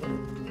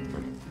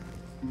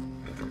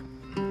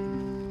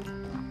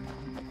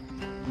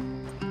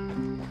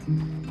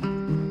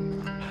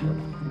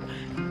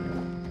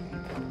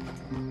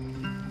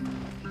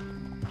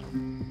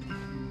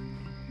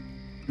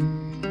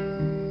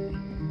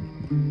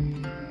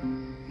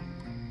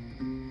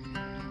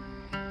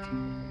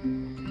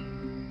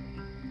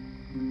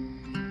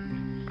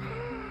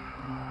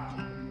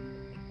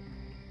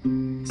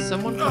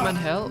 Someone come and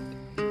help.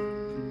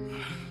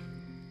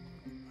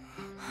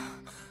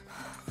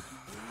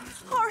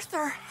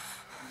 Arthur!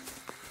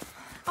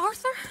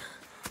 Arthur?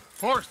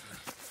 Arthur.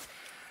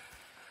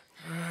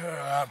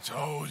 I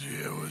told you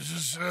it was a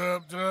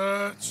setup,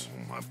 Dutch.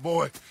 My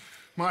boy,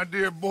 my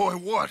dear boy,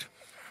 what?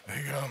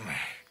 They got me.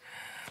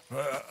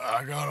 But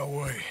I got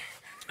away.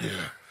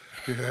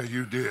 Yeah,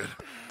 you did.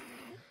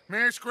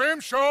 Miss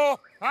Grimshaw,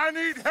 I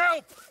need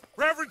help!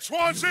 Reverend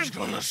Swanson! He's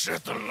gonna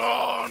set the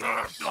law on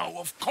us. Oh,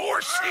 of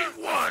course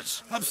he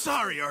was! I'm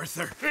sorry,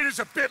 Arthur. It is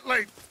a bit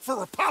late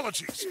for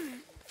apologies.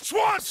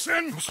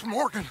 Swanson!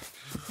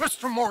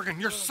 Mr. Morgan,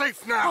 you're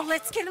safe now. Oh,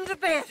 let's get him to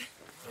bed.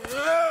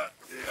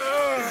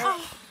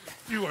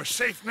 You are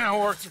safe now,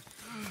 Arthur.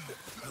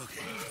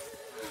 Okay.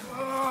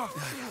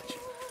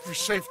 You're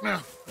safe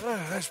now.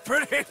 That's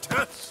pretty,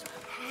 Toots.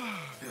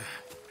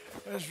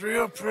 That's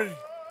real pretty.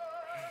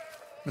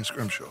 Miss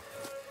Grimshaw,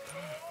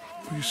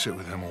 will you sit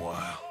with him a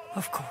while?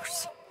 Of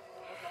course.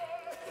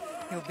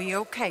 You'll be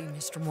okay,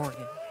 Mr.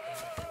 Morgan.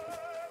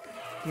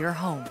 You're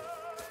home.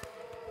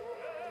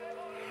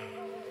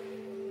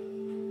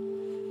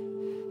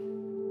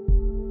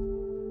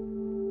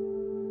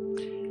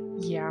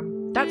 Yeah,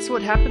 that's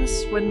what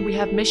happens when we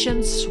have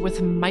missions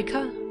with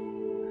Micah.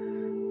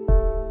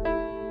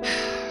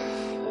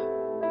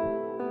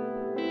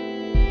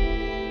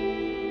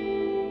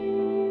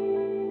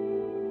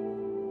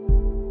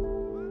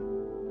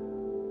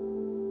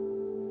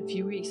 A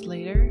few weeks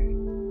later.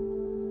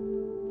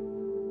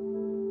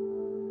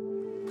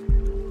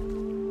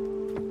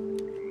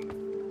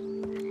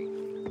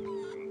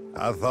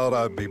 I thought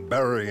I'd be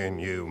burying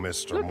you,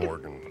 Mr.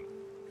 Morgan.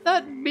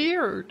 That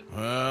beard.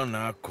 Well,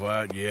 not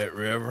quite yet,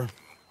 Reverend.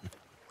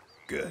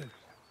 Good.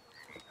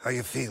 How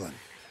you feeling?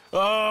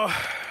 Oh,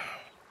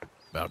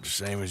 about the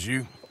same as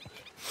you.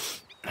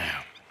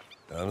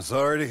 I'm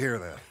sorry to hear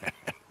that.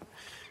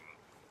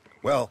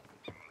 Well,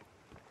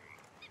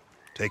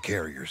 take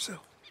care of yourself.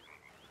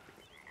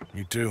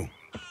 You too.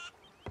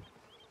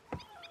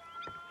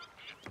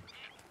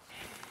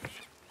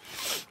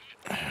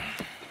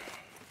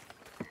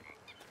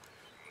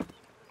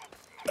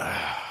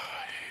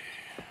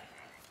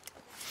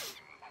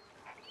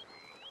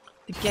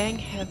 The gang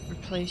have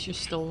replaced your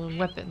stolen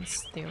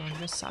weapons. They are on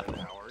your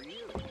saddle.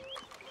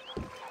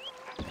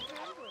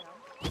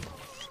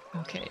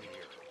 Okay.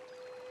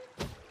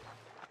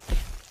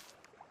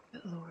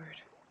 Good lord.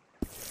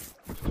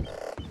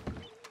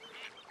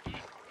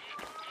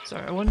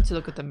 Sorry, I wanted to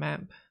look at the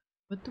map.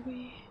 What do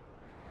we...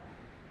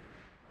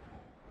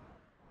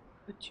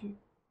 But you...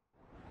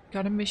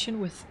 Got a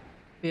mission with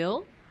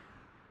Bill?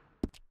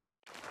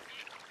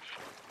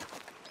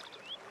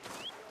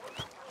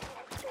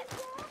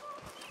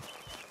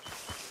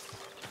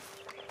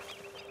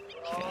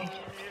 Okay.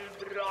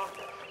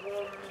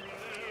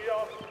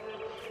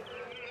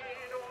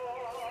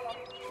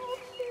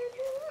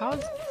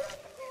 How's...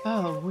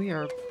 Oh, we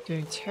are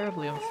doing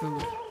terribly on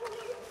food.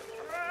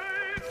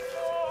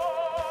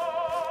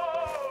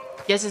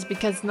 Guess it's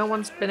because no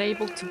one's been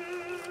able to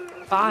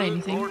buy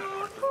anything.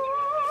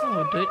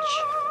 Oh, Dutch.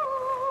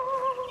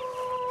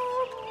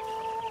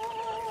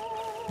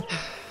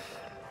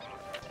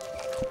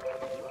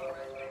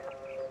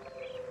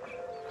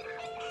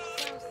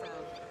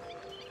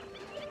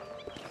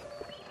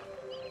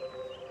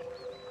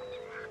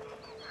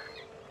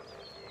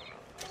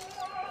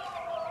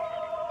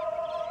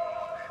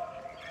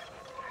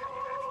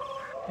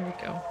 There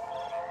we go.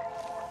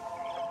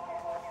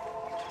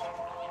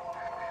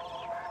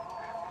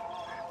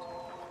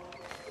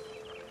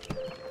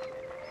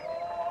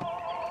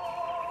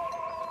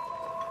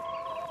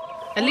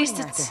 At least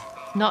it's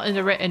not in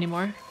the red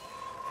anymore.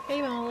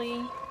 Hey,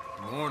 Molly.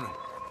 Morning.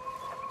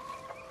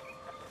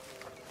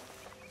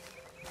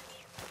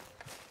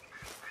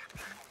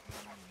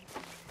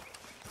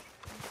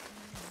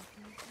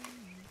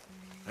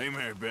 Hey,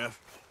 Mary Beth.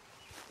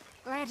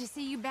 Glad to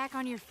see you back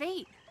on your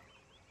feet.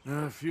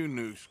 A few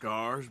new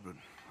scars, but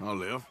I'll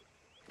live.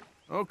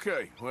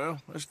 Okay, well,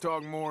 let's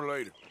talk more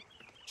later.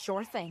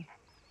 Sure thing.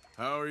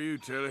 How are you,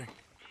 Tilly?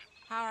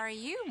 How are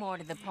you, more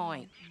to the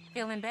point?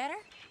 Feeling better?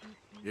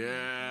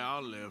 Yeah,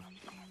 I'll live.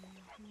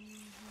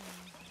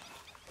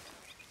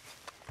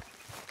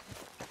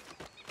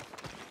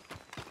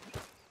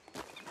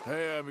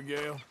 Hey,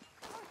 Abigail.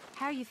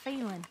 How you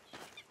feeling?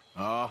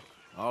 I'll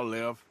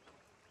live.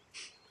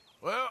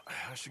 Well,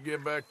 I should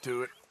get back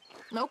to it.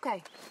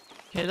 Okay.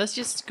 Okay, let's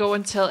just go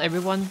and tell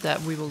everyone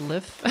that we will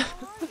live.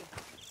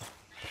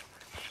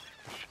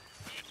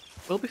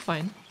 We'll be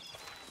fine.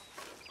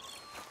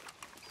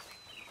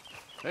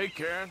 Hey,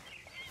 Karen.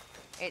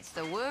 It's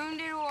the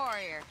Wounded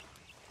Warrior.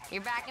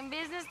 You're back in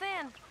business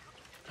then?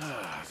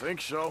 I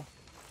think so.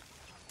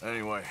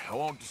 Anyway, I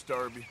won't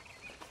disturb you.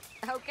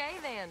 Okay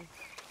then.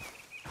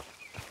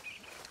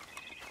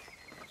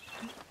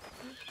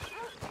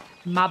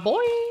 My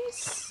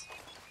boys.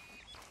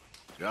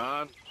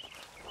 John?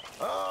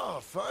 Oh,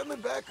 finally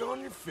back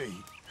on your feet.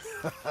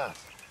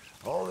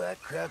 All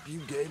that crap you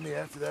gave me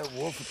after that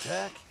wolf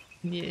attack?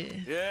 Yeah.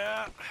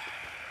 Yeah.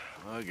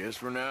 Well, I guess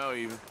we're now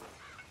even.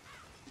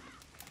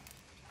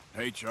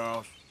 Hey,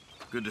 Charles.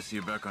 Good to see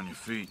you back on your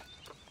feet.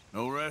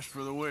 No rest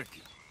for the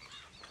wicked.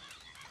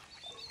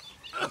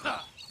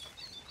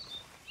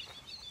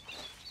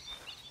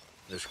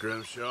 Miss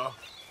Grimshaw?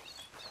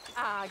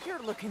 Ah,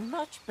 you're looking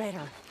much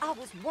better. I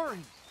was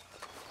worried.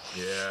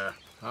 Yeah,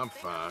 I'm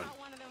fine.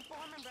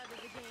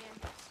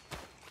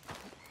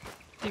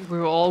 I think we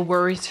were all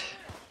worried.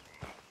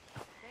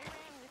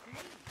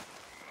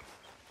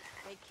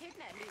 They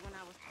kidnapped me when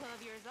I was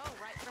 12 years old,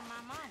 right from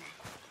my mama.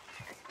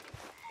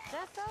 Is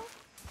that so?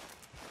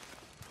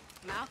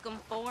 Malcolm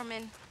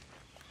Foreman.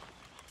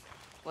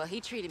 Well,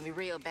 he treated me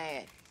real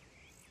bad.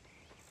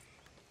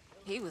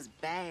 He was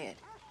bad.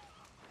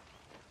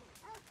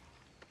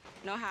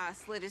 Know how I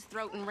slit his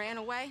throat and ran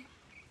away?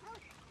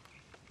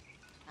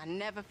 I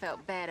never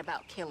felt bad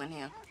about killing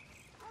him.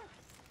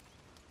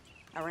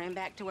 I ran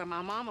back to where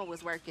my mama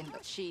was working,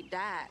 but she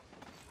died.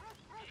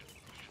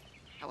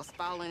 I was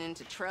falling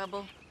into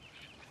trouble.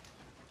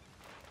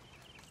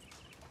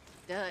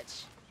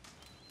 Dutch,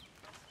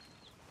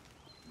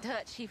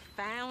 he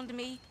found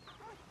me,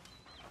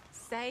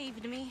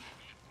 saved me,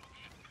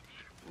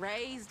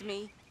 raised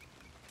me,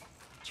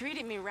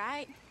 treated me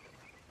right,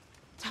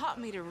 taught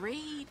me to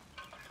read.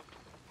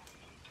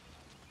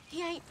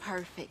 He ain't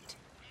perfect,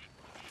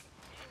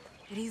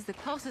 but he's the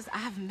closest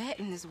I've met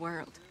in this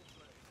world.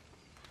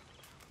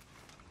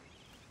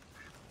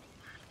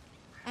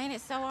 Ain't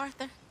it so,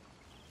 Arthur?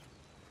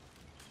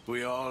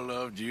 We all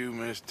loved you,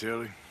 Miss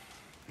Tilly.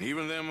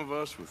 Even them of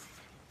us with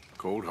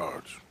cold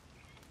hearts.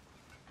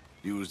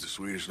 You was the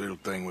sweetest little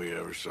thing we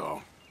ever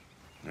saw.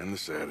 And the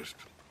saddest.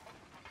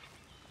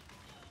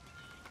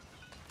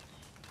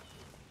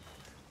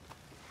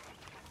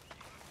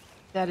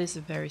 That is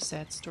a very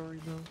sad story,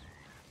 though.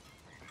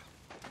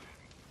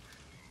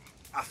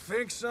 I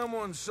think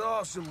someone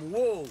saw some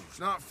wolves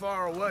not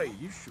far away.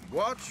 You should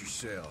watch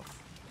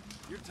yourself.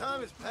 Your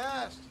time is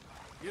past.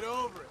 Get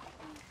over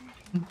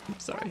it.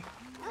 Sorry.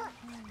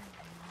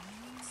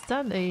 Is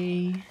that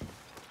a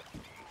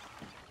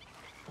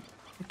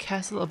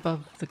castle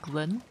above the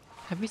glen?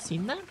 Have we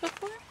seen that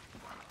before?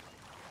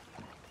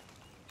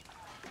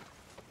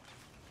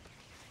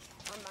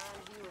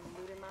 Reminds you of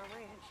looting my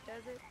ranch,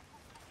 does it?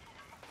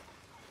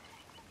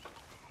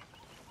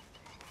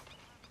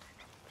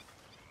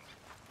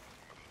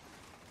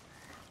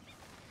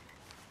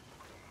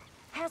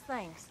 How's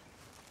things?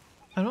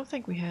 I don't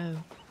think we have.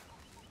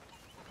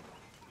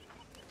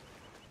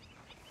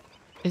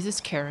 Is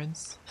this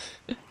Karen's?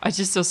 I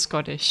just so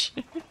Scottish.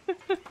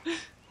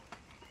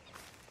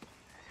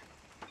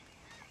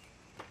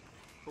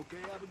 Okay,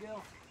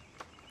 Abigail?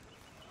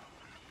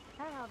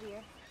 Hi,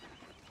 Javier.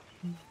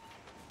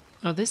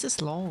 Oh, this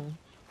is long.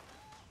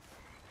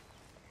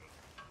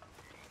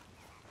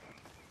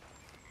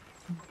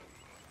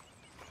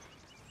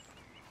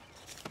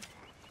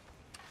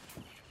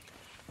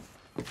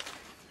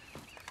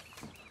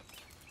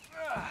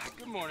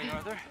 Good morning,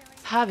 Arthur.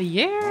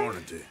 Javier.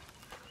 Morning to you.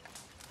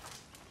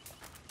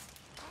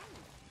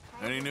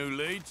 Any new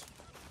leads?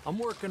 I'm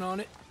working on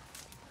it.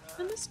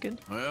 Oh, that's good.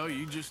 Well,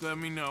 you just let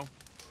me know.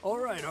 All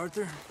right,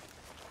 Arthur.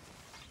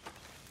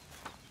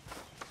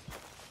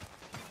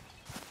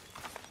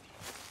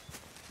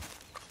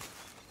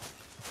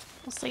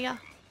 We'll see ya.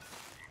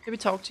 Did we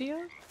talk to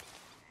you?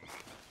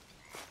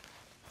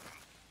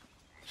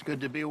 It's good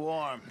to be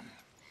warm.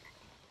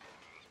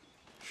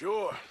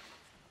 Sure.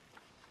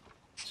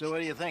 So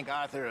what do you think,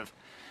 Arthur, of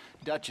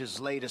Dutch's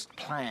latest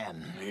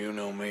plan? You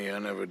know me, I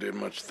never did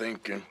much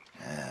thinking.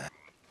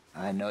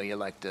 I know you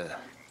like to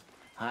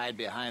hide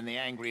behind the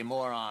angry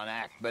moron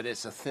act, but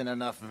it's a thin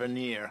enough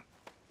veneer.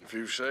 If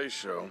you say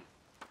so.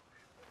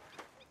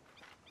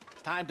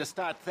 It's time to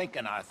start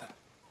thinking, Arthur,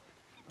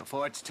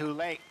 before it's too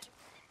late.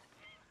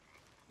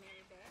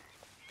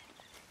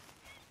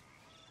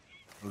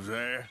 Who's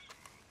there?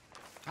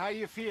 How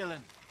you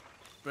feeling?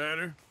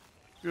 Better.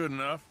 Good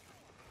enough.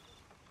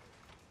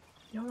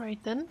 All right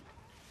then.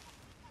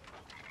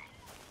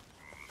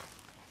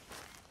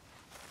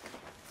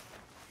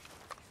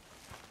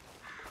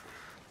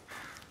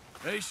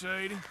 Hey,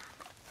 Sadie.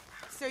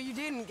 So you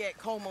didn't get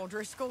Colm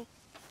O'Driscoll?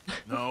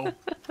 No.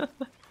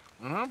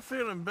 And I'm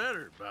feeling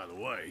better, by the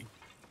way.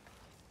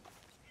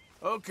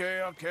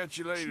 Okay, I'll catch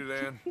you later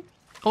then.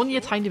 Only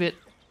a tiny bit.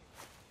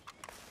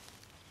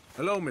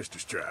 Hello, Mr.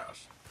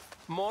 Strauss.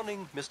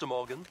 Morning, Mr.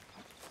 Morgan.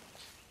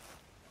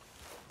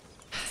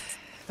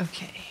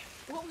 Okay.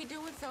 What we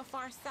doing so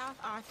far south,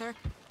 Arthur?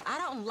 I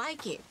don't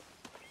like it.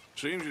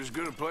 Seems as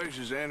good a place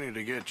as any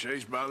to get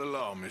chased by the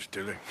law, Miss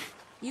Tilly.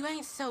 You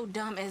ain't so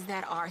dumb as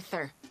that,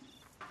 Arthur.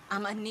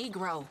 I'm a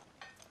Negro.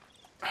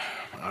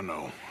 I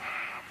know.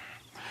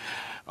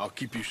 I'll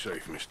keep you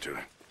safe, Miss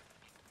Tilly.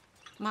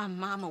 My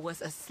mama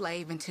was a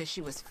slave until she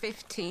was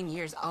 15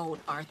 years old,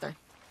 Arthur.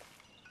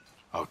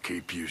 I'll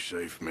keep you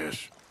safe,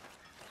 miss.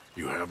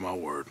 You have my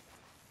word.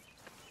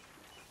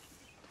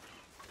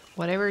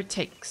 Whatever it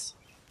takes.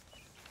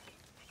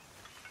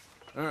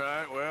 All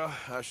right, well,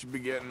 I should be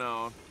getting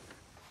on.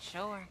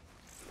 Sure.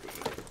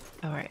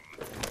 All right.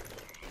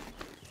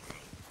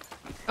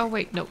 Oh,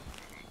 wait, no.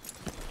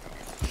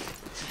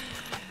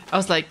 I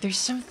was like, there's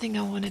something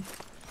I want to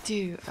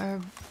do.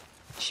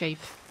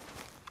 Shave.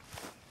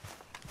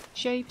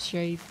 Shave,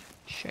 shave,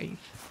 shave.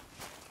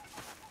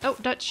 Oh,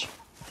 Dutch.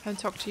 Can't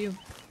talk to you.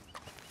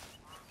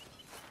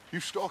 You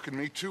stalking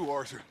me too,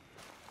 Arthur.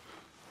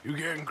 You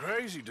getting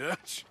crazy,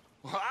 Dutch?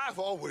 Well, I've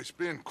always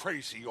been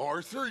crazy,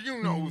 Arthur.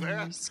 You know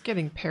that. He's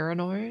getting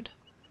paranoid.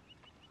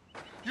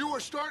 You are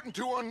starting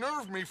to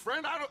unnerve me,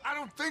 friend. I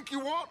don't think you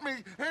want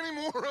me any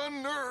more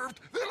unnerved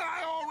than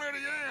I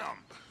already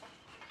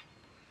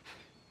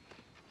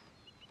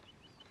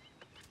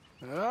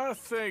am. I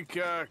think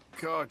I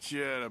caught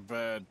you at a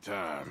bad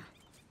time.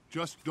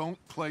 Just don't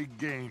play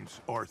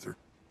games, Arthur.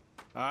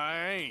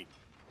 I ain't.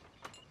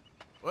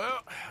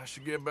 Well, I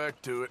should get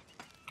back to it.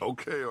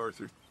 Okay,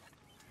 Arthur.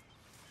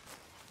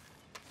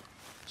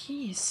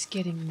 He's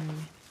getting...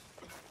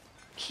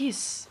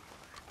 He's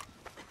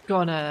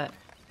gonna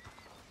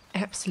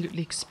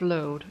absolutely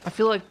explode. I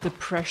feel like the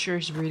pressure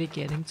is really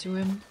getting to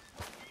him.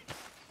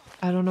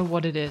 I don't know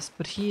what it is,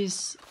 but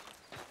he's...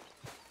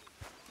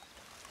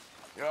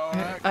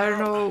 I don't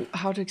know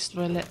how to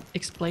explain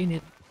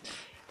it.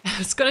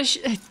 It's gonna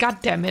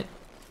God damn it.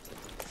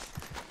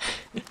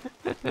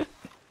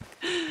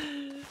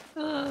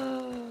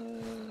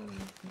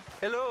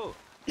 Hello.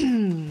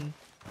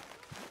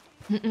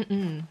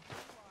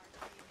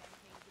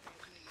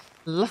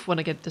 Love when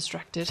I get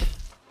distracted.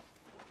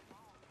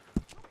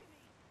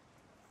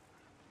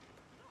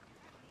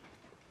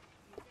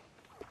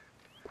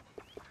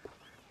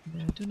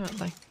 No, I do not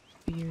like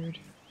beard.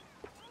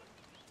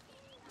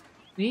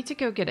 We need to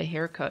go get a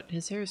haircut.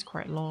 His hair is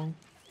quite long.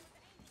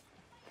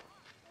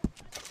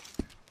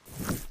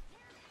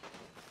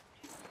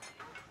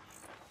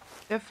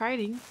 They're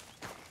fighting.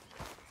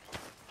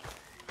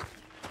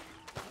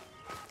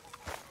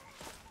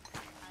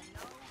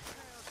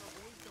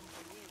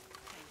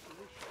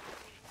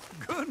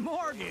 and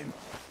Morgan.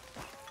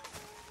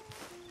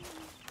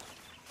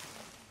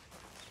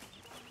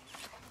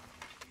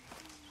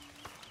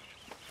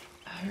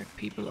 I heard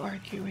people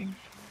arguing.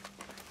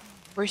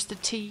 Where's the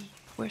tea?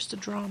 Where's the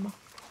drama?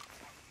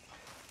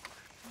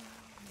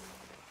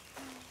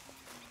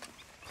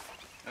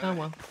 Oh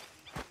well.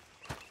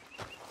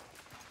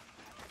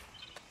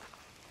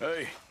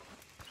 Hey,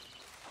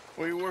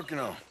 what are you working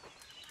on?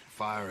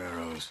 Fire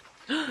arrows.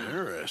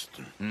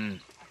 Interesting.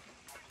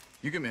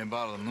 You give me a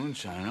bottle of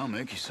moonshine and I'll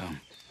make you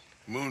some.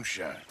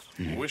 Moonshine?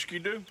 Whiskey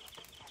do?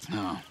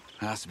 No,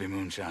 has to be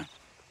moonshine.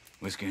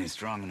 Whiskey ain't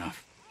strong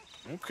enough.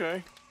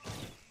 Okay.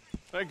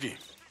 Thank you.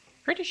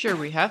 Pretty sure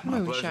we have My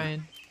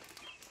moonshine.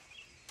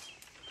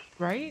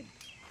 Right?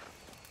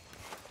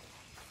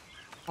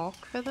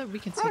 Hawk feather? We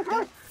can take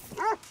that.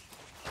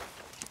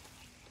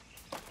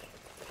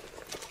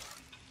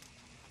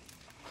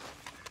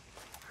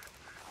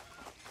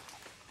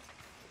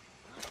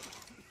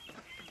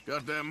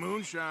 Got that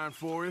moonshine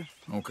for you.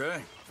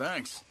 Okay,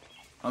 thanks.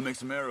 I'll make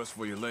some arrows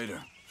for you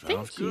later.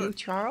 Thank you,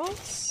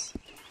 Charles.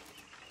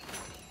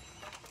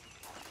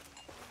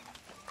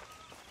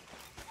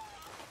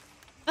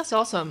 That's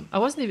awesome. I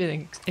wasn't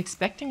even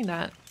expecting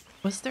that.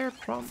 Was there a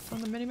prompt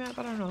on the minimap?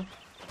 I don't know.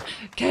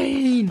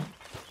 Kane!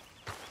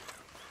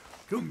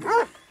 Come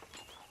here.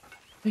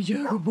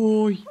 Yeah, good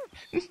boy.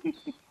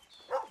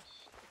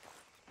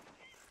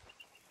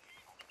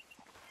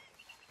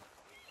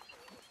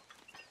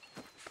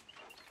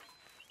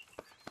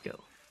 Go.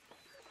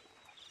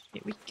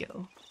 Here we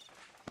go.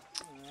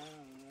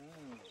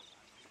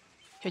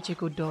 Such a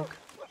good dog.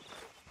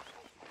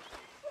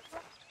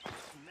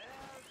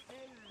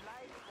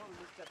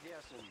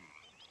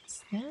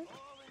 What's that?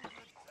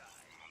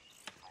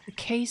 The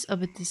case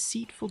of a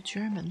deceitful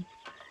German.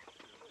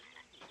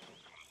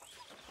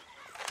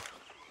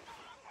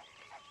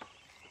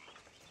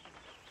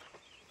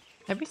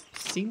 Have you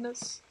seen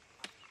this?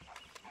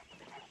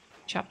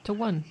 Chapter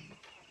 1.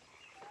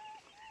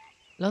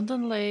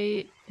 London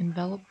lay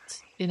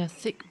enveloped in a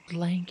thick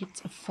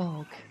blanket of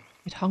fog.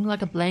 It hung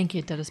like a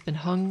blanket that has been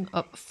hung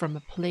up from a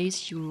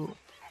place you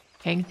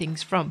hang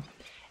things from.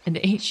 In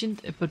the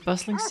ancient but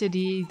bustling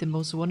city, the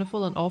most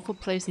wonderful and awful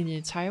place in the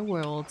entire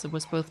world, it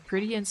was both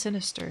pretty and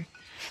sinister,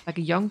 like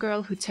a young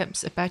girl who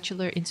tempts a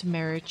bachelor into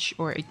marriage,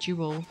 or a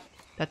duel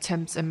that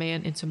tempts a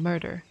man into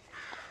murder.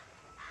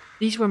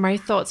 These were my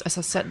thoughts as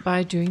I sat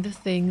by doing the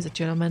things a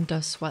gentleman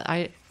does while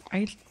I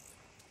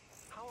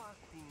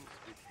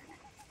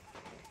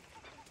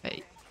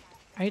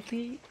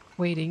idly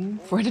waiting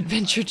for an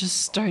adventure to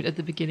start at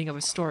the beginning of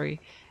a story.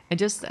 And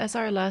just as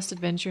our last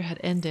adventure had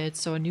ended,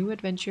 so a new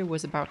adventure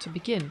was about to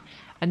begin.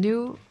 I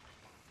knew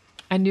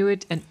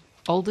it, and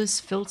Aldous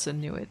Filton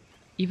knew it.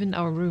 Even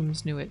our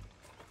rooms knew it.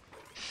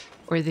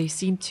 Or they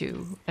seemed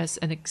to, as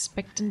an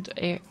expectant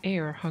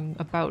air hung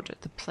about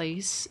the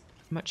place,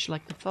 much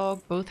like the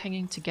fog, both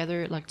hanging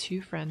together like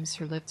two friends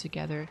who lived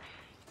together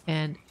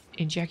and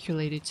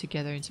ejaculated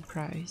together in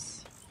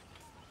surprise.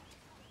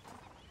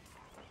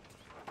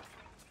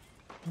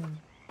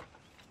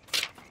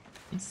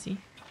 Let's see.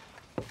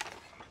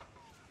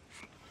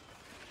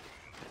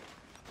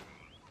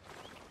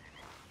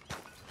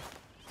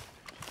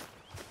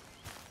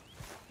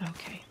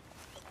 Okay.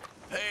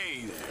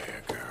 Hey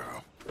there,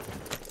 girl.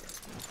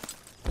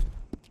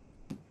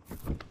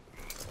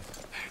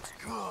 That's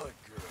good,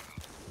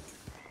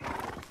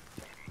 girl.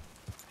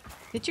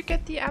 Did you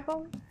get the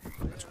apple?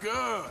 That's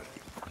good.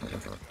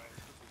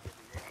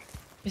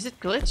 Is it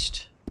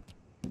glitched?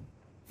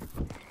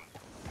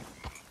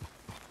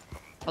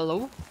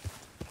 Hello?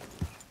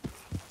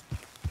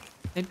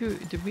 Maybe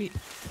did we?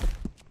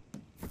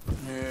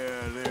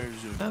 Yeah,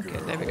 there's a Okay,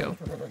 girl. there we go.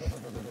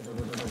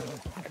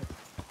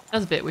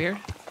 That's a bit weird,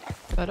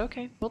 but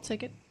okay, we'll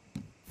take it.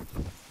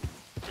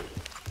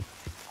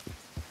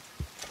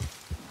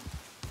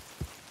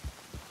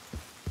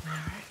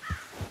 Alright.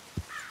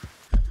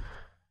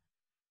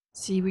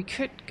 See, we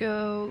could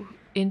go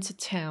into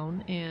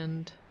town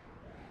and...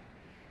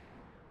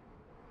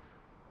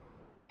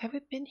 Have we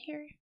been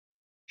here?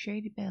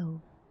 Shady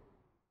Bell.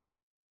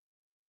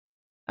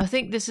 I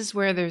think this is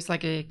where there's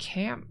like a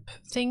camp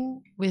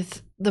thing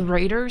with the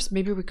raiders.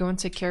 Maybe we go and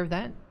take care of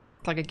that.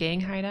 It's like a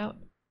gang hideout.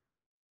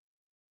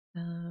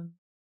 And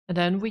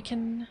then we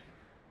can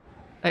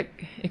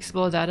like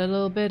explore that a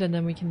little bit, and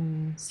then we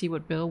can see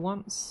what Bill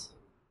wants.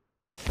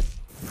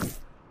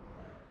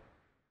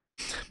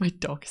 My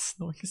dog is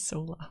snoring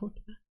so loud.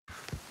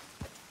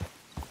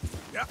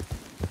 Yeah.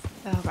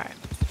 Alright.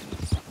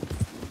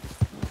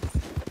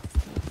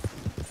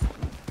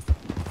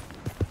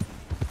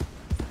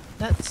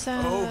 Let's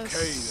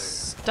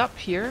stop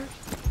here.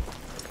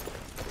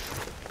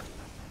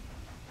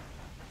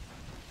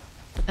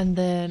 And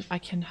then I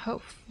can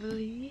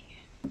hopefully...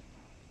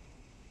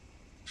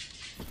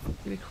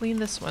 Do we clean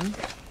this one?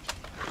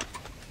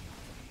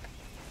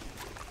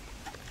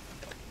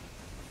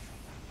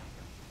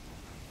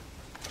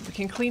 We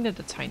can clean it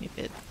a tiny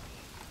bit.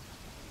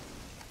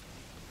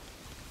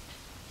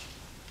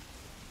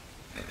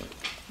 There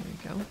we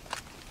go.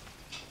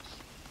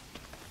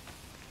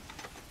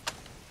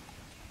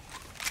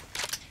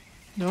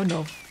 No,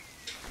 no.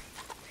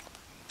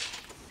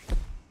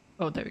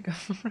 Oh, there we go.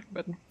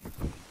 Button.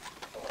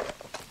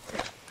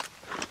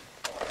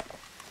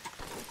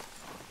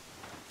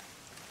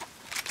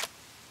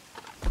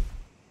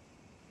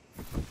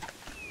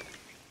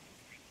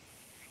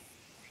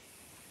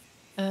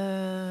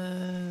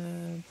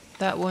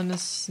 That one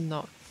is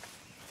not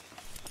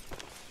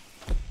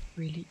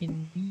really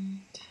in need.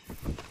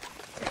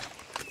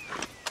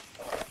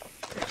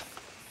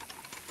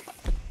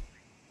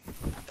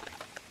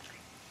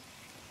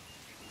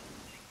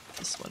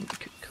 This one we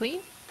could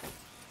clean.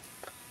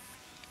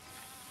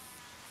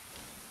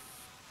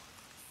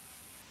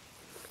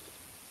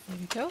 There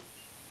we go.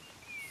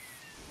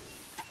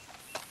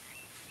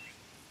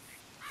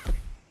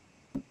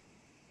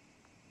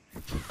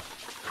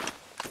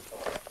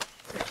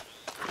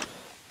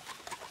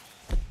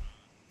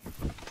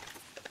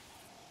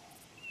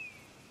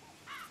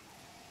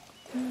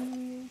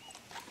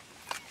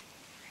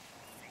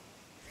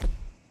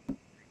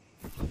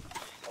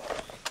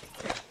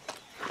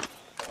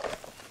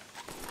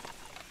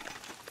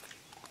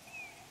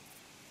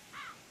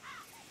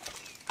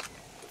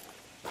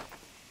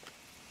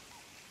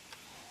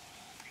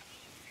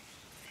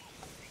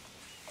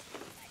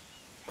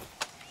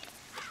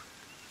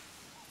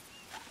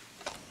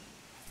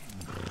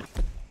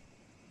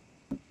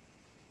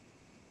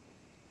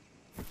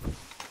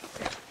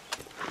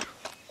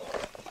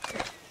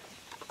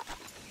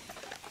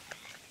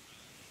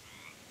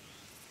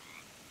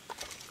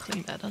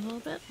 Clean that a little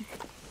bit.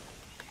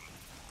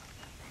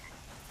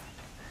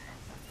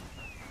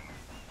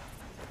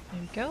 There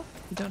we go.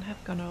 We don't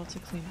have gun oil to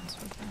clean this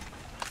with.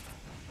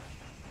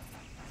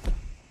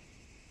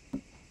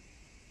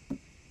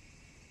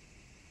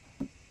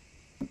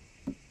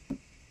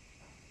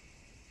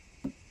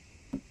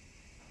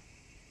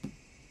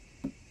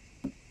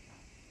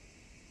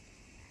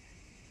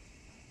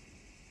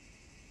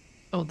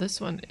 Oh,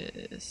 this one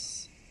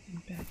is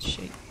in bad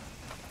shape.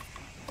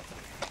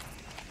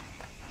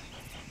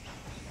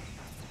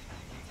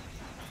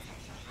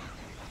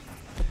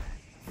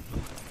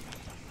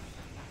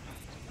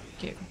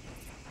 Okay.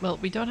 Well,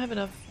 we don't have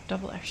enough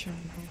double action.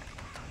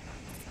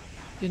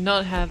 Do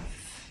not have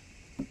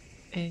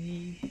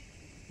any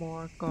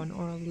more gun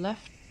oil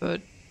left,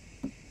 but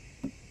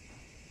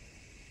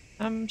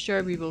I'm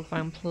sure we will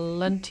find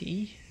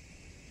plenty.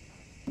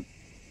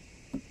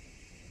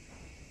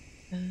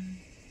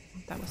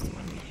 That was the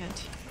one we had.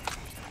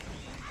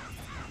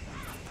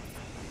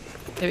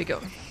 There we go.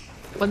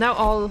 Well,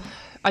 now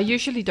I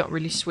usually don't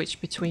really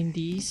switch between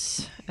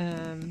these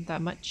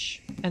that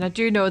much. And I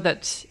do know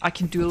that I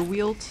can dual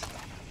wield.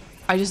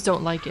 I just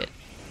don't like it.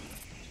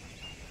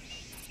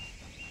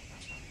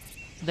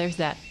 So there's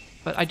that.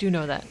 But I do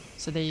know that.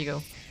 So there you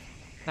go.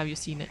 Now you've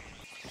seen it.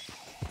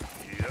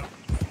 Yep.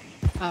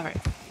 Alright.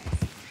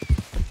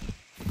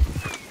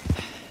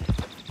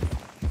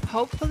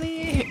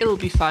 Hopefully it'll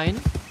be fine.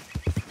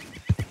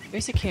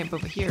 There's a camp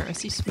over here. I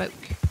see smoke.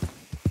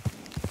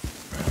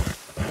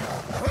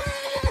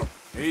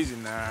 Easy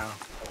now.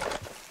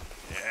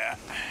 Yeah,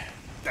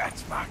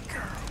 that's my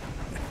girl.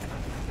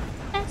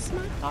 That's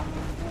my girl.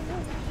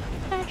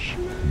 That's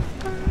my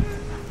girl.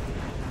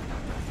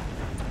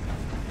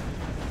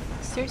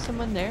 Is there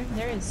someone there?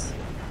 There is.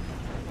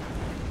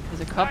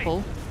 There's a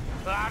couple.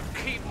 Hey, I'd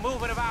keep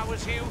moving if I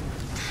was you.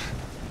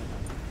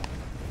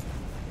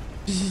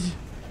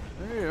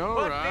 Hey, all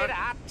What right. did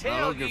I tell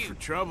Not looking you? for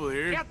trouble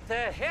here. Get the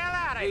hell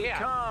out of here!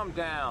 Calm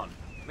down.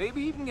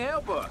 Maybe he can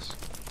help us.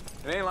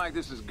 It ain't like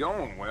this is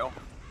going well.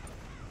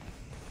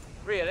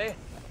 Really?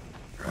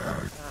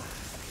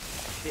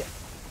 Shit.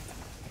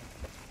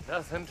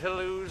 Nothing to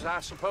lose,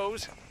 I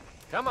suppose.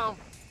 Come on.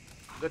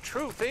 The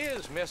truth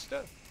is,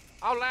 mister,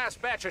 our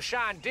last batch of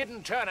shine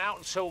didn't turn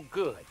out so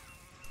good.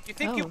 You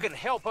think you can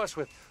help us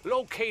with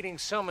locating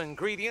some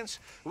ingredients?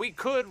 We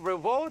could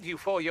reward you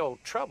for your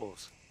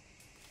troubles.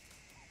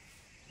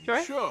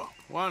 Sure,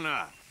 why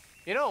not?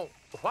 You know,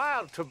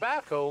 wild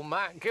tobacco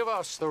might give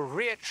us the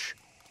rich,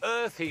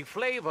 earthy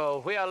flavor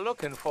we are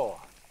looking for.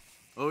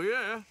 Oh,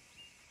 yeah?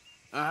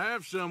 I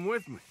have some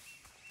with me.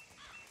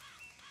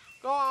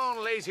 Go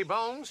on, lazy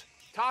bones.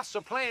 Toss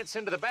the plants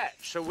into the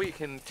batch so we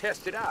can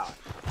test it out.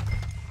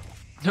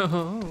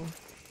 Oh.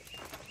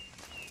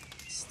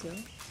 Still.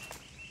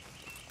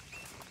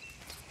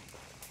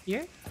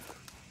 Here?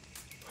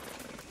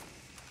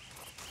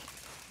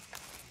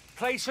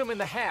 Place them in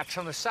the hatch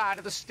on the side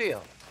of the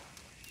still.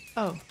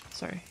 Oh,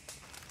 sorry.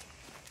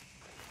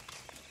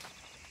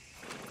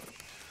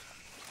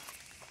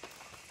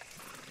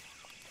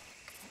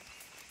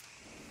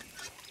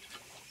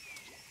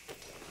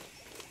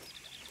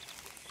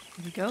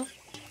 Here we go.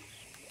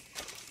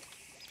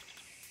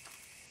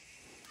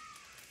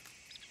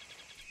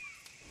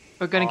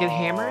 We're gonna get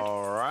hammered?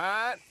 All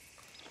right.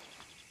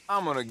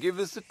 I'm gonna give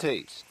this a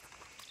taste.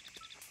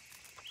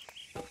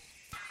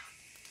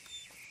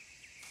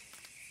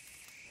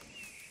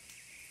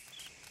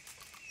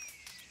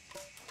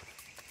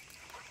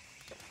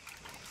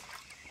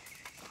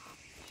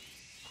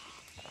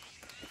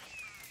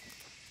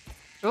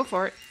 Go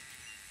for it.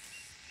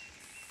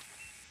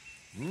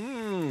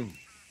 Mmm.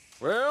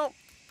 Well,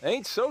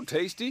 ain't so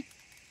tasty.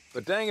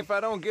 But dang if I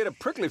don't get a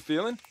prickly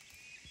feeling.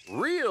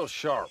 Real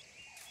sharp.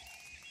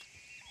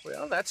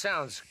 Well, that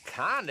sounds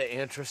kinda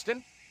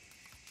interesting.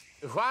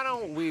 Why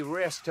don't we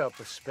rest up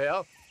a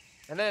spell,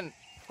 and then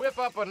whip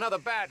up another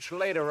batch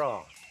later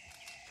on?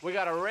 We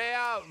got a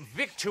rare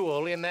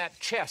victual in that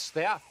chest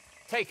there.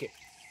 Take it.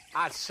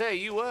 I'd say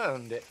you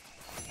earned it.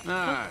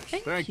 Nice,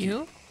 Thank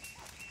you.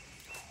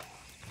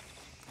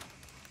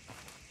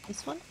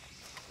 This one?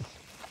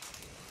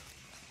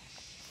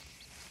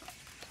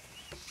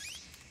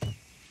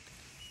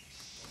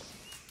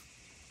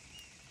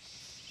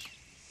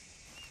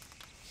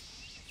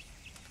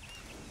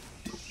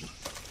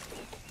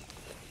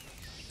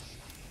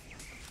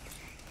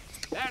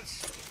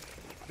 That's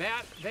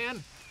that,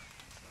 then.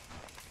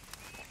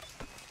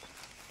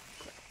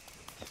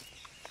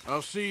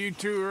 I'll see you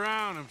two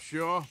around, I'm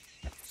sure.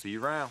 See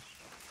you around.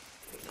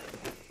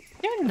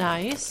 They're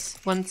nice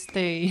once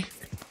they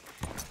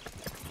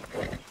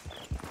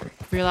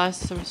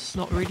realize there's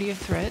not really a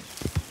threat.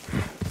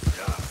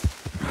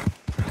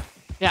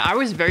 Yeah, I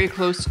was very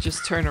close to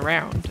just turn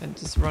around and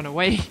just run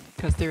away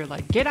because they were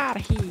like, get out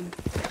of here.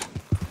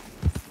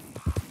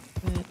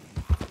 But it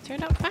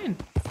turned out fine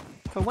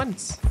for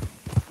once.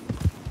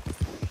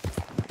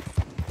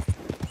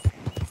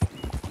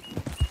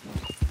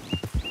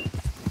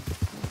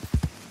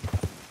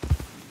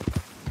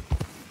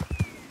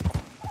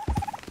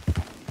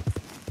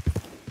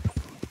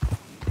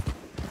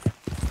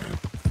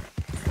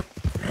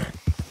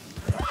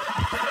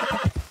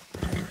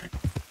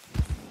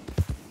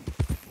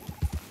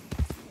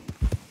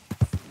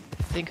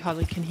 I think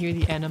Holly can hear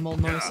the animal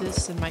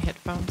noises in my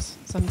headphones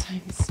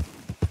sometimes.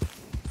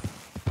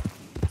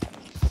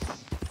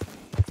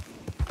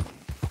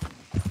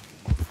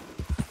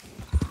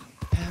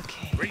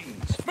 Okay.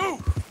 Greetings.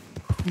 Move!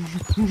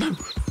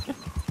 Move!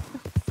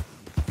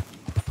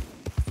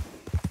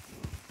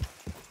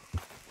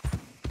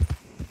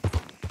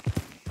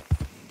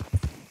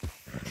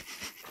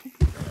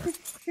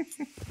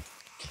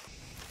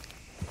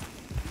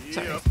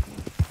 Sorry.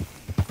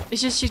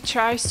 It's just she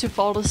tries to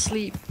fall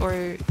asleep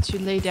or to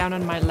lay down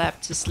on my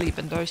lap to sleep,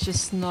 and there's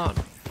just not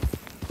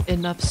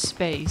enough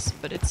space,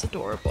 but it's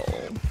adorable.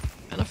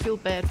 And I feel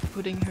bad for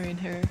putting her in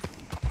her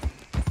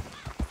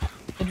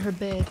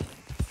bed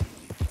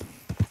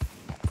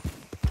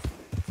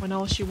when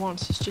all she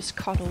wants is just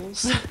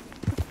cuddles.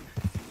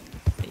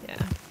 But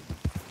yeah.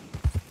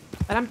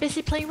 But I'm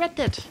busy playing Red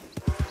Dead.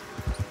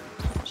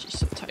 She's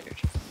so tired.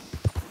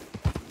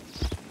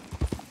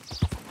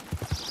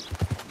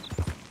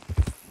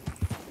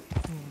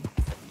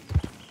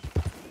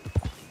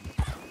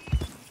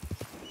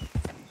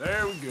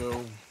 There we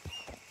go.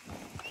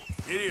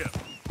 Giddy up.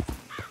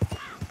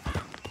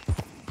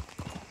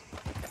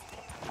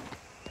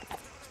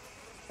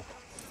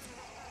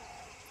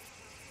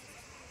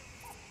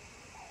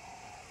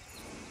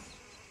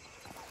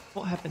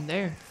 What happened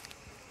there?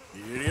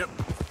 Giddy up.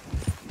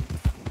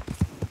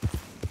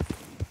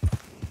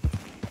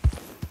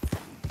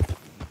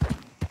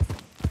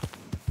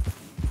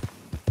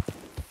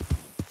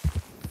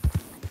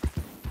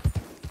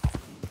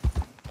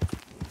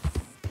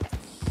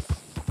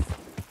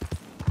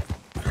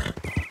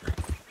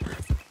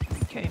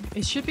 Okay,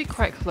 it should be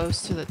quite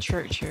close to the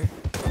church here.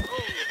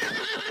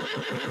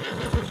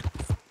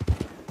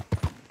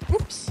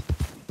 Oops.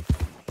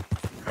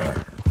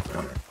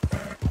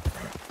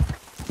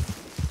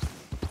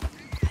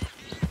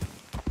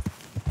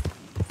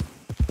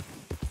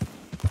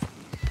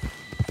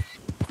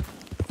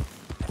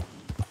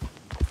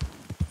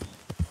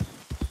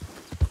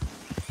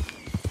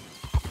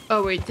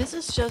 Oh wait, this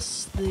is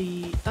just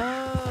the...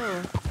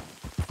 Oh.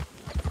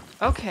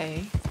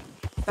 Okay.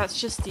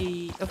 That's just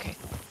the... Okay.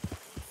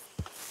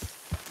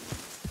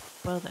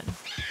 Well then.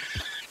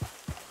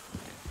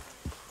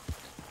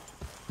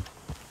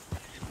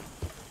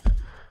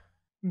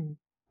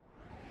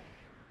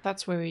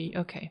 That's where we...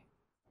 Okay.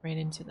 Ran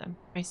into them.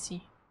 I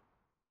see.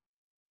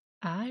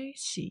 I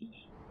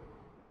see.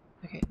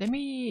 Okay, let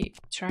me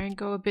try and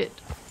go a bit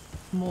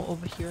more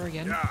over here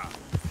again. Yeah.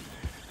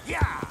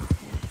 Yeah.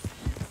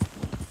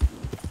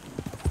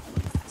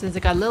 Since I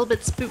got a little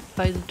bit spooked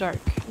by the dark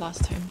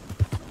last time.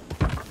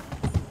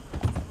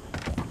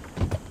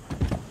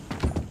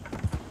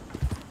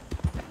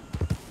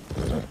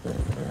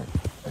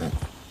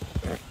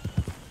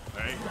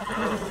 Hey,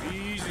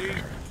 easy.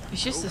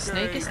 It's just a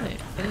snake, isn't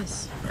it? It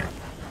is.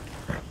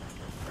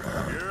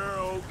 You're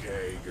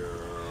okay,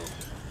 girl.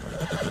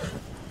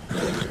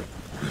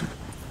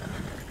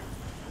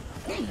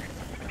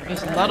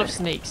 There's a lot of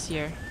snakes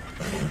here.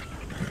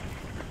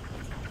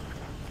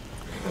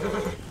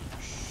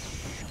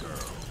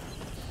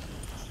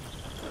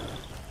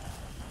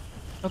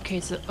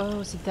 Okay, so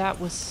so that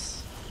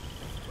was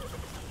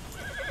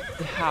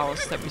the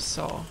house that we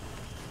saw.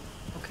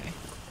 Okay.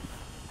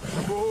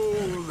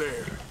 Whoa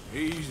there.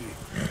 Easy.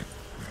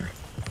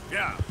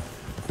 Yeah.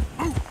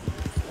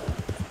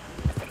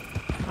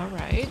 All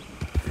right.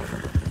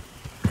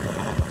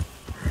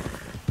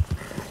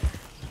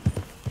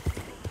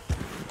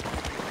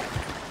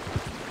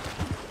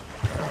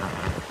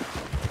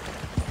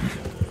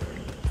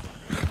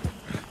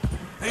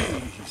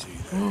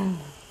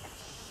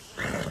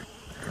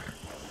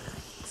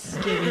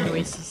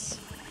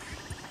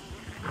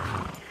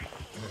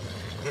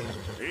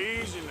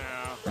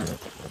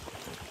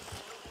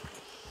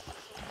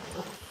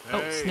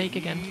 snake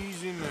again.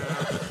 Easy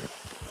now.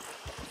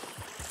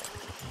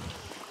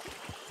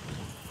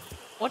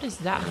 What is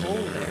that hole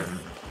there?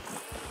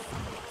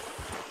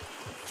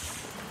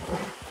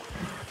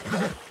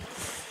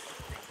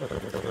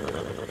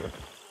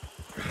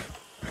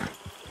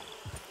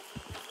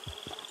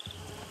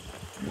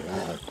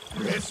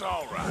 It's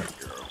all right,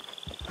 girl.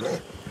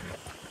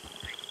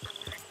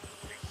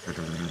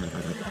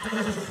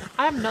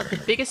 I'm not the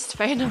biggest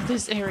fan of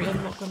this area,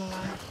 I'm not gonna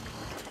lie.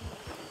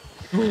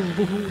 Ooh,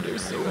 they're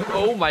so...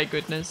 Oh my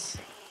goodness.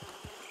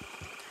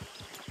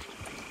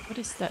 What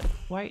is that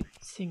white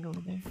thing over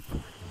there?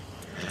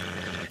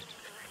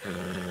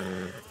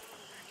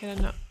 Can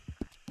I not...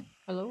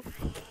 Hello?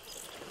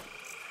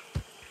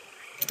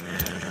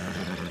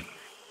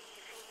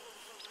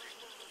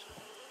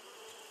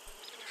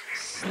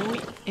 Snowy...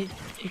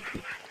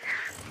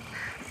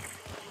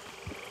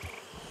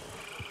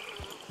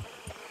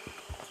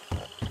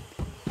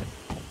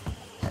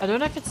 I don't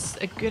know if it's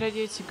a good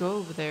idea to go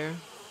over there.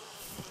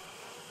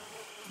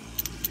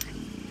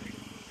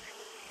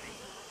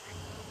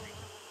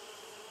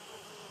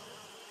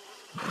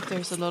 If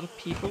there's a lot of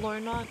people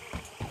or not.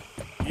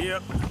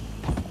 Yep.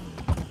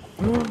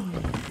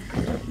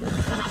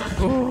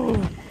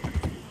 Oh.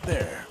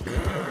 There.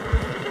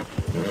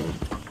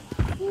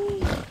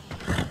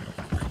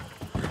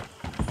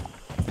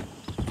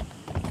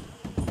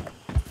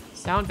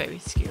 Sound very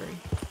scary.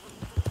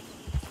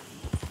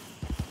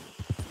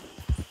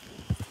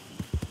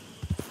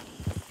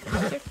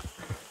 Are there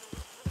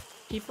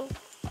people?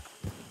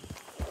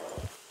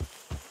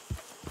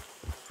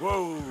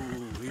 Whoa,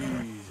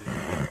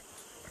 easy.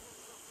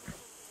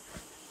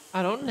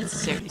 I don't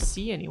necessarily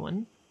see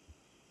anyone.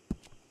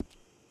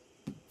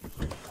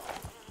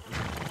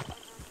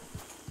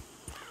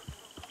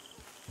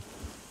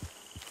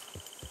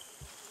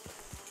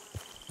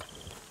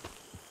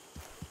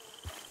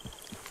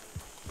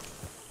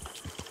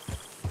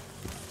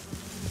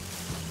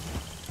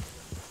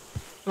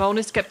 I'm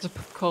only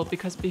skeptical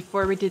because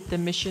before we did the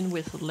mission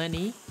with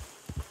Lenny,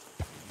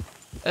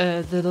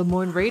 the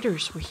Lemoyne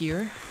Raiders were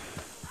here.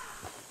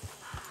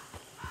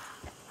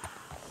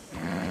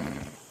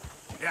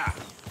 Yeah.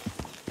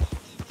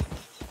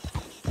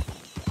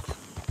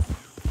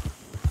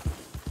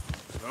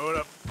 Slow it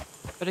up.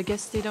 But I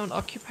guess they don't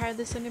occupy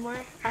this anymore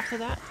after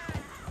that.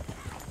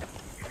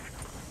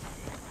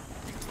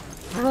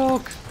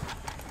 Frog!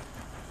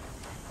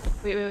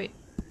 Wait.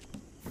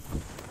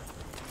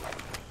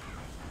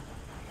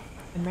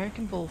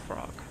 American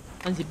bullfrog.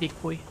 And the big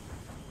boy.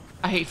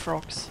 I hate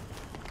frogs.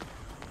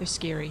 They're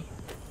scary.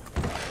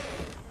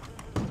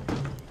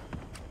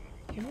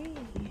 Can we...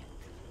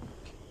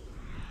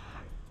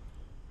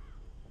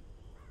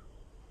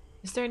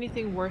 Is there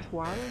anything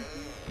worthwhile in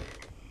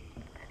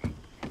here?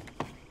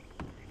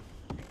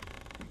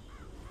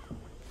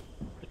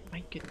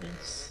 My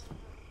goodness.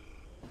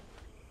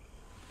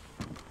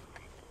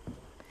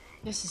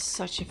 This is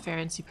such a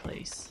fancy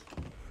place.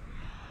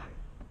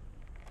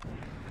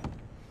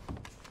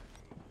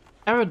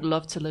 I would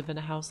love to live in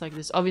a house like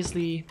this.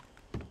 Obviously,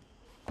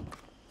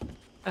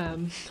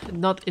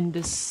 not in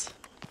this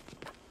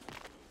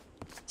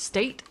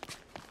state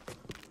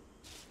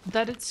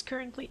that it's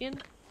currently in.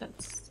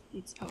 That's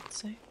it's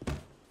outside.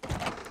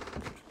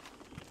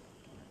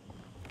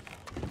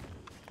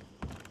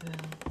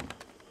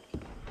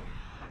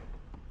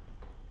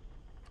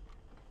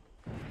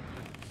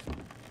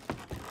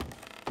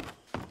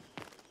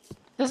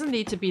 Doesn't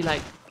need to be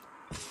like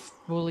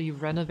fully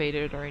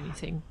renovated or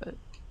anything, but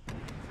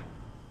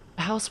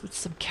a house with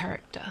some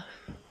character.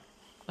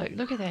 Like,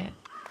 look at that.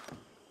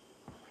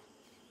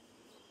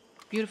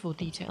 Beautiful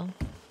detail.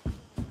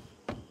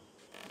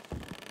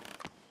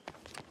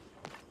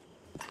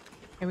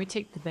 Can we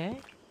take the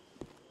bag?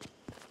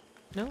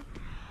 No?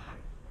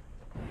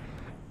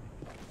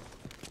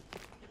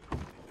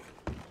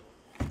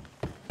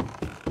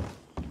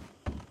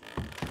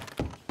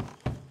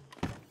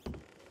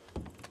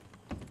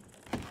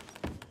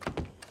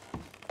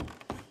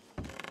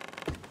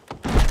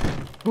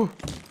 Ooh.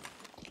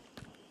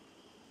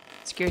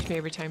 Scares me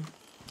every time.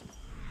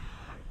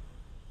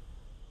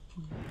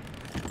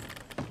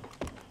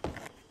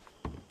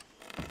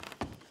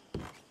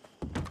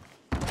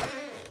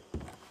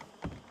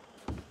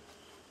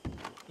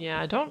 Yeah,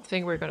 I don't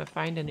think we're gonna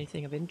find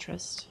anything of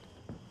interest.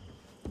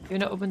 You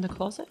wanna open the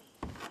closet?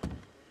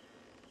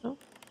 No?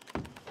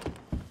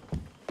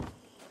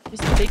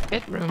 These are big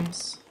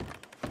bedrooms.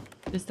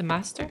 Is the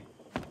master?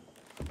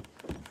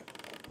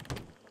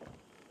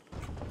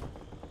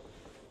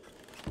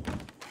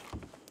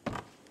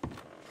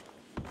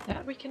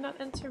 That we cannot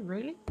enter,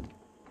 really?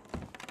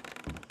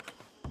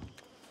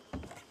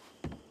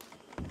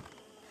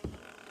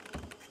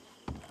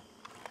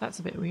 That's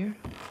a bit weird.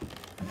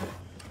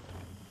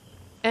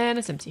 And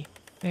it's empty.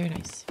 Very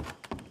nice.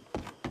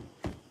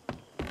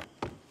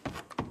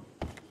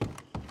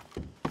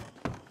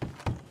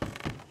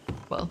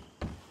 Well,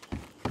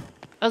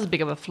 that was a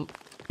bit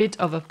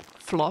of a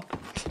flop.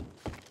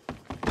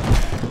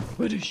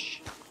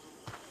 British.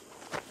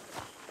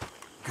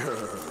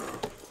 Girl.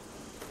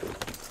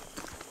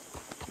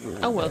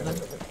 Oh well then.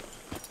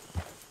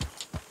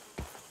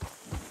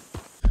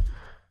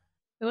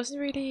 There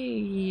wasn't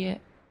really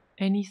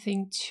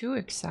anything too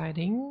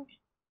exciting.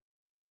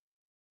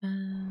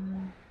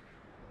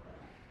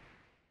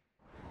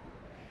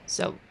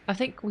 So I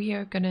think we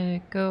are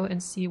gonna go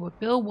and see what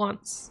Bill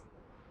wants.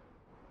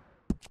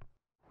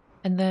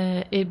 And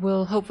then it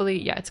will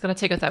hopefully, yeah, it's gonna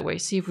take us that way.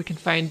 See if we can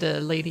find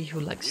a lady who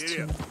likes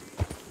to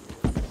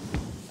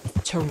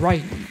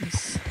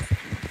rhymes.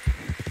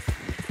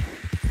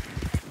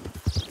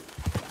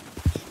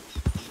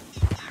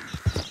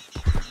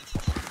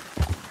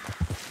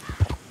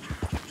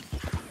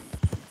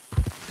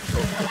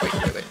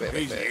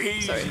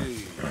 Wait. Sorry.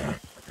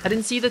 I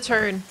didn't see the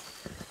turn.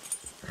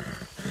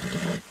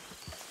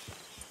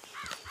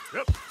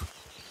 Yep.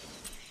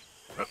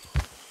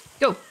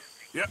 Go.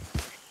 Yep.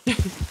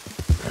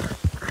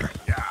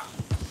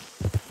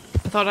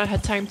 I thought I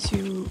had time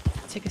to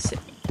take a sip.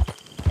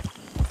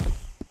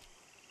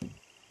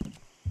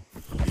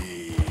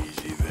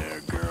 Easy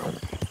there, girl.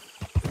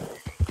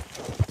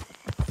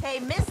 Hey,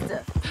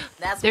 mister.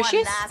 That's There one she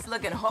is. nice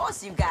looking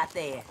horse you got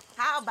there.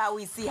 How about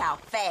we see how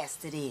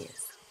fast it is?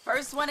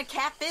 First one of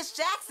Catfish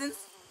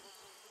Jackson's.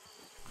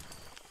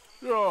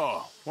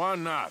 Oh, why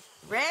not?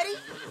 Ready?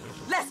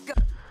 Let's go.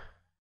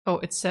 Oh,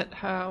 it said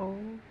how.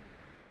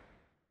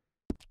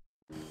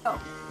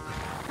 Oh.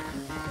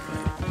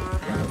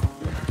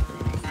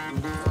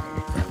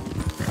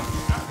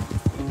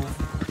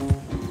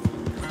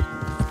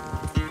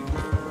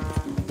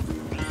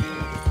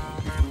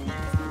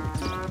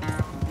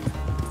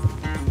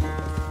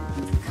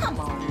 Come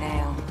on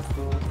now.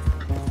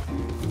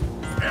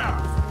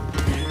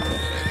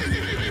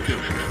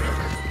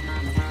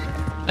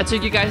 I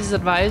took you guys'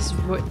 advice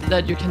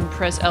that you can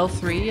press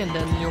L3 and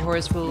then your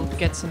horse will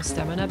get some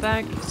stamina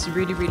back. It's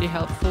really, really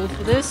helpful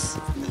for this.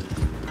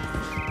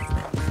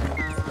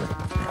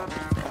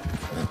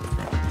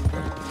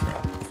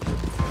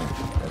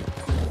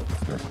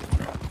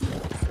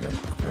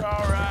 You're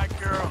all right,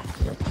 girl.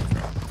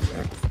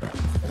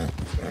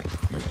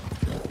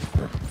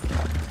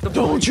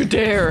 Don't you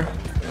dare!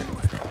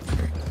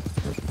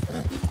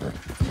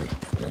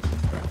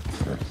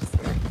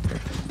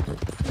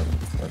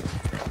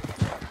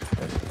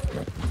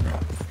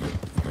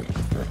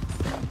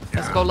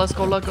 Let's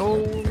go.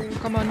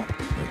 Come on.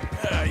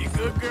 Yeah, you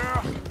good,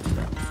 girl?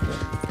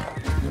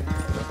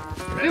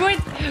 We win!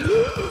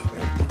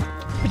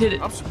 We did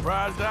it. I'm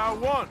surprised I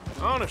won,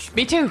 honestly.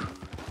 Me too.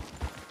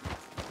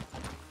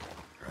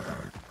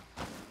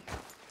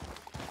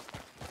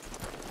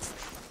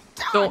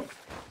 Don't.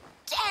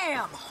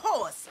 Damn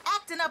horse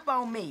acting up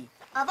on me.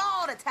 Of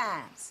all the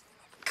times.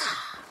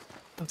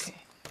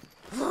 Okay.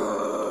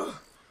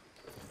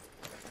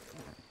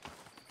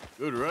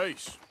 Good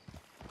race.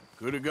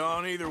 Could have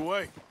gone either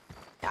way.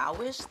 I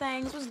wish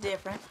things was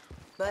different.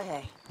 But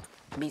hey,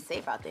 be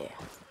safe out there.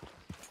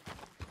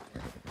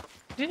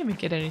 Didn't even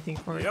get anything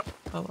for it. Yep.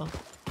 Oh well.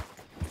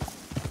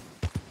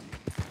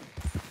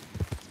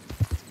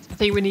 I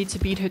think we need to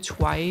beat her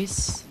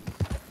twice.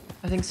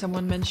 I think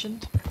someone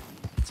mentioned.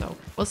 So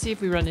we'll see if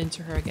we run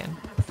into her again.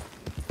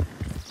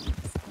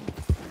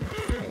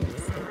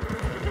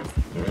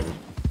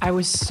 I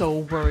was so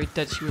worried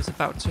that she was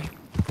about to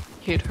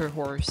hit her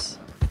horse.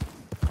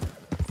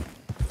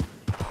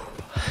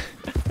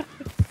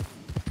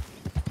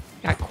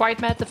 Got quite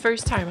mad the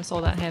first time I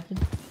saw that happen.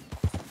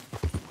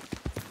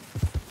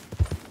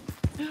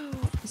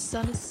 The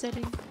sun is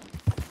setting.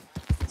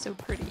 So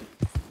pretty.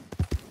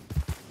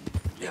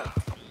 Yeah.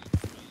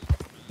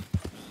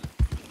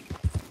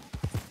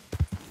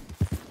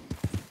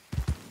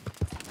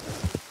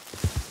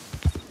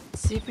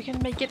 See if we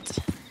can make it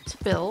to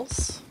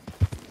Bill's.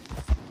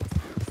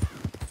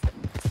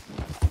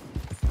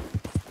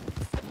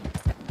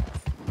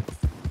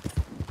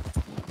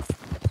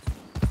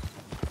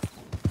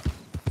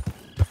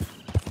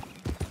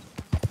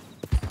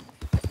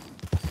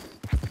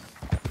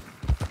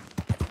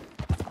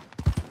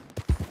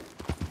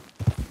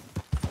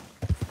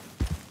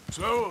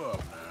 Slow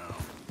up now.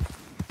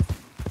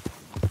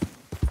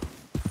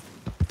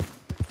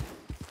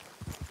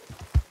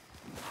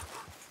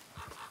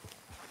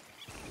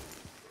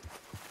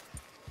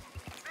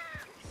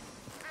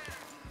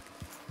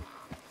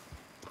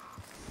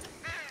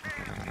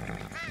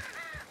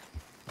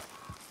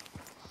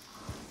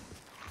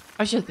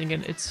 I was just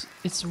thinking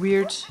it's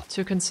weird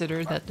to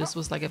consider that this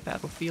was like a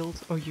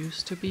battlefield or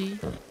used to be.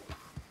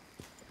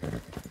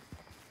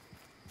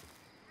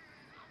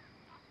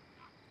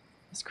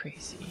 It's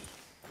crazy.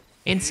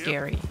 And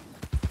scary.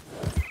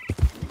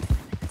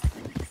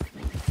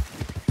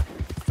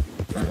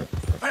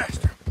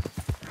 Faster.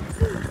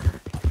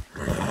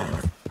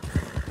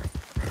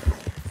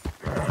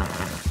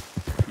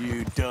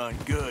 You done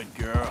good,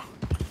 girl.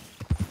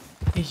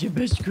 He's your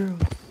best girl.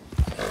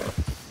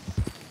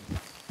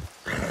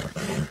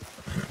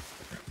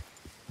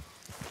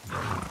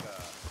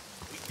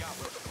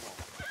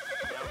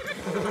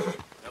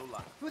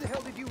 Who the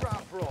hell did you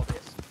rob for all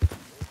this?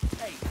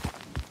 Hey,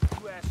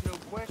 you ask no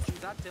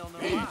questions, I tell no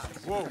lies.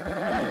 Whoa.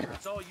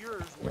 It's all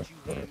yours once you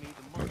hand me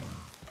the money.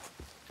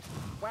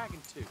 wagon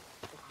to?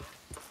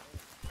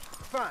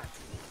 Fine.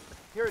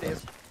 Here it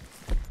is.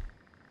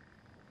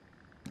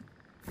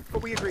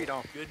 What we agreed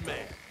on. Good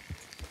man.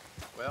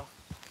 Well,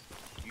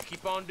 you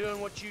keep on doing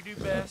what you do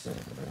best.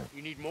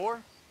 You need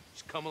more?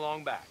 Just come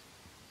along back.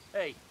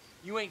 Hey,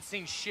 you ain't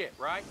seen shit,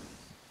 right?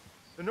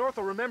 The North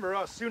will remember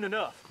us soon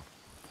enough.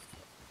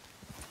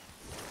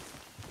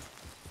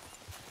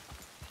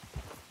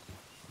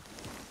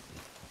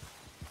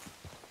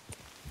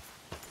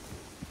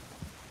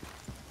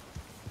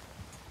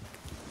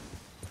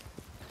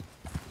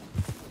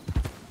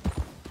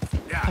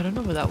 I don't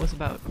know what that was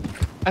about.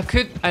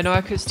 I know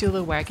I could steal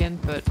the wagon,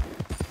 but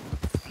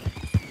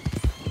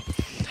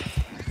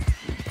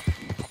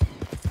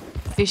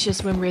it's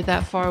just when we're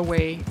that far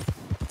away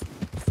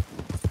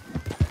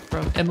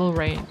from Emil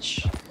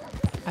Range,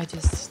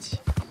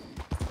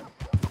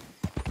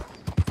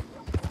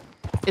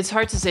 it's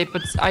hard to say,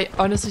 but I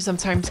honestly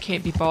sometimes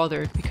can't be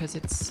bothered because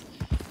it's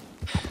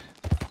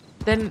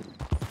then,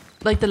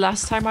 like the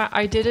last time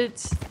I did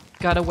it,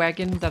 got a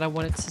wagon that I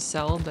wanted to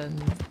sell,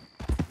 then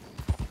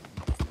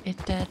it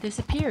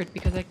disappeared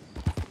because I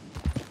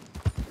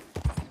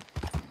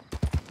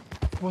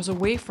was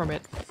away from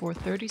it for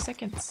 30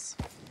 seconds.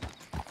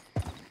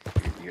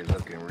 You're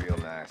looking real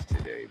nice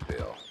today,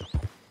 Bill.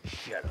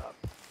 Shut up.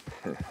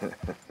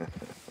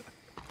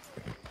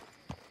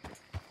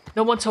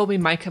 No one told me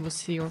Micah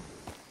was here.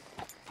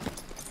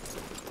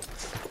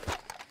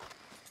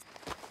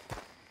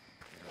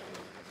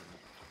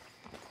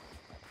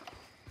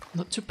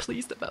 Not too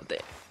pleased about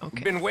that.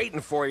 Okay. Been waiting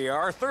for you,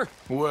 Arthur.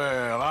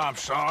 Well, I'm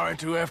sorry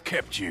to have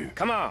kept you.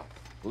 Come on,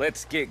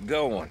 let's get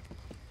going.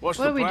 What's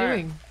What the are we plan?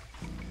 doing?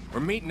 We're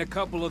meeting a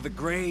couple of the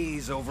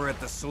Greys over at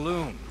the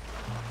saloon.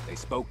 They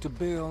spoke to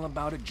Bill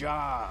about a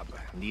job,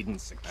 needing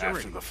security.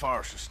 After the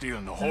farce of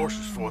stealing the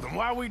horses for them,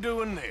 why are we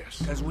doing this?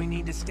 Because we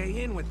need to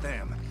stay in with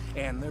them,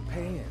 and they're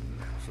paying.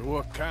 So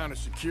what kind of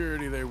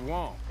security they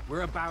want?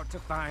 We're about to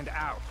find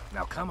out.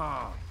 Now come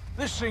on.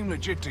 This seem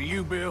legit to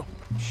you, Bill?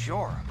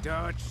 Sure.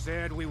 Dutch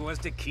said we was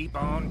to keep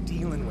on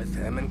dealing with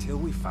them until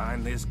we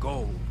find this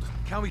gold.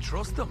 Can we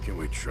trust them? Can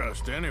we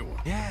trust anyone?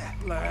 Yeah.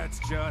 Let's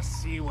just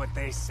see what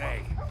they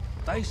say.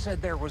 They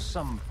said there was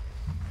some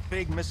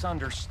big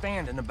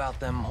misunderstanding about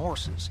them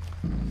horses.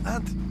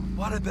 And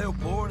what about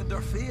boarding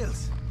their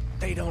fields?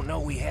 They don't know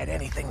we had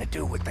anything to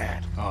do with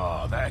that.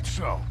 Oh, that's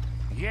so.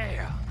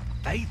 Yeah,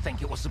 they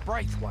think it was the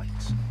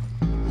Braithwaites.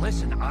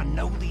 Listen, I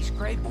know these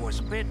Grey boys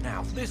a bit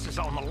now. This is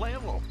on the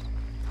level.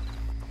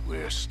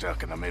 We're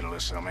stuck in the middle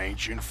of some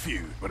ancient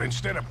feud, but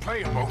instead of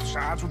playing both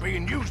sides, we're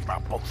being used by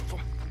both of them.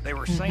 They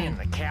were saying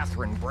that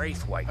Catherine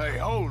Braithwaite... Hey,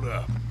 hold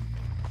up.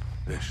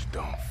 This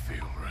don't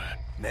feel right.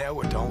 Now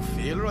it don't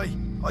feel right.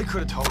 I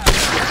could have told you.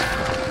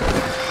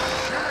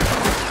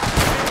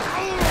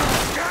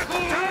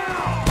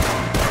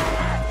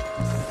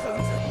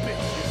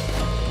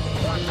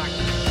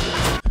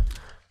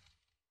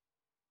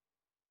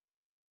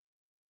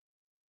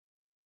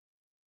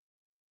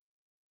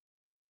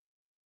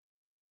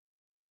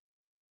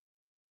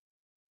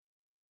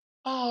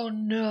 Oh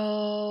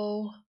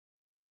no.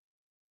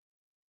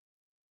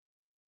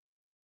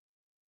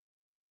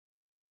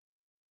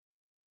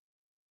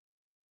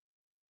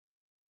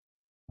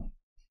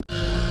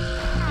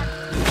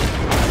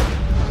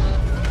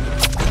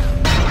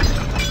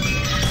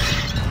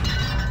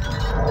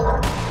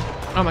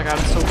 Oh my god,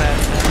 it's so bad.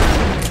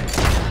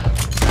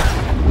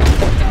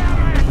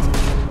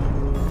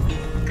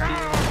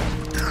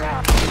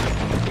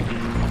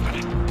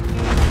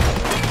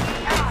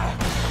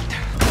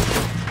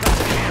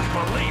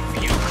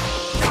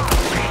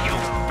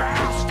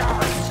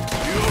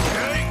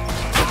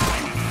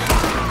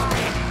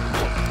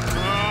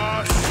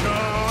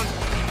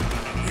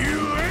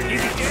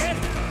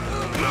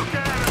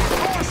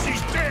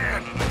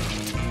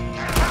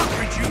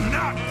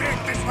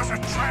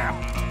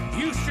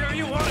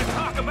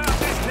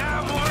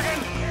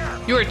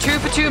 You were 2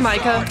 for 2,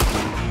 Micah.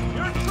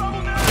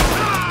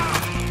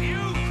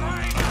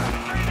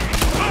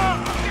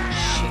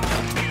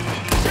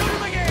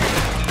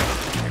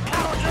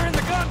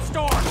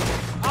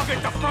 I'll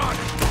get the front.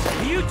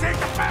 You take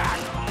the back.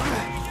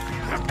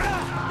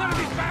 None of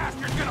these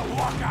bastards gonna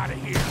walk out of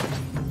here.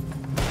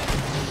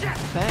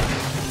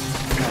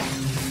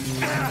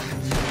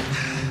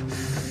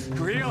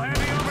 Real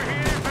heavy over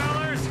here,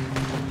 fellas.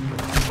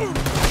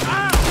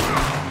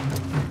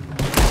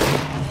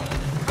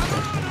 Come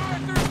on,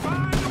 Arthur,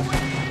 find a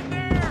way in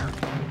there.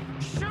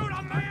 Shoot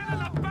a man in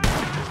the back of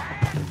the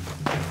head.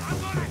 I'm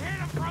gonna hit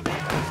him from the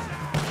other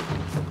side.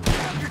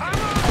 Come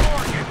on,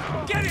 Morgan.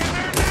 Get in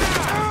there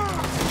now.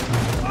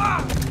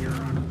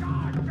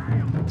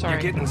 Sorry.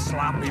 You're getting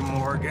sloppy,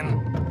 Morgan.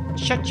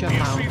 Shut your You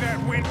mouth. see that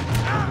wind?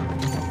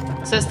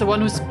 Says the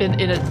one who's been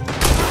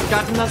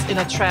gotten us in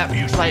a trap.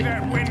 You Like, see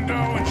that window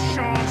and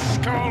Sean's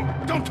skull?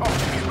 Don't talk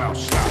to me about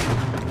stuff.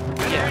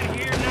 Yeah. Right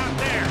here, not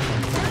there.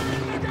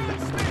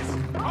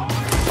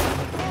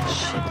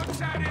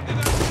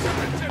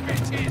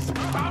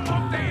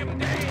 I'm damn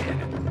dead.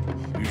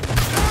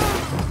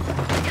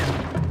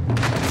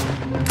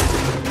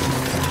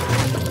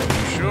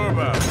 You sure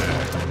about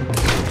that?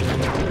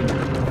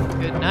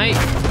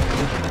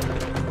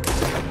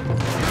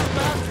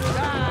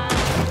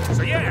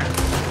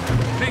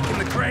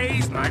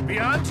 might be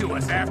onto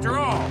us after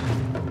all.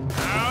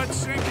 Now it's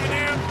sinking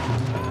in.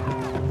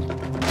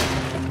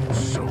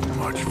 So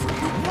much for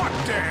loot. What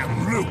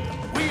damn loot?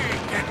 We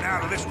ain't getting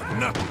out of this with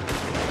nothing.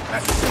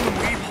 That's assuming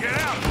we even get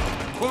out.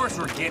 Of course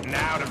we're getting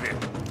out of it.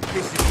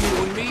 This is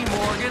you and me,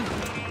 Morgan.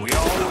 We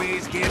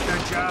always get the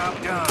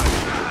job done.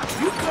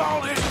 You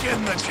call this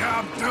getting the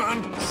job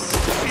done?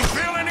 You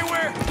feel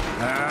anywhere?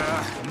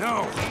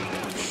 No.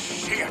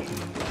 Shit.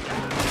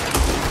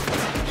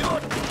 You're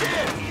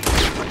dead.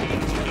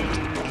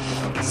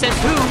 Says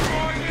who?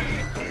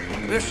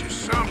 This is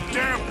some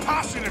damn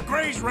posse the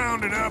Grays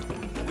rounded up.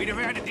 We'd have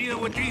had to deal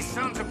with these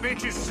sons of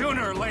bitches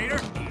sooner or later.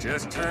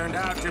 Just turned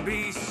out to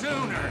be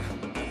sooner.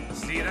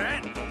 See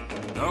that?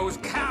 Those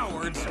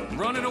cowards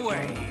running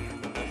away.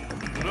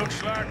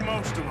 Looks like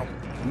most of them.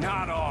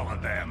 Not all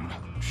of them.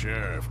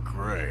 Sheriff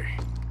Gray.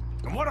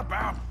 And what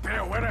about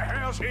Bill? Where the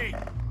hell's he?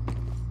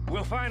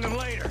 We'll find him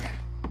later.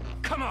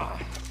 Come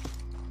on.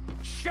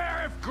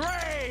 Sheriff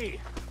Gray!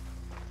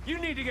 You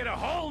need to get a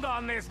hold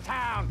on this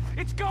town.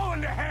 It's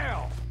going to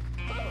hell.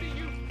 What do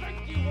you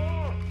think you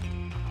are?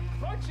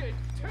 Bunch of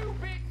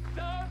two-bit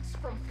thugs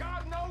from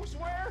God knows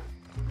where?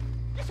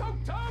 You're so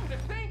dumb to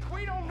think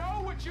we don't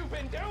know what you've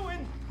been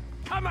doing.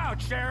 Come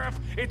out, Sheriff.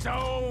 It's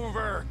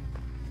over.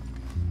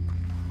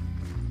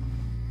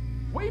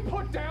 We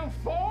put down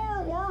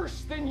far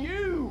worse than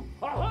you,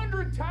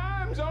 100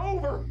 times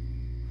over.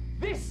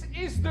 This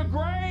is the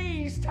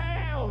Grays'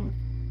 town.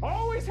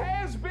 Always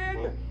has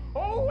been,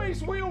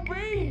 always will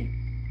be.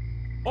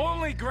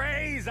 Only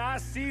Grays I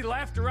see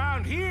left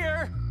around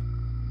here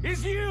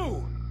is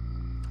you.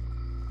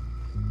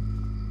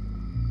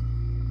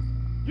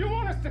 You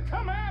want us to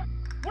come out?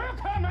 We'll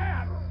come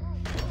out.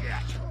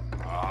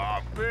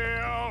 Ah,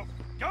 Bill.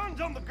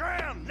 Guns on the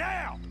ground,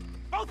 now!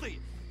 Both of you!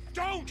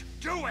 Don't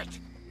do it!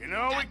 You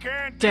know we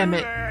can't Damn do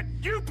it. that.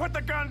 You put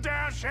the gun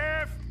down,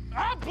 Sheriff.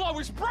 I'll blow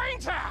his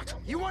brains out.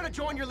 You want to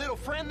join your little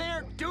friend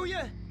there, do you?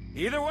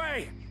 Either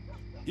way,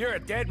 you're a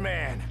dead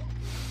man.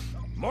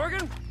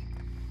 Morgan?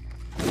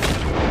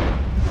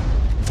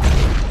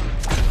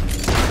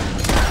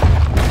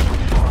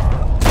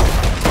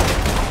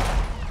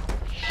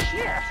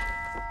 Shit!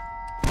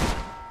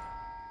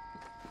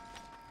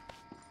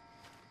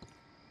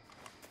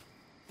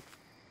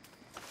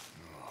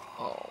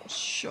 Oh,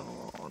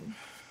 Sean.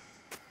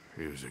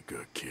 He was a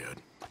good kid.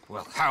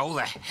 Well, how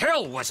the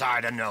hell was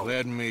I to know?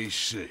 Let me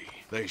see.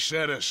 They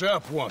set us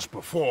up once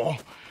before.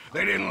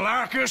 They didn't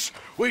like us.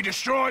 We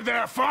destroyed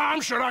their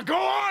farm. Should I go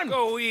on?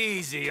 Go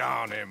easy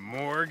on him,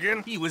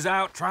 Morgan. He was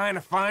out trying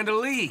to find a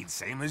lead,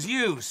 same as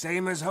you,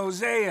 same as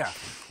Hosea.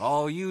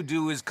 All you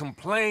do is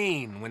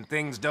complain when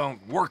things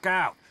don't work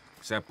out,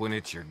 except when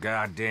it's your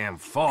goddamn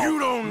fault. You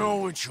don't know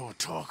what you're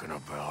talking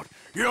about.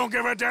 You don't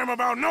give a damn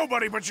about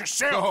nobody but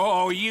yourself.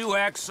 Oh, you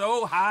act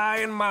so high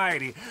and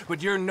mighty,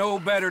 but you're no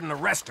better than the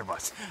rest of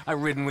us.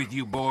 I've ridden with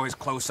you boys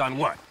close on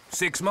what,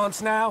 6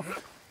 months now?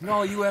 And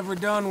all you ever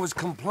done was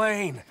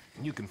complain.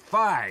 You can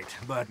fight,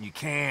 but you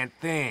can't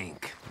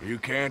think. You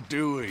can't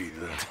do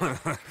either.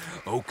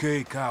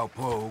 Okay,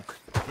 cowpoke.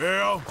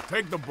 Bill,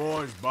 take the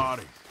boy's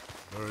body.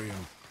 Bury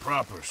him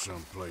proper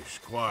someplace,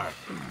 quiet.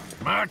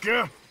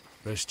 Micah,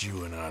 best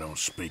you and I don't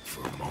speak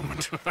for a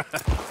moment.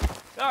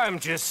 I'm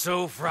just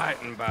so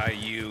frightened by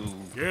you.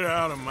 Get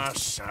out of my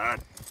sight,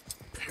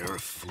 pair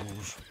of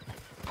fools.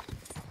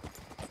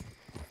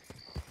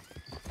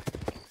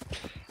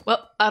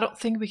 Well, I don't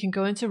think we can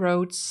go into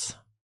roads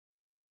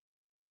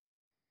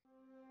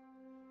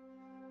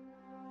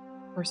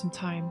for some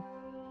time.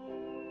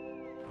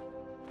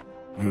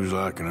 He was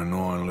like an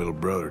annoying little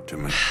brother to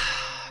me.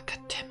 God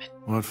damn it.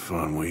 What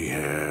fun we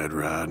had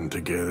riding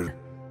together.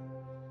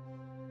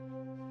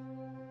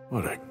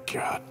 What a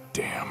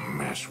goddamn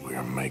mess we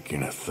are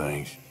making of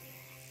things.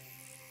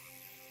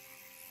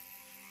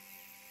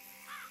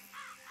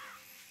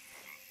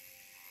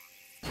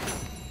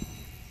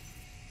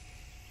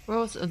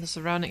 Roads in the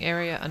surrounding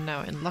area are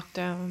now in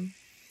lockdown.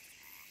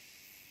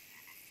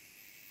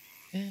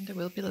 And they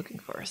will be looking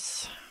for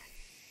us.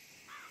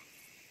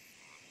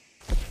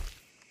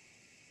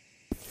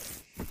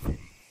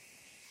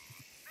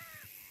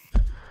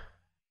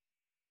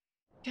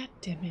 God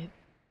damn it.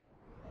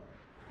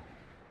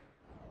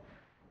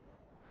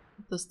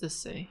 What does this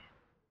say?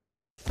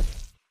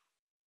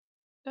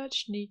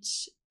 Dutch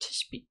needs to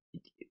speak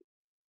with you.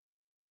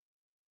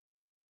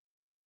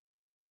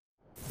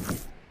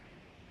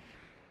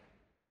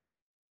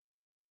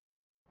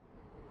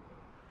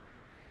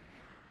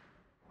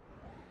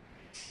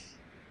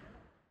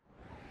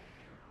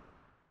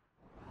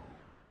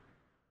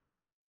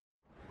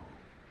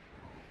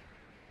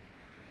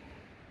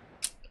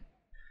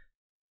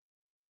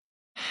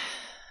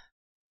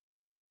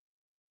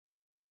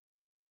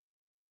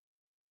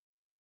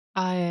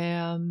 I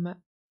am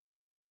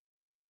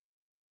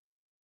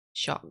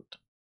shocked.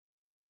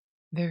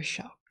 Very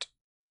shocked.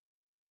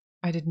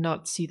 I did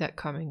not see that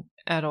coming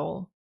at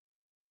all.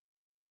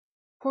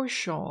 Poor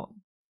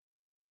Sean.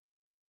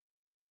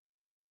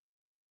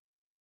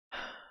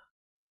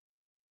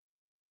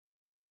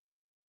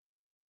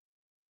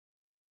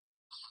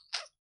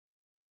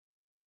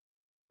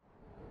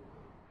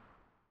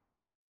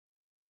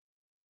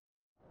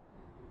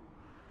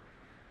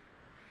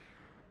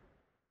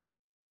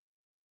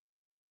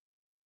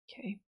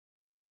 Okay.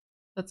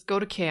 Let's go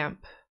to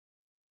camp.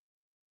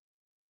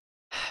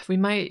 We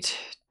might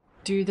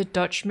do the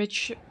Dutch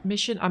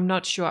mission. I'm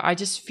not sure. I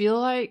just feel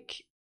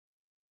like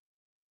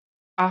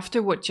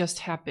after what just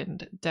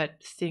happened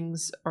that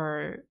things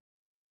are,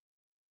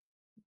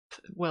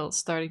 well,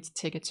 starting to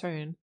take a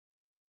turn.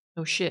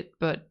 No shit,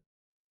 but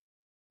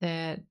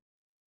that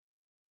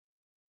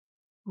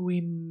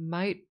we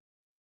might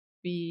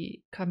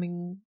be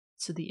coming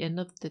to the end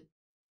of the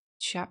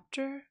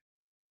chapter.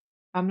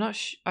 I'm not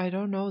I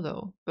don't know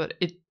though, but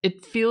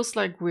it feels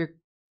like we're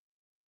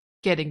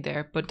getting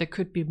there, but there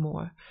could be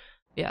more.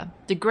 Yeah,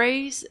 the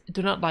Greys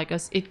do not like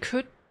us. It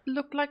could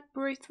look like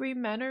Braithwaite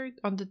Manor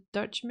on the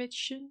Dutch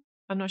mission.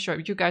 I'm not sure.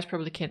 You guys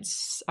probably can't.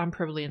 I'm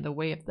probably in the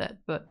way of that,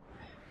 but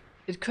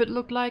it could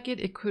look like it.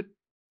 It could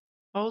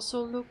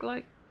also look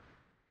like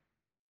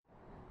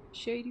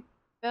Shady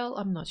Belle.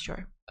 I'm not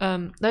sure.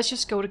 Let's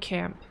just go to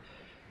camp.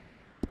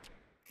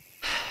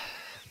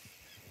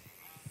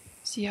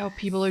 See how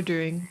people are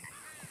doing.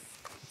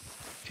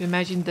 Can you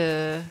imagine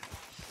the...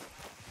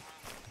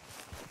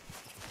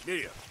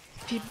 Yeah.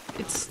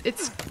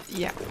 It's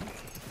yeah.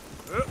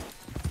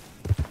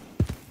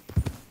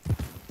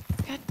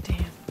 God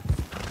damn.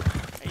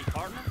 Hey,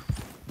 partner?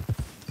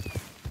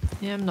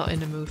 Yeah, I'm not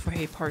in the mood for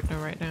hey partner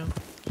right now.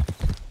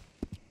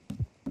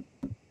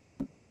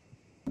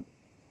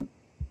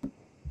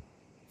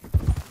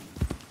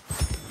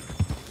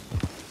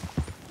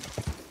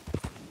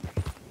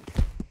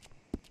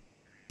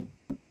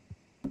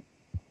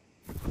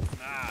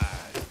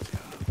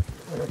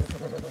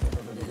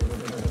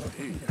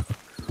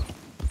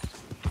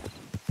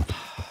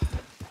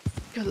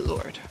 Good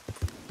lord.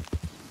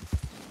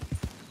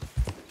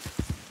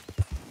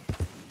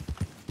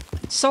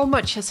 So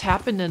much has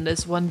happened in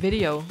this one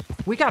video.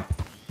 We got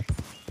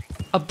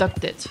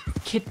abducted,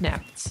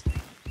 kidnapped.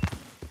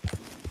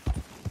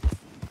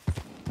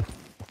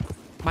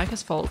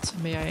 Micah's fault,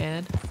 may I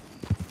add.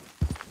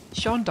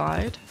 Sean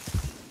died.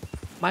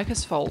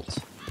 Micah's fault.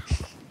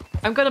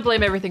 I'm gonna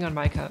blame everything on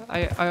Micah.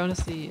 I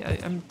honestly,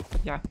 I'm,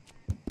 yeah.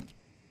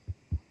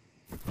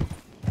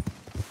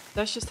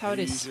 That's just how it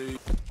is.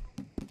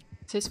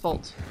 It's his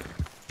fault.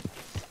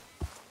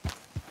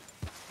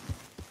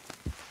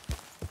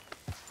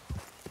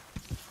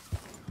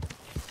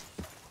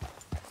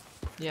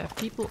 Yeah,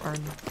 people are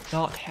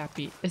not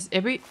happy. Is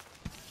everyone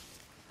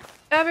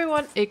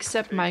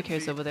except Micah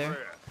is over there.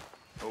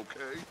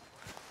 Okay.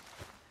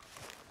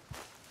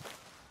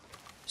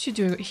 What's she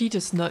doing? He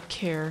does not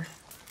care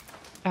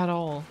at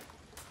all.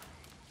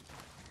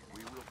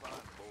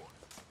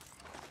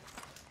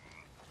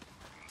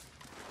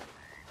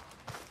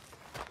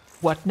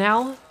 What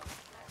now?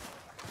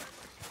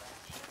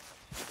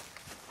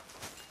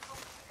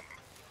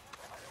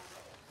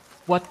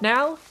 What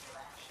now?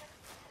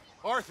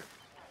 Arthur,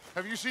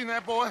 have you seen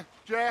that boy,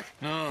 Jack?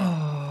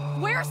 No.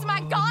 Where's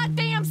my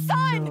goddamn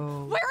son?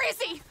 No. Where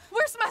is he?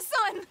 Where's my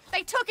son?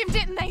 They took him,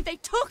 didn't they? They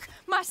took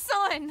my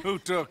son. Who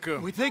took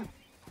him? We think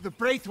the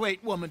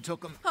Braithwaite woman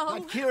took him. Oh.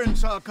 But Kieran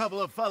saw a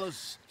couple of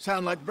fellows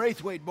sound like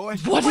Braithwaite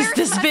boys. What is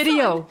this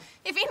video? Son?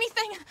 If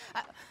anything,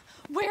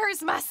 where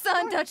is my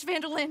son, Dutch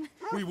Vanderlyn?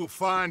 We will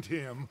find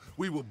him,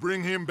 we will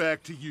bring him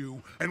back to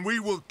you, and we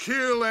will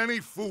kill any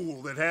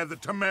fool that had the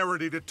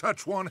temerity to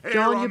touch one hair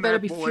John, on you better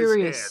that be boy's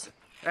furious. head.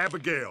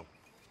 Abigail,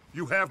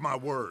 you have my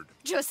word.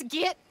 Just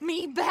get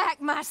me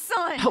back my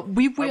son.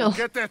 We I will. will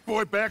get that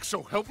boy back,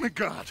 so help me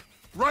God.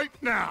 Right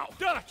now.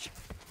 Dutch!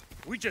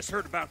 We just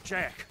heard about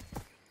Jack.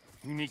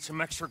 You need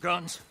some extra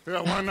guns?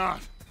 Yeah, why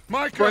not?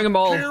 Micah, Bring 'em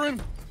all. Kieran,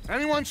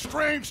 anyone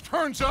strange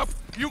turns up,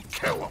 you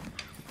kill them.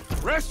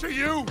 Rest of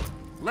you,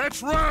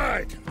 let's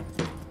ride.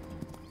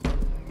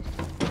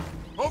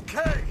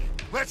 Okay,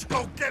 let's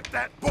go get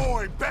that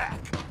boy back.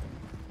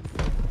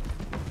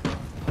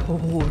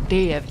 Oh,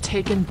 they have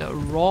taken the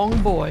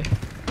wrong boy.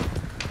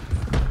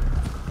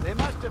 They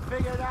must have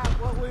figured out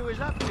what we was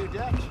up to,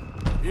 Dutch.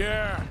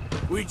 Yeah,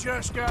 we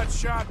just got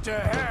shot to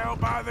hell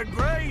by the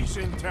Greys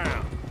in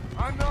town.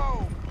 I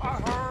know, I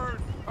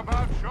heard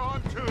about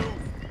Sean too.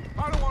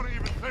 I don't want to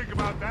even think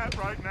about that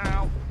right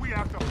now. We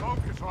have to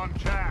focus on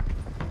Jack.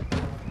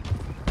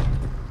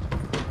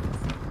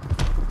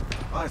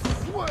 I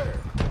swear,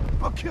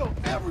 I'll kill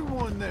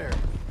everyone there.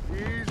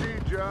 Easy,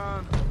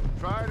 John.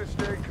 Try to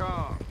stay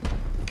calm.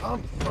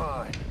 I'm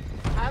fine.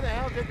 How the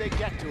hell did they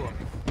get to him?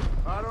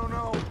 I don't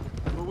know,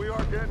 but we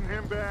are getting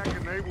him back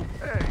and they will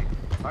pay.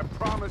 I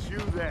promise you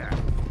that.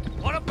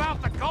 What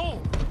about the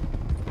gold?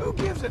 Who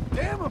gives a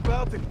damn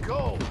about the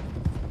gold?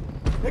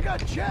 They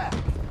got Jack.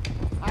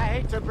 I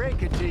hate to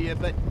break it to you,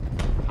 but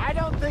I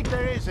don't think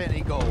there is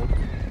any gold.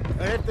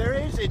 Or if there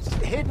is, it's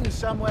hidden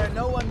somewhere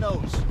no one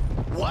knows.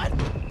 What?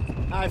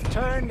 I've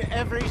turned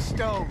every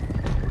stone.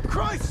 For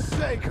Christ's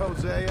sake,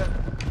 Hosea.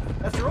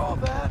 After all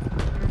that,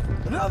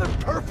 another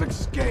perfect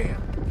scam.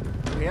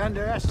 We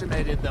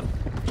underestimated them.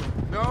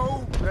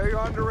 No, they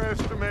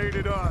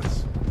underestimated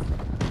us.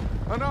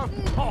 Enough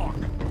talk.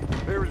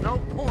 There is no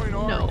point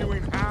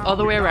arguing how. All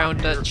the way we got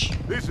around, here. Dutch.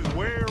 This is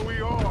where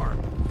we are,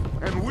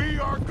 and we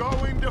are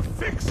going to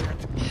fix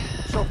it.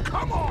 So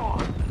come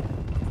on.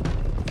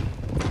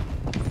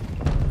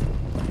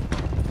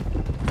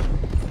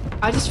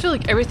 I just feel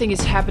like everything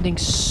is happening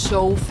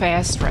so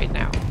fast right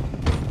now.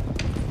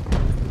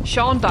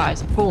 Sean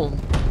dies, boom.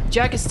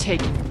 Jack is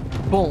taken,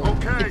 boom.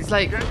 Okay, it's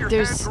like get your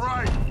there's heads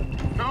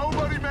right.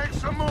 Nobody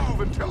makes a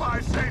move until I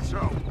say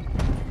so.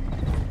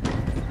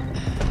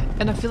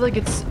 and I feel like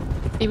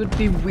it would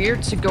be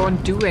weird to go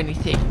and do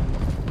anything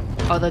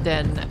other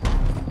than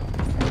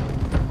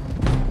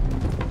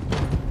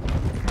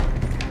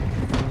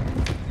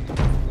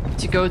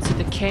to go to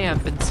the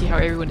camp and see how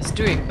everyone is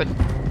doing, but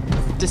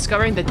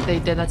discovering that they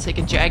did not take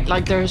a Jag,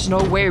 like there's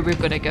no way we're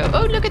gonna go,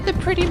 oh look at the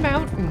pretty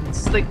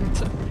mountains, like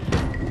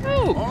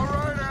no.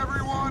 Alright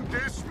everyone,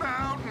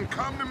 dismount and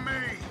come to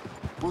me.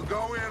 We'll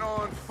go in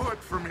on foot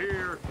from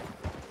here.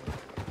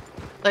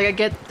 Like I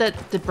get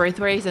that the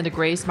Braithways and the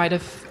Greys might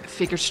have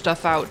figured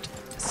stuff out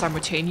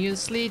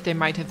simultaneously, they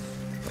might have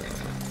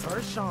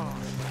First Sean,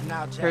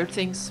 now Jack. heard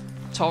things,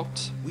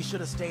 talked. We should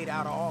have stayed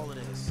out of all of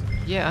this.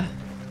 Yeah.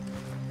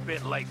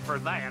 Bit late for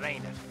that,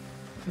 ain't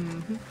it?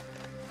 Mm-hmm.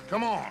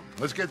 Come on,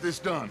 let's get this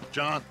done.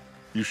 John,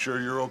 you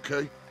sure you're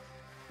okay?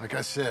 Like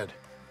I said,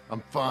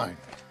 I'm fine.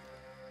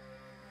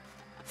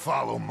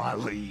 Follow my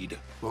lead.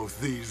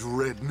 Both these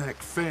redneck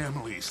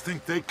families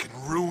think they can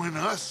ruin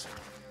us?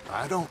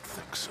 I don't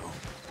think so.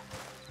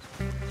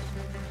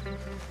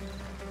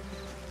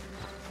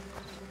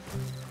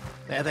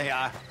 There they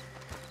are.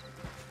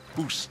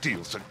 Who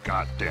steals a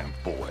goddamn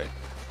boy?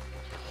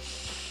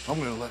 I'm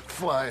gonna let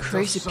fly at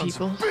Crazy those sons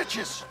people. of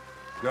bitches.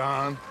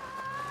 Don,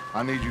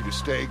 I need you to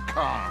stay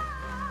calm.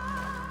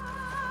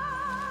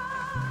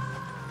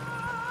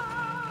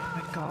 Oh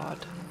my god.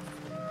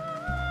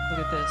 Look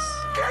at this.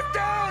 Get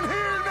down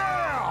here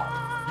now!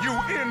 You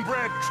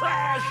inbred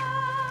trash!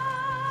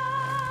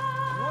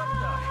 What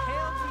the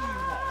hell do you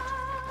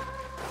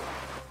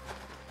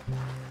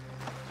want?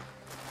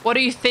 What do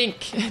you think,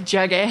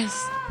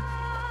 jackass?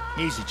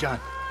 Easy, John.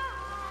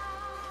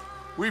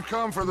 We've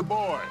come for the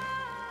boy.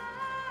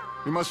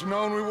 You must have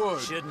known we would.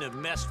 Shouldn't have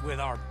messed with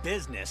our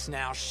business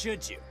now,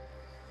 should you?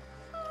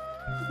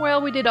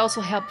 Well, we did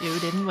also help you,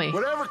 didn't we?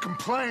 Whatever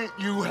complaint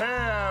you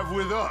have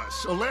with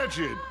us,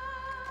 alleged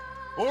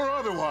or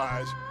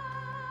otherwise,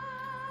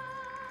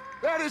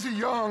 that is a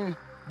young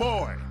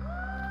boy.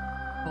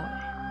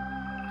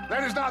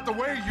 That is not the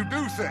way you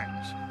do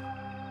things.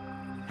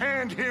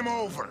 Hand him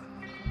over.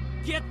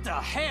 Get the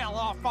hell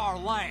off our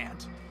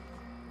land!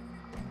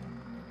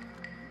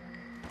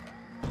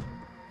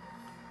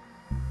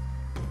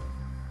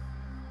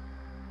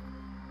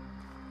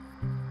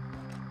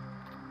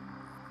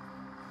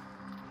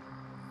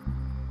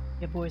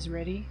 Yeah, boys,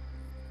 ready?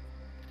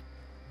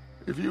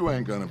 If you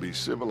ain't gonna be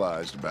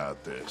civilized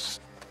about this.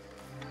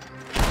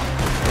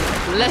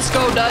 Let's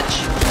go,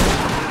 Dutch!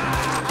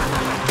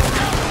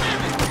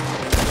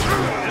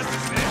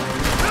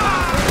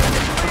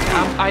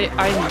 I need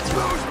to.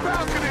 Those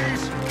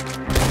balconies!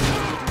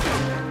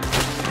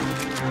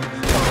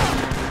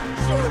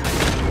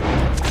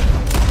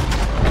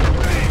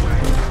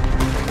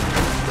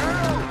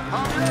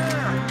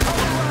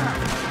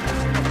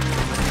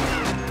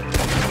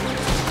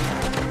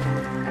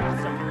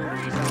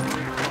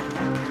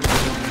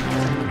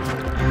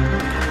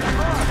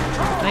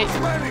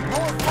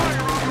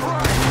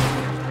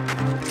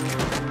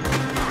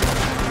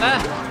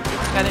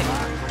 Panic.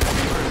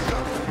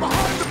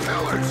 Behind the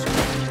pillars!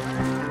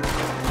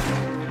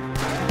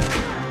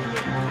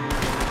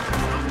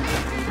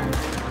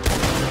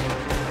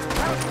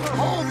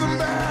 Hold them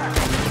back!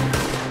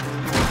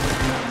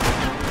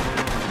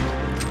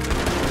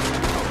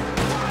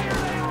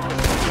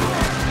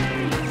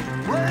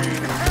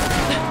 Rain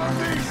hell on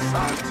these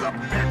sons of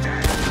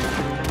bitches!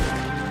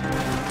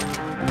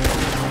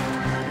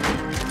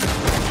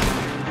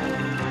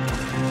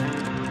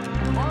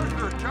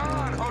 Arthur,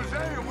 John,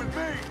 Hosea with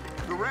me.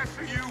 The rest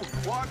of you,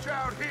 watch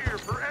out here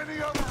for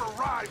any other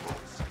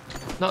arrivals.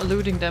 Not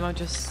looting them, I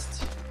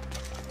just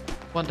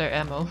want their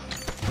ammo.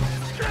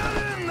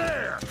 Get in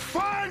there!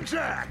 Find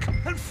Jack!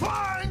 And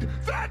find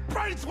that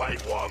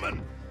Braithwaite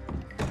woman!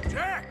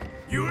 Jack,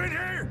 you in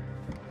here?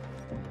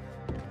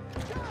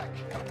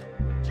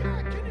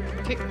 Jack, can you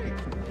hear me?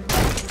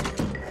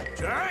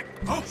 Jack?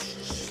 Oh,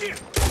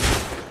 shit!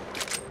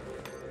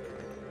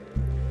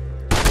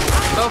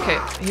 Okay,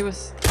 he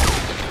was...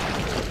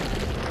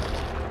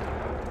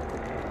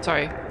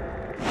 Sorry.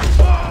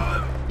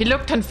 He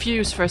looked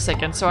confused for a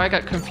second, so I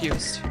got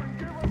confused.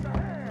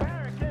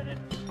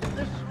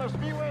 This must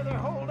be where they're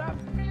holed up.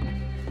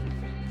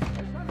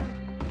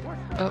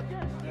 Oh.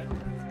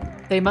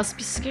 They must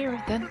be scared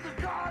then.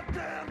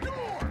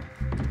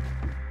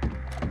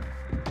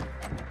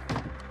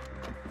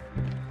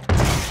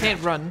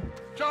 Can't run.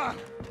 John!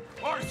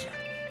 Arthur!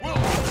 We'll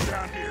hold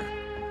down here.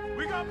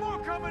 We got more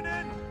coming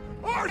in!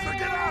 Arthur,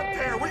 get out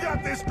there! We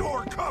got this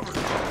door covered!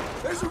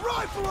 There's a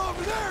rifle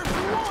over there if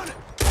you want it!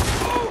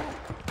 Oh!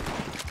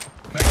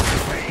 Make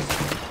your face!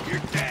 You're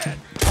dead!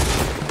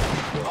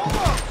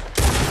 Almost!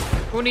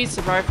 Who needs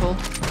a rifle?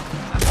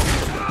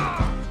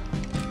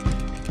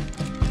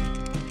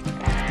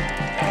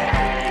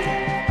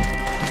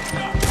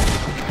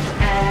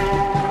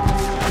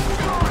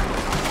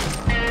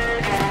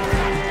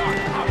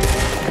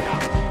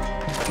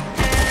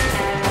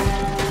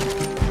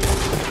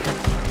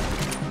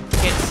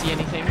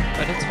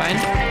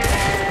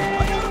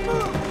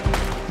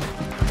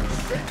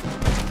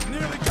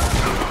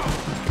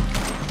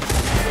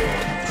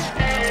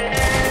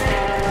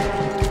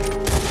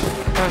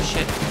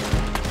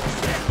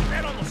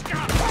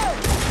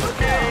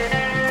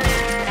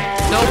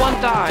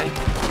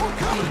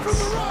 From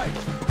the right!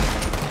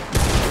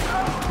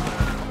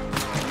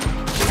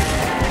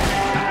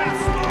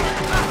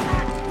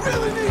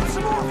 Really need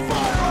some more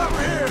fire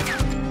over here!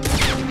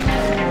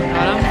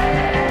 Got him.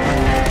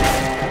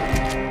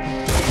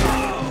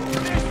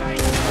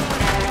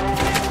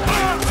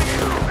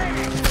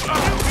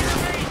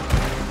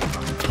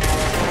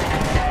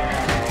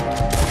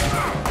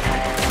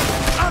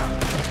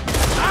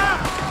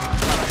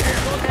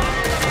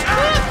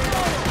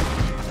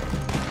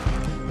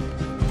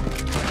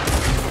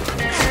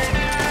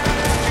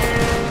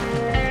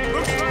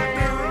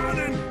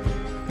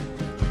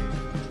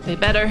 They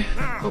better.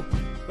 Now,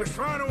 let's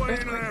find a way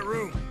into that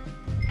room.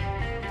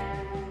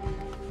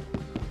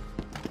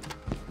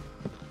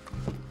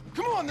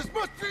 Come on, this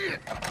must be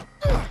it.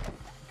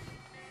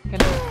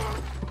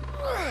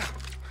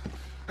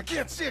 I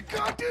can't see a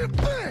goddamn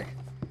thing.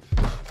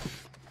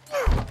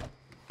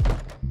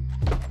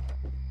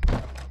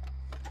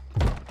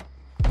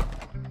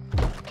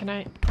 Can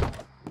I?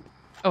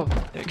 Oh,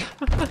 there you go.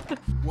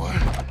 1,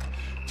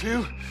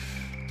 2,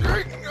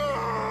 3.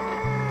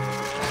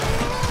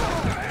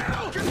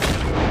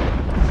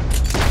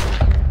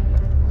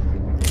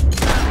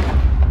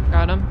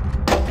 Got him.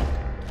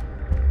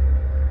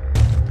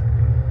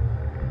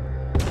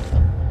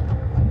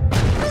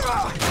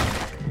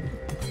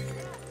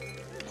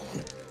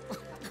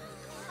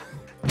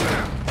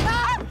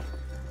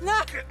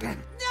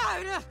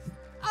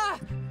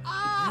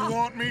 You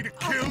want me to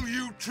kill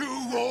you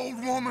too,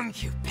 old woman?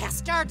 You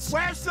bastards!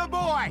 Where's the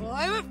boy?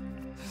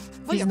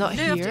 We He's have not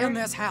lived here. in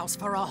this house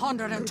for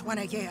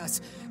 120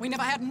 years. We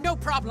never had no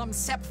problems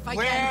except for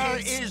Where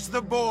Yankees. is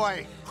the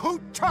boy? Who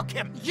took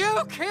him?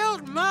 You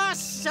killed my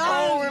son!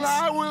 Oh, and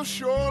I will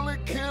surely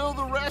kill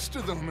the rest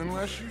of them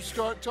unless you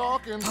start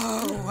talking.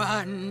 Oh,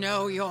 I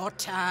know your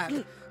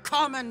type.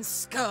 Common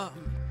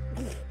scum.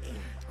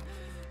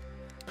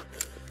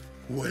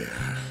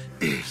 Where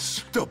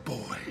is the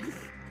boy?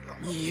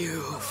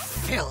 You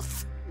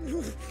filth.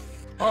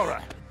 All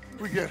right,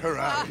 we get her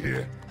out of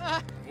here.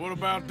 What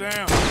about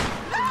down?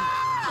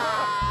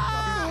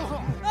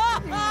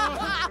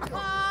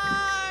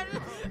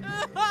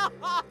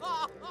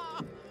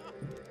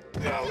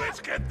 Now let's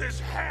get this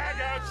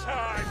hag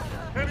outside.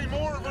 Any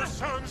more of her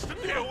sons to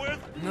deal with?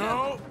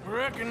 No,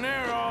 reckon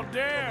they're all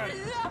dead.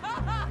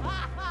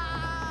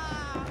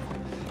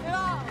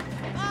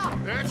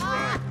 That's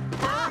right.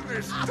 Burn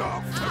this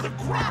stuff to the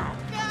ground.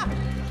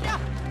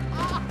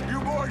 You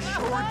boys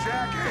sure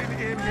Jack ain't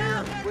in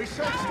here. We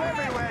searched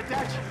everywhere,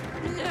 Dutch.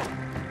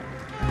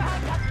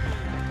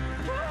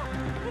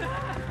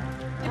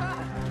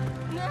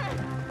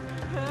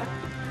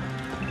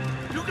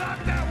 You got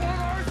that one,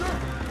 Arthur?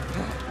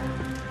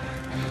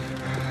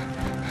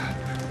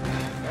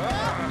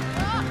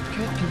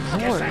 Good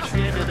Guess lord. that's the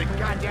end of the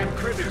goddamn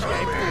cribbage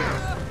game.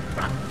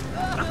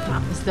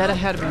 Is that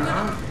ahead of me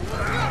now?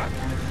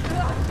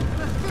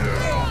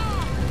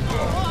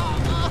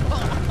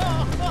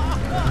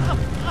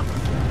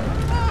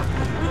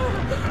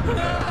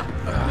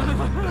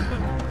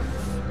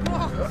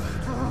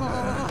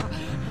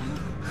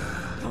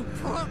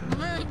 Put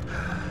me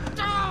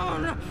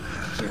down!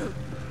 You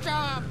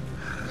damn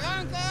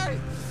Yankee!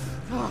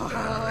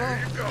 There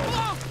you go.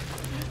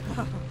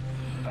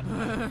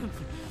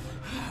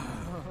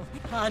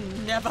 I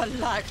never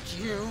liked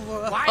you.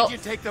 Why'd you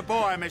take the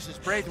boy,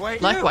 Mrs.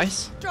 Braithwaite?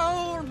 Likewise. You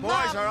stole Boys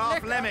my are off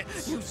liquor.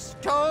 limits. You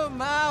stole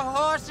my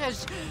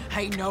horses.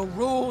 Ain't no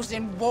rules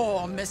in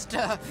war,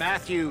 mister.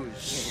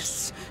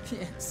 Matthews.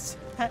 Yes,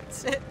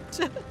 that's it.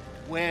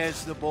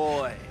 Where's the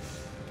boy?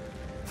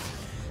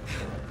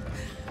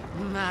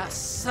 My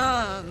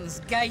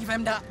sons gave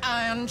him to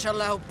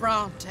Angelo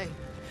Bronte.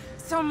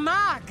 So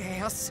my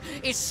guess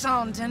is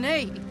Saint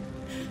Denis.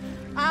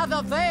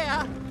 Either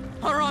there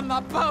or on the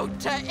boat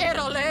to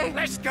Italy.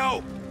 Let's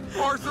go.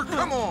 Arthur,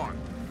 come on.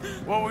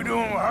 What we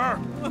doing with her?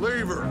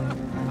 Leave her.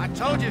 I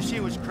told you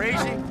she was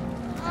crazy.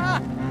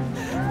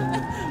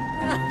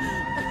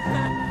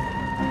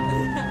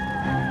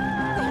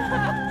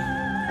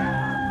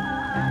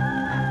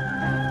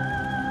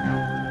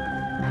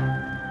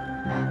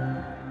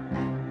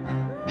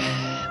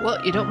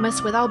 Well, you don't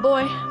mess with our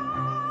boy.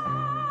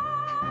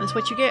 That's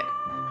what you get.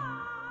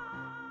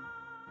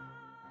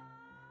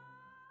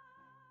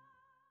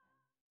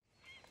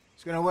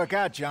 It's gonna work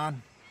out,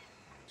 John.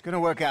 It's gonna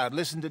work out.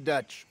 Listen to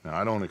Dutch. Now,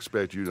 I don't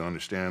expect you to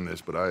understand this,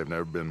 but I have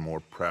never been more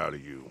proud of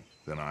you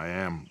than I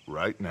am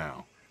right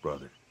now,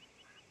 brother.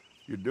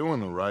 You're doing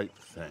the right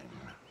thing.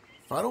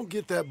 If I don't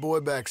get that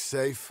boy back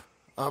safe,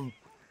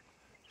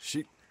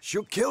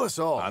 she'll kill us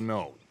all. I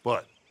know,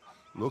 but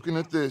looking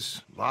at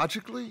this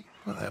logically,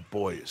 well, that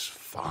boy is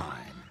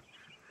fine.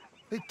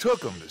 They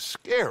took him to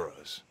scare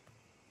us.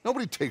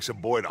 Nobody takes a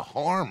boy to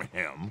harm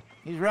him.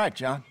 He's right,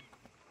 John.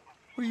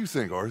 What do you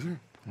think,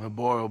 Arthur? The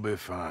boy will be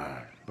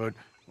fine. But,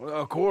 well,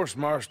 of course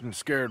Marston's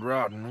scared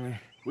rotten.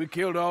 We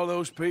killed all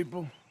those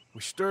people.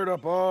 We stirred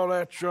up all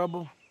that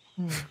trouble.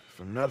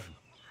 For nothing.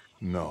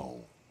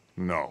 No,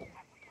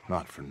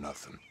 not for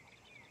nothing.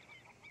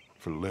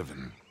 For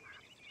living.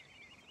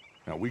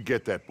 Now, we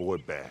get that boy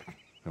back,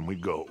 and we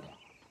go.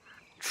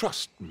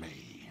 Trust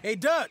me. Hey,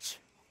 Dutch,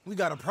 we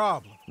got a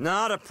problem.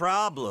 Not a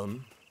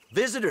problem.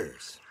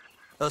 Visitors.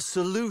 A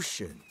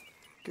solution.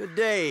 Good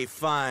day,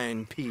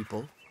 fine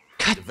people.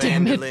 God Mr.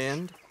 damn it.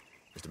 Vanderlinde,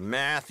 Mr.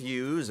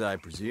 Matthews, I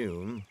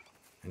presume.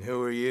 And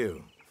who are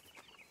you?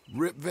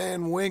 Rip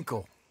Van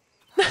Winkle.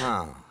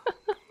 Huh.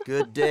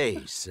 Good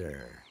day,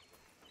 sir.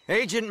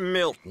 Agent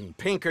Milton,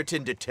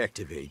 Pinkerton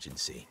Detective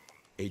Agency.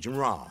 Agent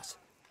Ross.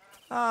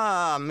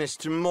 Ah,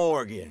 Mr.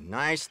 Morgan,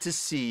 nice to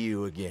see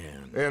you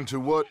again. And to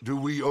what do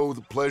we owe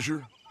the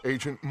pleasure,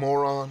 Agent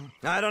Moron?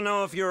 I don't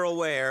know if you're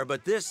aware,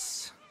 but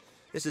this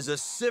is a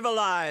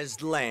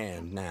civilized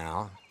land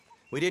now.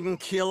 We didn't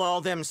kill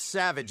all them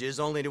savages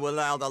only to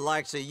allow the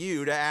likes of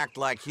you to act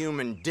like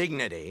human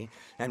dignity,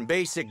 and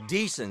basic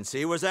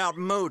decency was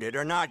outmoded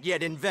or not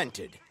yet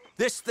invented.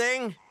 This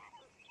thing,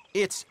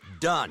 it's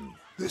done.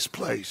 This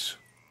place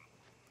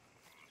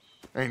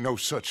ain't no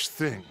such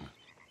thing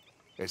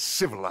as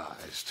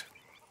civilized.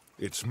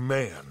 It's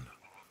man,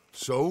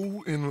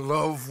 so in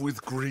love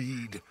with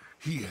greed,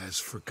 he has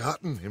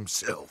forgotten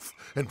himself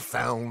and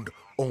found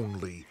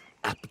only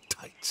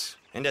appetites.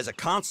 And as a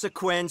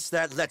consequence,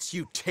 that lets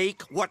you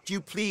take what you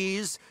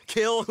please,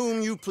 kill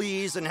whom you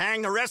please, and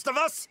hang the rest of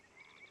us?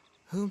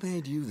 Who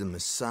made you the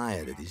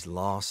messiah to these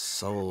lost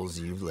souls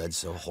you've led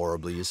so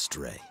horribly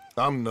astray?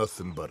 I'm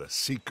nothing but a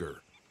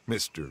seeker,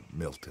 Mr.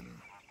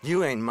 Milton.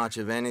 You ain't much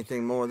of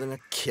anything more than a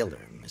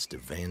killer, Mr.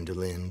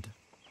 Vanderlinde.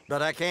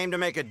 But I came to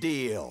make a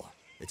deal.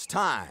 It's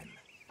time.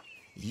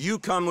 You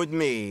come with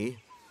me,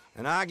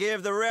 and I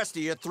give the rest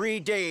of you 3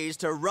 days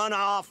to run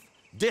off,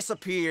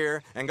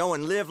 disappear, and go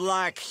and live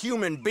like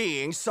human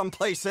beings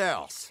someplace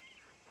else.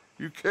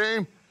 You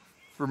came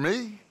for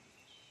me?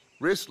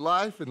 Risk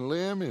life and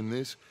limb in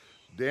this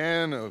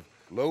den of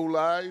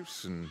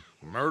lowlifes and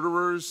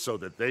murderers so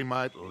that they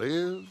might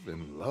live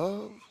and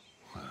love?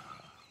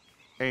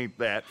 Ain't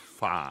that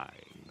fine?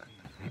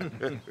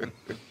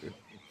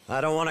 I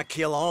don't want to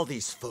kill all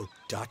these folk,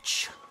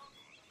 Dutch.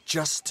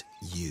 Just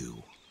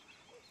you.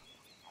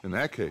 In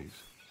that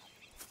case,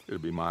 it'll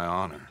be my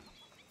honor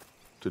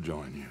to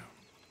join you.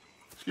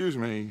 Excuse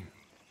me,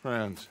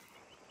 friends.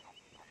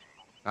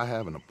 I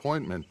have an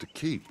appointment to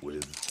keep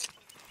with...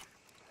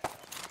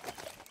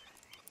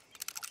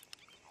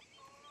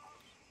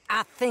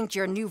 I think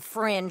your new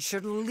friend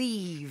should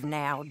leave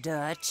now,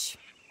 Dutch.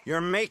 You're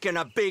making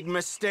a big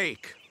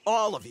mistake.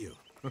 All of you.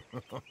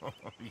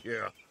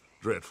 Yeah,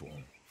 dreadful.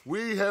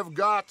 We have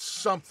got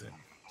something.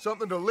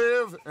 Something to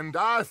live and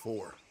die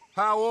for.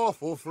 How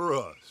awful for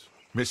us.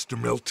 Mr.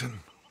 Milton,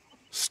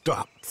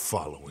 stop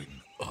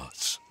following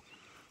us.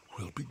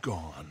 We'll be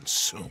gone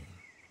soon.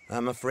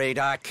 I'm afraid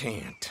I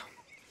can't.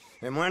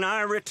 And when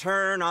I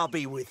return, I'll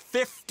be with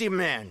 50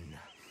 men.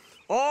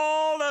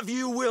 All of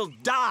you will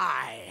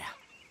die.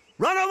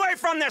 Run away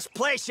from this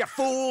place, you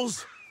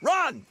fools!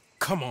 Run!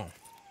 Come on.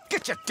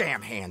 Get your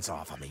damn hands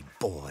off of me,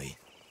 boy.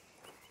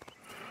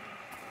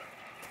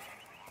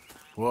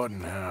 What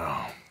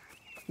now?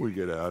 We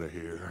get out of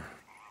here.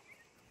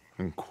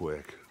 And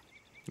quick.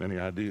 Any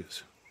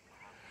ideas?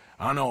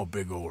 I know a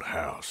big old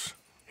house,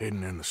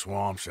 hidden in the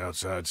swamps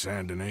outside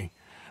Saint Denis.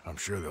 I'm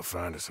sure they'll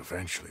find us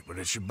eventually, but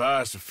it should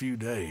buy us a few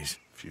days.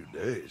 A few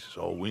days is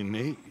all we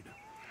need.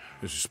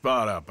 There's a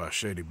spot out by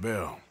Shady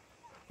Bell.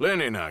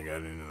 Linde and I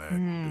got into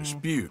that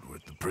dispute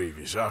with the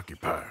previous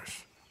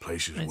occupiers.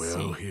 Place is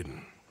well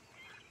hidden.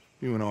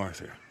 You and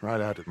Arthur,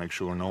 ride out to make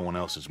sure no one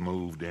else has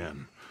moved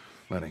in.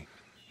 Lenny,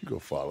 you go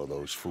follow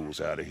those fools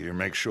out of here.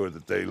 Make sure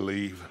that they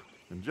leave.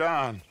 And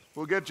John,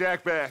 we'll get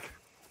Jack back,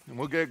 and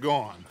we'll get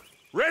going.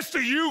 Rest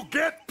of you,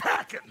 get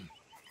packing!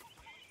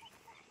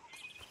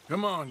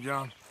 Come on,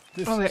 John.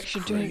 We're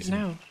actually doing it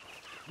now.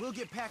 We'll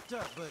get packed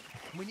up, but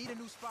we need a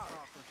new spot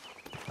offer.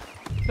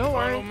 Don't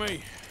Follow worry.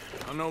 me.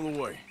 I know the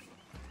way.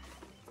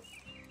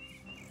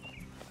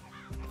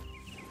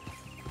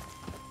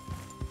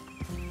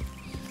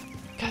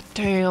 God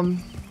damn.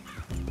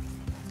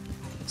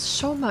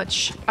 So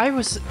much. I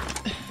was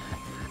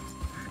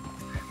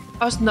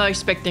not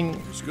expecting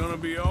It's gonna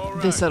be all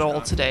right, this at all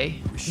John.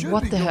 today. We should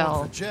What be the going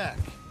hell? for Jack.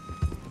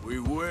 We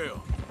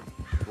will.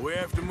 But we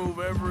have to move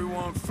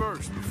everyone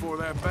first before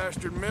that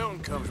bastard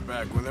Milton comes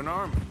back with an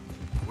army.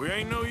 We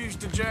ain't no use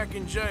to Jack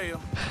in jail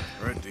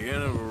or at the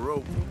end of a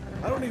rope.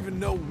 I don't even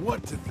know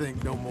what to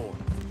think no more.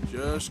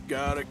 Just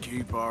gotta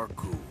keep our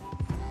cool.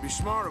 Be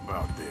smart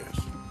about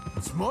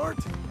this. Smart?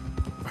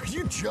 Are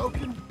you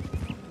joking?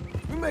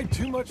 We made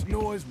too much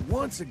noise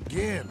once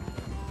again.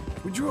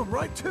 We drew them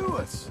right to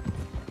us.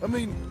 I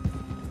mean,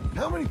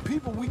 how many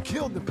people we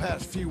killed the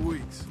past few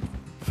weeks?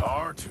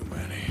 Far too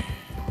many.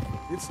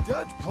 It's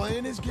Dutch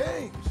playing his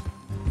games.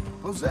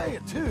 Hosea,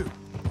 too.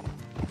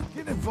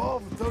 Getting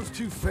involved with those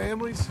two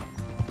families.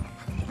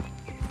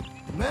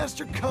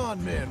 Master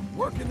con men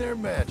working their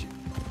magic.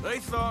 They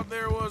thought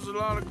there was a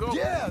lot of gold.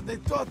 Yeah, they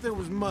thought there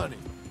was money.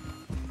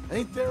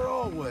 Ain't there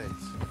always?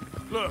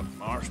 Look,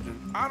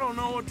 Marston, I don't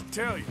know what to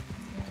tell you.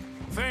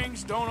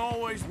 Things don't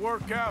always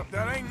work out.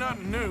 That ain't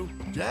nothing new.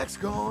 Jack's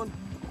gone.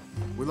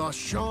 We lost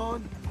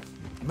Sean,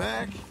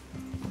 Mac,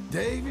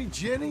 Davy,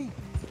 Jenny.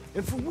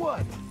 And for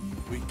what?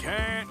 We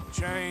can't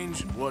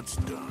change what's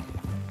done.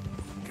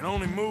 We can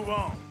only move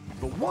on.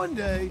 But one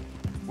day,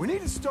 we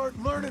need to start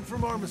learning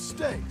from our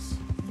mistakes.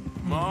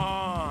 Come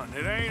on,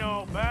 it ain't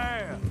all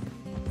bad.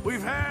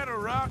 We've had a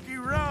rocky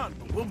run,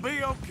 but we'll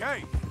be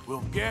okay.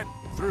 We'll get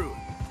through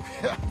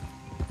it.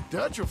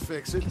 Dutch will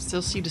fix it. I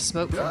still see the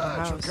smoke from the Dutch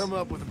will house. come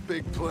up with a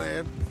big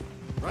plan.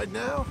 Right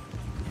now,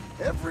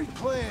 every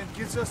plan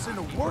gets us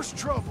into worse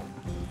trouble.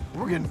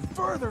 We're getting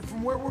further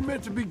from where we're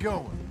meant to be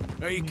going.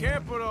 Now, you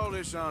can't put all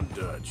this on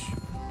Dutch.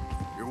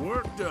 You're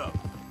worked up,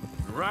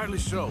 and rightly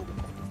so.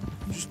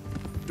 Just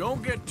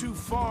don't get too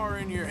far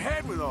in your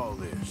head with all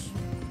this.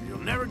 You'll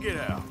never get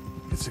out.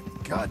 It's a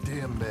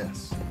goddamn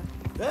mess.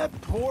 That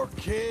poor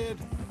kid.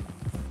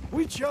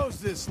 We chose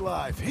this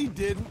life. He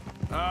didn't.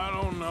 I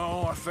don't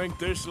know. I think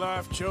this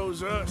life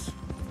chose us.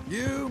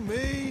 You,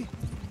 me,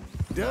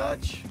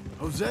 Dutch,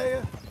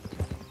 Hosea.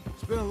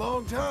 It's been a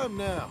long time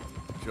now.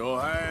 Sure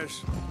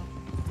has.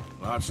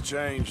 Lots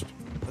changed.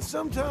 I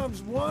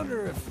sometimes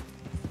wonder if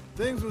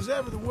things was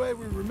ever the way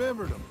we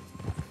remembered them.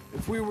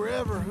 If we were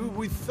ever who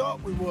we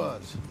thought we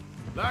was.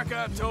 Like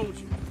I told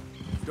you,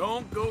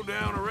 don't go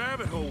down a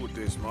rabbit hole with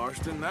this,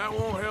 Marston. That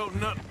won't help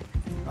nothing.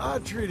 I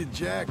treated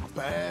Jack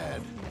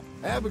bad.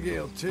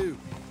 Abigail, too.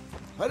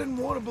 I didn't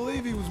want to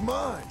believe he was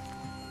mine.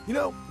 You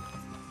know,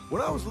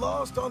 when I was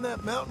lost on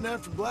that mountain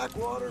after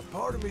Blackwater,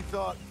 part of me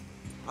thought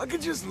I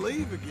could just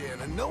leave again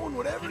and no one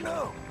would ever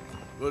know.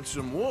 But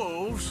some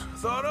wolves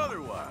thought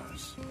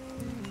otherwise.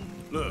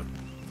 Look,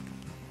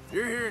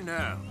 you're here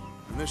now,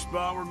 and this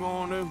spot we're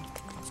going to,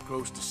 it's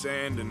close to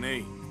Saint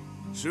Denis.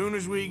 Soon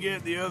as we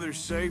get the others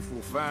safe,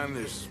 we'll find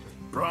this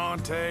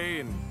Bronte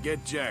and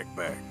get Jack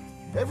back.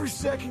 Every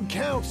second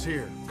counts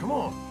here. Come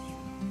on.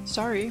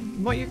 Sorry,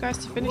 I want you guys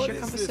to finish your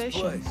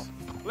conversation.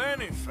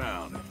 Lenny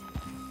found it.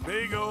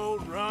 Big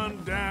old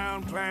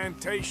run-down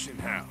plantation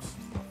house.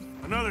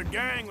 Another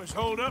gang was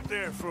holed up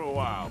there for a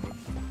while,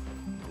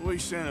 but we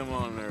sent them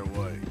on their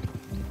way.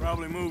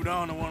 Probably moved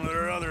on to one of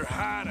their other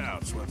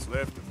hideouts, what's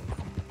left of them.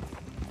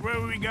 Where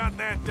we got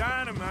that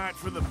dynamite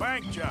for the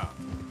bank job.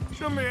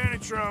 Shouldn't be any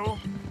trouble.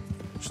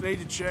 Just need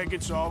to check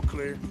it's all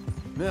clear.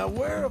 Now,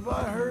 where have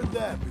I heard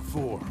that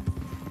before?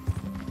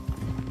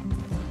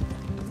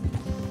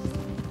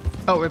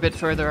 Oh, we're a bit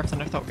further up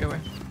than I thought we were.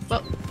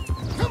 Well,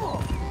 come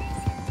on.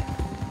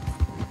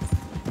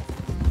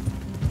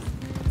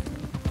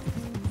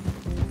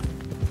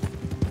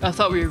 I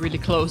thought we were really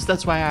close.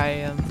 That's why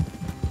I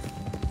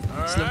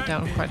slowed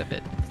down quite a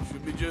bit.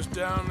 Should be just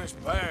down this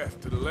path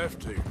to the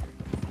left here.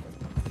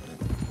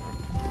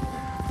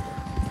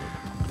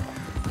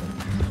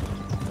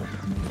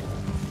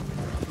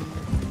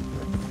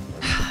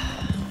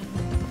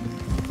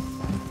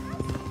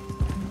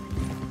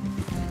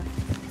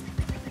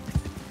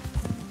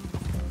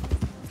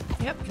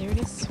 Yep, there it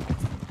is.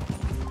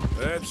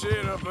 That's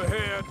it up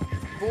ahead.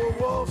 4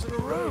 walls and a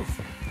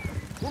roof.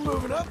 We're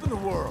moving up in the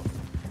world.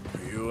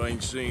 You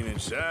ain't seen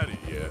inside it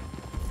yet.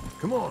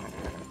 Come on.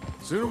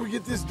 Sooner we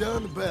get this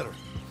done, the better.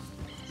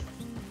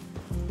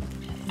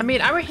 I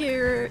mean, I were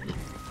here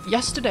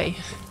yesterday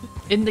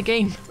in the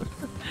game.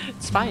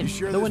 It's fine. You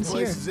sure no this one's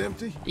place here. is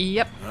empty?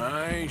 Yep.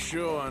 I ain't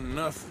sure on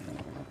nothing.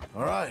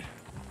 All right.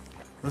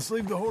 Let's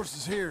leave the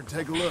horses here and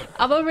take a look.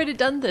 I've already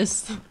done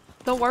this.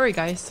 Don't worry,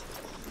 guys.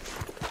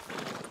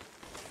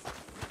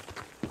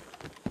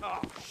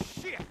 Oh,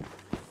 shit!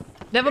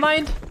 Never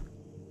mind.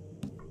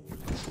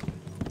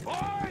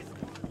 Boys!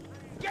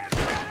 Get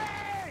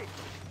ready!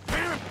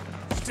 Damn it!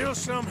 Still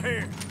some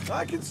here.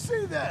 I can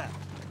see that.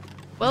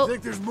 Well, you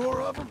think there's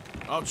more of them?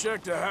 I'll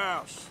check the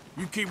house.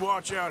 You keep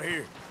watch out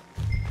here.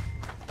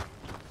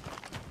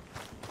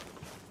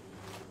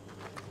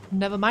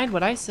 Never mind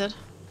what I said.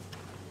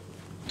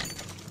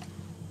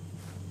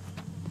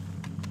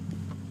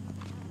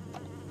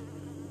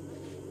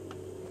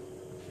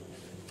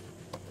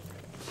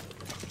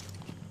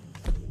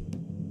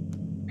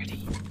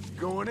 Ready.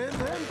 Going in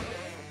then?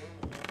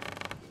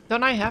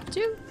 Don't I have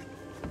to?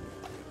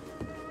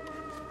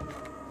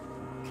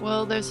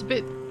 Well, there's a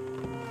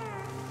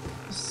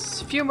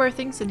few more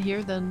things in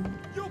here than...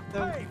 You'll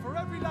pay for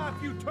every life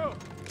you took!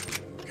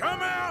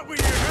 Come out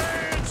with your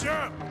hands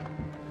up!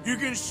 You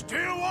can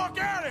still walk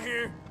out of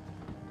here!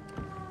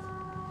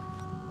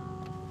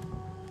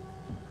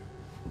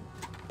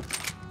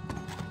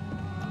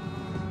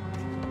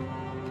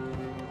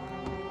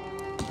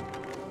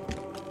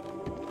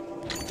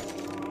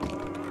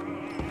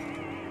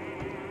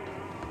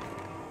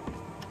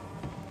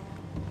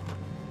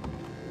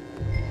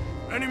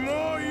 Any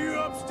more of you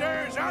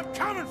upstairs? I'm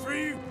coming for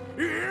you!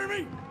 You hear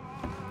me?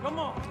 Come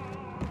on!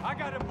 I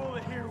got a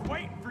bullet here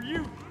waiting for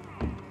you!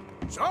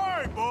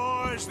 Sorry,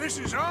 boys. This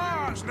is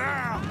ours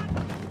now.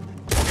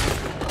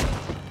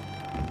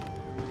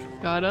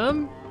 Got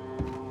him.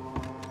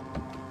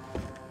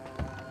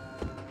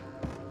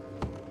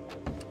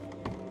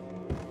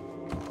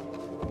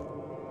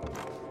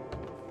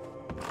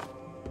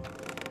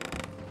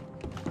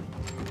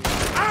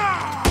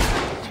 Ah!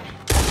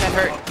 That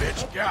hurt. Oh,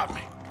 bitch got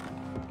me.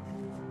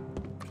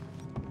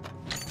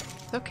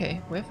 It's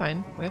okay. We're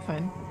fine. We're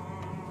fine.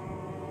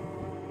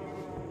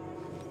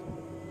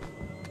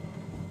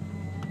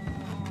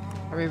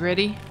 Are we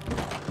ready?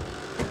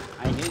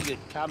 I knew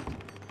you'd come.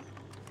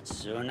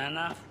 Soon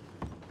enough.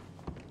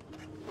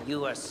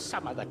 You are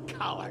some of the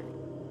coward.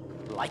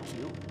 Like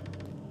you.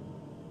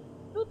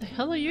 Who the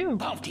hell are you?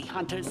 Bounty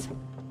hunters.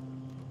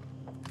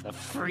 The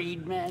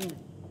freedmen.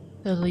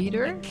 The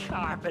leader? The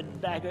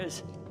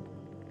carpetbaggers.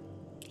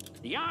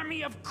 The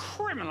army of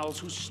criminals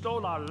who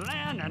stole our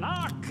land and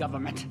our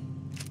government.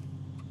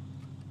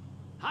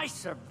 I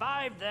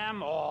survived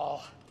them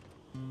all.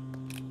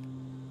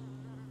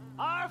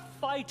 Our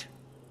fight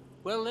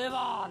will live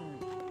on.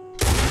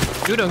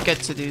 You don't get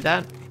to do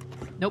that.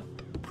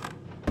 Nope.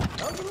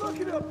 How's it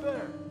looking up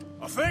there?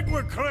 I think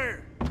we're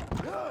clear.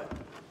 Good.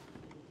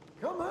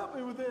 Come help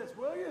me with this,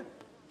 will you?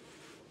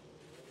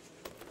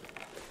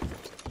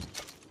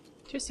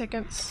 2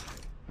 seconds.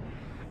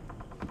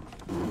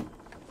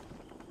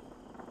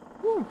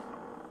 Woo.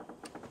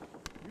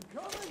 You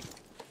coming?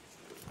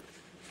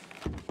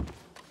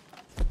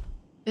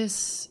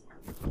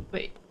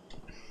 Wait.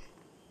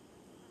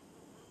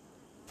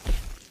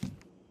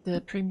 The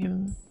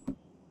premium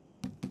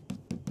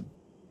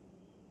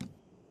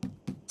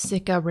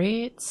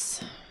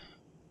cigarettes.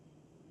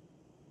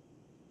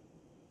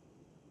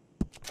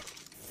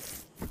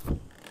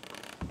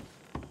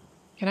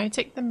 Can I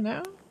take them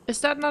now? Is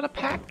that not a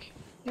pack?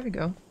 There we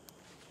go.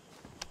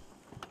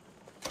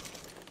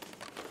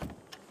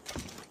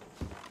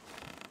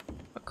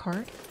 A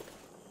card?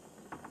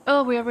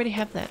 Oh, we already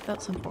have that.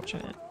 That's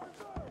unfortunate.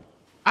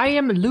 I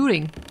am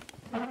looting.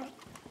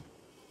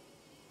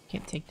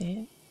 Can't take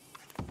that.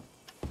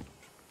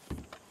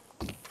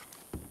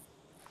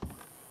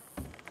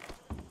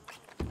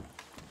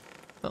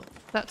 Well,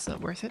 that's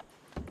not worth it.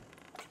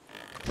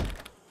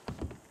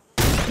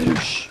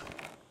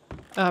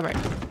 Alright.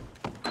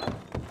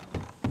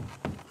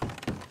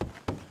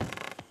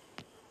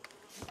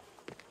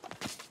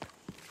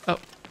 Oh.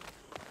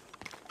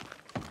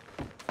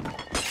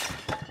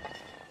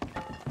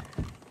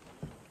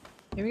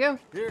 Here we go.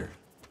 Here.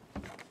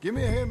 Give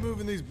me a hand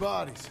moving these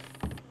bodies.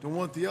 Don't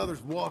want the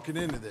others walking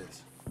into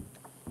this.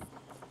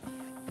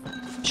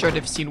 Sure,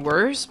 they've seen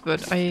worse,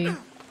 but I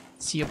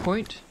see a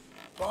point.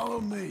 Follow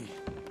me.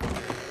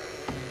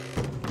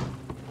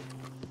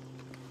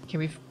 Can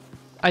we...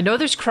 I know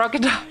there's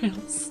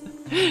crocodiles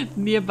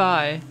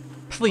nearby.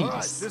 Please. All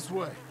right, this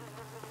way.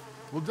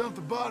 We'll dump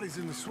the bodies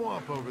in the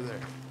swamp over there.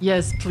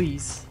 Yes,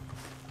 please.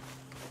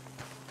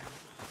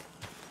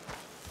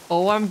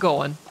 Oh, I'm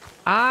going.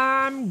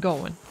 I'm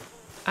going.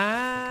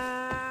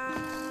 I'm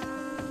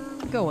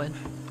going.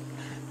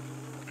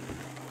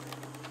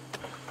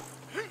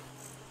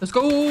 Let's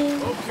go.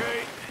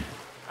 Okay,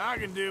 I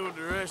can deal with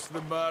the rest of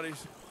the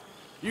bodies.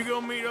 You go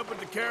meet up at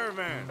the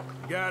caravan.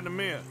 Guide them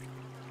in.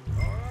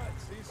 All right,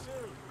 see you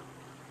soon.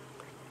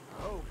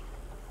 Oh.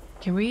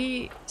 Can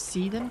we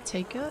see them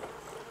take it?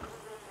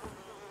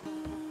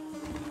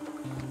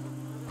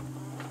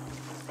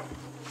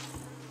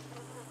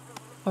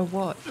 Or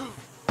what?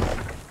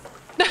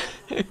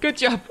 Good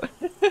job.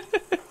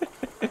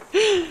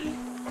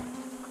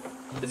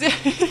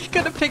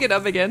 Gonna pick it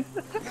up again.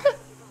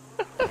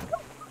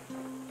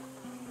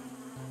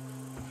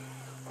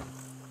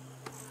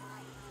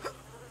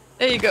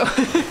 There you go.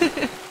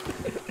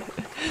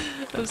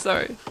 I'm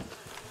sorry.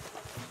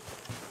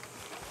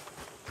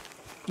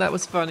 That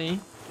was funny.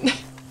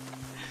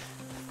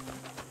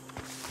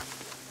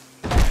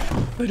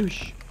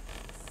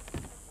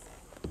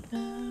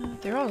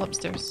 They're all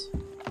upstairs.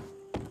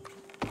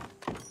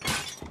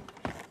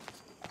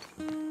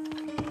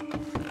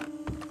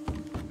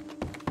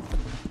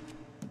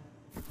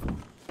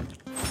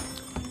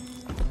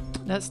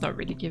 That's not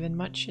really given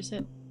much, is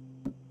it?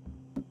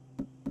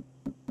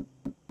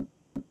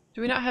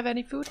 Do we not have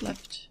any food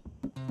left?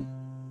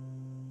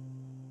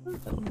 Oh,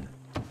 there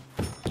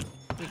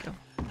we go.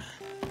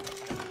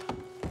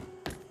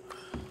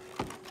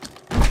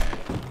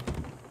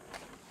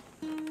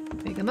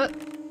 Pick them up.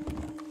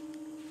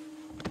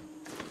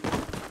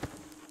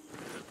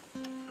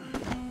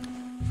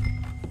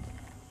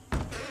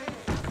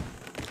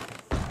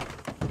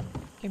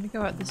 Can we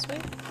go out this way?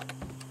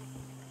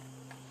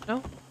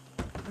 No?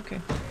 Okay.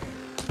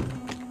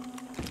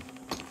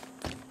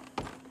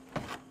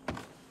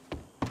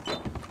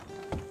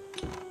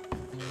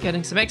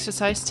 Getting some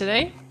exercise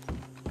today.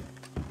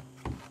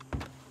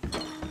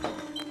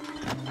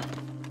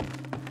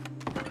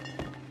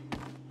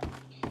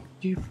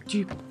 Doop,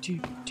 doop,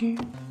 doop, doop,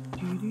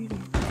 doo, doo, doo.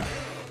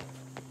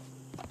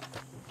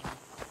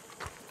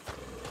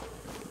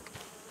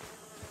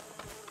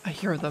 I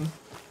hear them.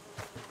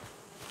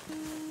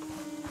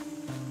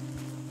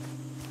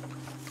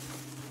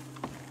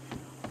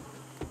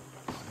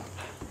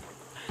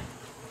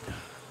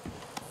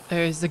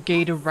 There's the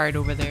gator right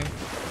over there.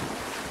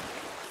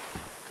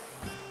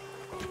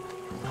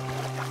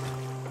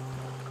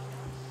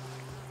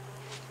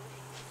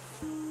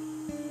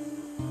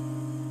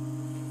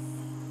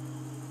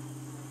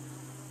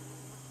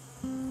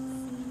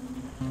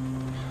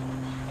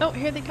 Oh,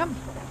 here they come.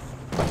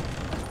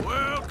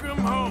 Welcome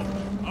home,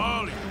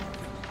 all of you,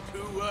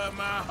 to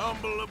my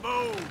humble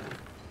abode.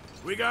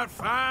 We got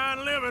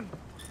fine living,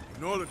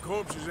 Ignore the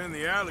corpses and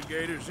the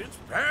alligators. It's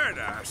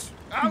paradise.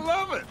 I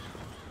love it.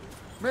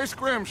 Miss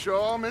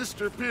Grimshaw,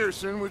 Mr.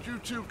 Pearson, would you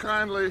two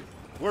kindly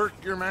work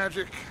your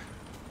magic?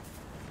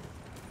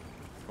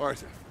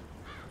 Arthur,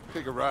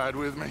 take a ride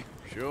with me.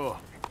 Sure.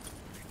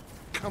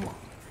 Come on.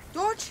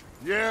 George?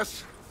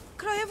 Yes?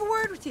 Could I have a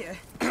word with you?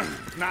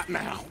 Not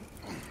now.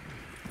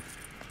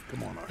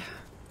 Come on, Arthur.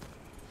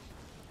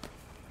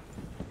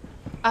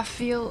 I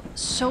feel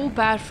so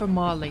bad for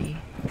Molly.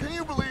 Can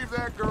you believe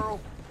that, girl?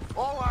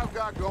 All I've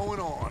got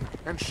going on,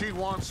 and she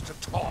wants to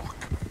talk.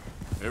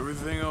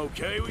 Everything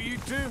okay with you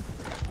two?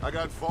 I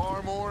got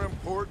far more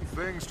important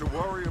things to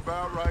worry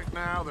about right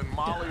now than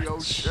Molly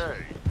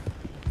O'Shea.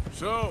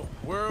 So,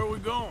 where are we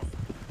going?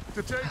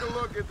 To take a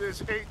look at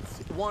this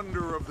eighth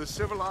wonder of the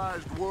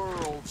civilized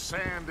world,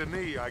 Saint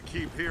Denis, I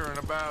keep hearing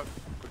about.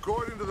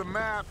 According to the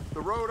map,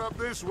 the road up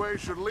this way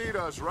should lead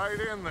us right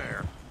in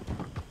there.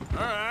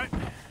 All right.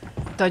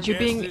 Thought you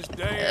being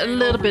a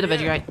little bit of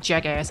a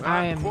jackass.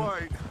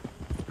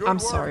 I'm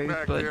sorry,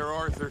 back but there,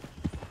 Arthur.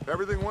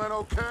 Everything went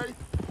okay?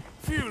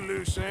 Few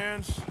loose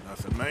ends,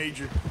 nothing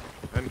major.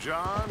 And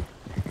John?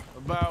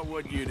 About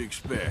what you'd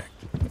expect.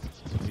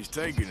 He's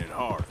taking it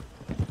hard.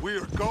 We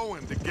are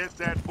going to get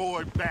that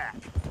boy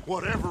back,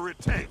 whatever it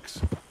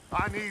takes.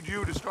 I need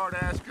you to start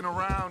asking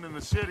around in the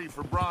city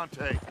for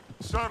Bronte.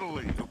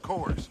 Subtly, of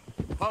course.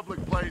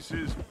 Public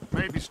places,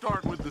 maybe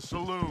start with the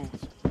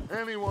saloons.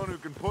 Anyone who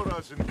can put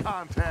us in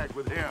contact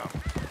with him.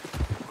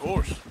 Of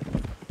course.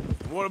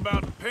 What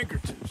about the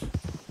Pinkertons?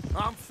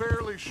 I'm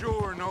fairly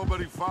sure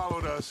nobody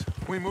followed us.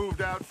 We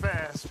moved out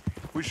fast.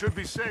 We should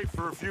be safe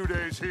for a few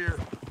days here.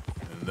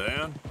 And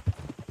then?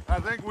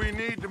 I think we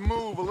need to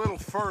move a little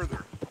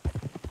further.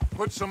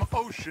 Put some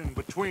ocean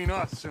between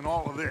us and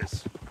all of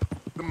this.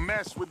 The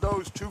mess with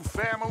those two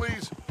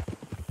families,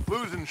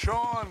 losing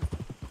Sean.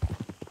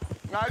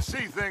 I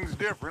see things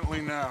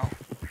differently now.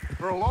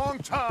 For a long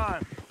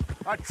time,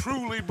 I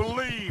truly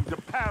believed a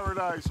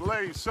paradise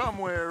lay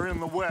somewhere in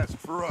the West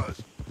for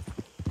us.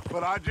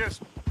 But I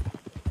just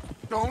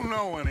don't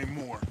know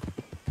anymore.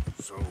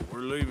 So we're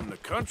leaving the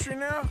country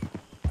now?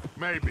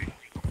 Maybe.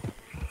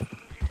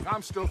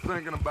 I'm still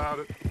thinking about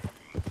it.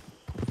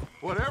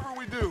 Whatever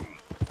we do,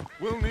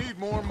 we'll need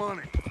more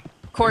money.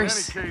 Of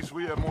course. In any case,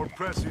 we have more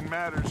pressing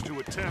matters to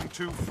attend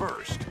to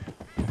first.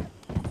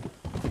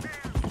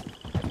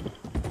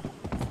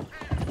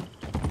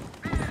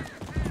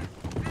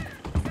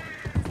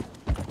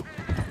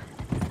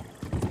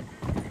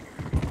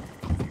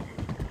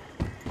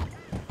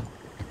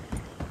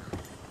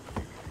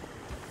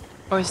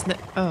 Oh, isn't it?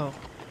 Oh.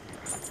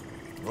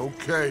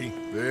 Okay,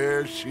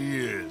 there she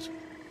is.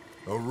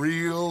 A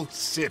real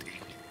city.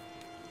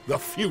 The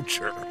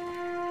future.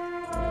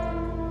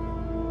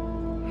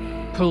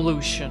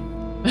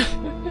 Pollution.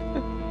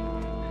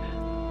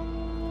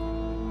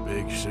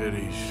 Big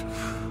cities.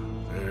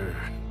 They're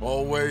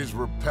always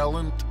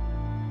repellent.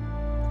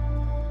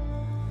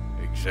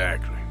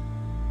 Exactly.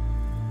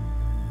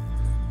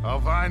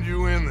 I'll find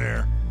you in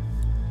there.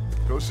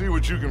 Go see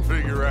what you can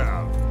figure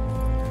out.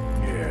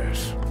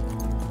 Yes.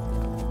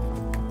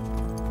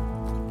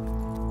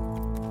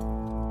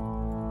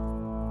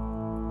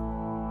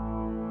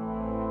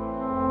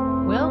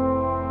 Well,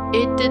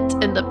 it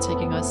did end up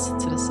taking us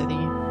to the city.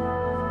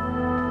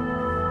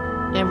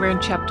 And we're in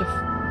chapter 4.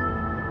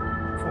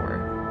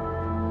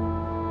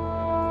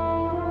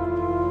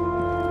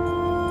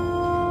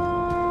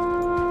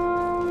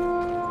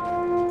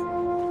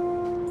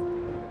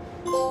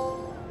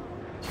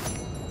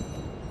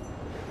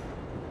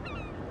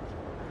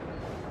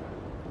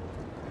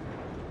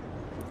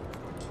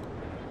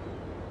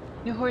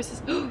 New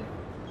horses.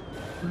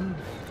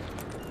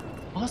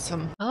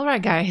 Awesome.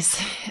 Alright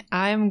guys,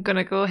 I'm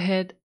gonna go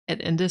ahead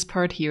and end this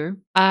part here.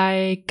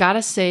 I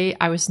gotta say,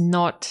 I was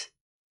not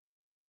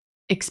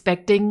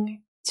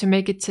expecting to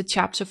make it to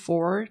chapter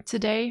 4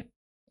 today.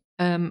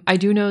 I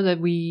do know that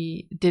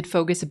we did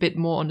focus a bit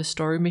more on the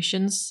story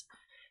missions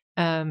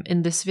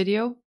in this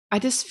video. I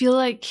just feel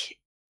like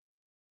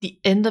the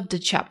end of the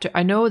chapter,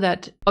 I know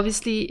that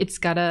obviously it's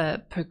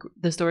gotta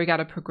the story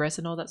gotta progress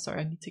and all that.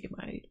 Sorry, I need to get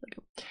my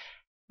Lego.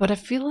 But I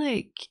feel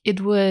like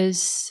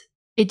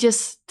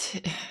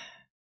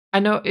I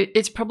know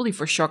it's probably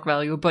for shock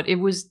value, but it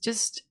was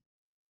just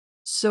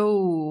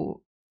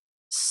so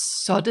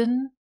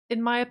sudden,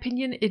 in my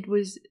opinion. It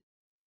was,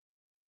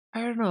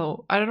 I don't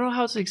know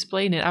how to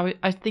explain it.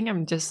 I think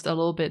I'm just a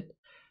little bit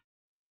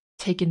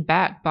taken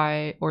back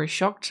by, or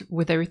shocked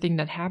with everything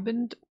that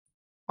happened.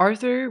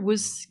 Arthur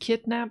was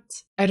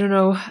kidnapped. I don't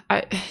know,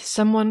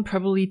 someone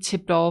probably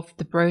tipped off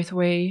the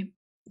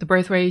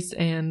Braithwaites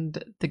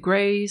and the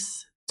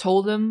Greys,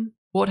 told them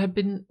what had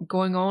been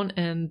going on,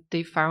 and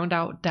they found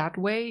out that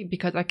way,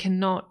 because I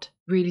cannot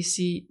really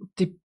see,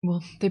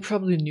 they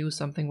probably knew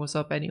something was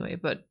up anyway,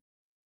 but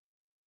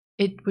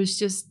it was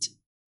just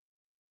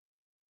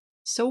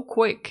so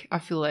quick, I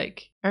feel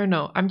like. I don't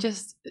know, I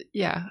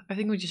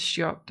think we're just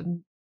shocked.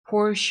 And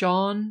poor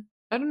Sean,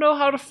 I don't know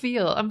how to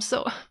feel.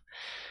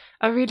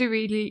 I really,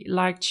 really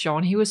liked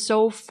Sean. He was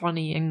so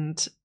funny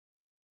and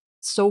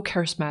so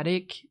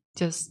charismatic,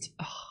 just,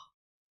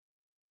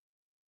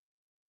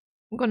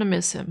 I'm gonna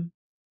miss him.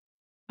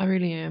 I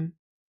really am.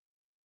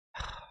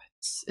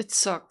 It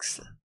sucks.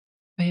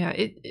 But yeah,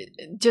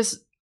 it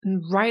just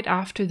right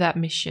after that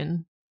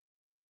mission,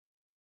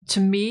 to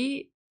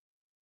me,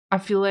 I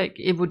feel like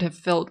it would have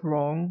felt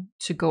wrong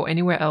to go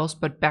anywhere else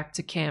but back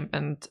to camp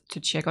and to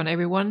check on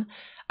everyone.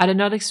 I did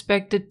not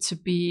expect it to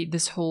be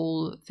this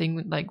whole thing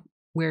with like,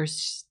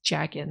 where's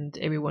Jack and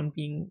everyone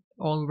being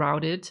all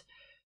rounded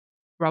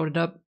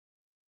up.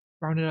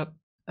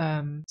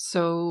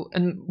 So,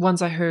 and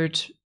once I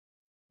heard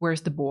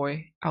where's the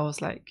boy, I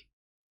was like,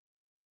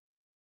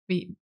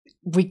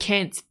 we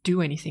can't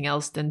do anything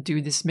else than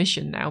do this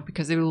mission now,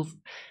 because it will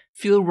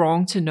feel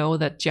wrong to know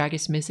that Jack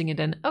is missing, and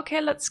then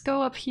okay, let's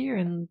go up here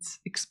and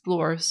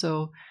explore.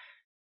 So,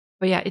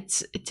 but yeah,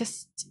 it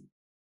just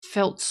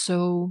felt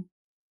so,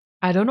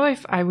 I don't know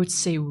if I would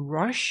say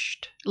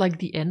rushed, like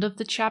the end of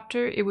the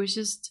chapter. It was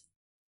just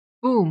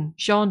boom,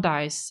 Sean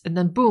dies, and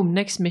then boom,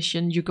 next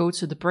mission you go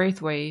to the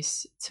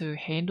Braithways to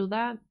handle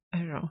that. I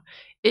don't know.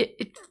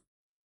 It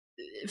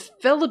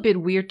felt a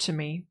bit weird to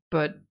me,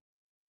 but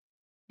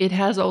it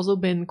has also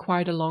been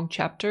quite a long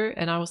chapter,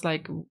 and I was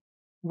like,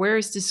 where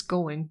is this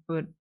going?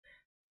 But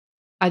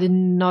I did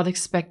not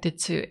expect it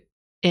to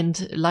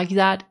end like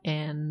that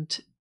and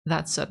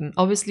that sudden.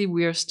 Obviously,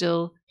 we are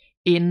still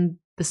in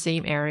the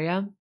same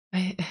area.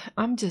 I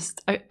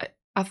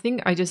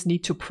think I just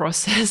need to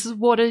process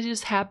what has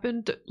just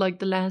happened, like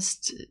the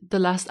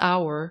last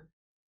hour,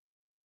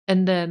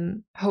 and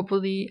then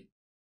hopefully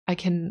I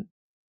can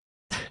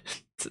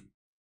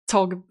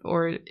talk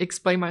or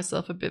explain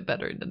myself a bit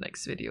better in the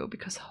next video,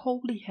 because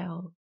holy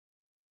hell,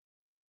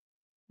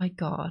 my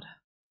god.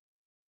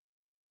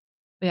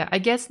 But yeah, I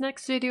guess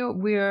next video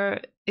we're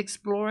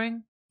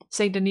exploring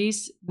Saint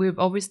Denis. We've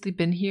obviously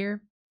been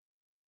here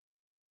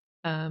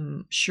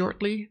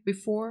shortly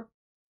before,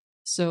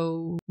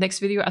 so next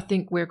video I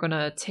think we're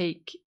gonna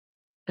take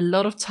a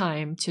lot of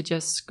time to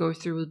just go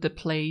through the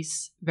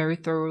place very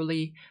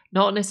thoroughly,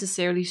 not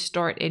necessarily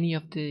start any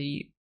of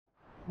the,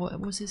 what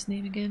was his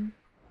name again?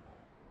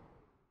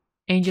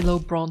 Angelo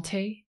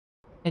Bronte,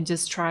 and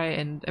just try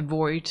and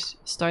avoid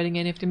starting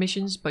any of the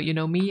missions. But you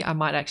know me, I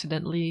might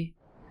accidentally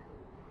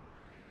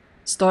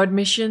start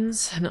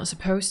missions I'm not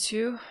supposed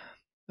to.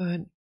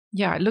 But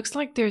yeah, it looks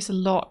like there's a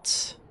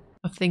lot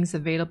of things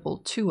available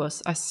to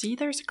us. I see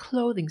there's a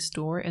clothing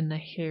store and a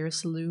hair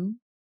salon,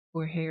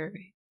 or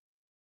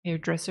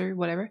hairdresser,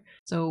 whatever.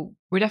 So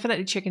we're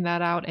definitely checking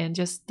that out, and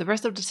just the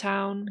rest of the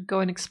town, go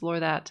and explore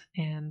that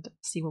and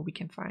see what we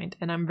can find.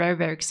 And I'm very,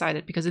 very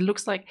excited, because it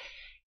looks like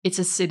it's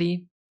a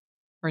city,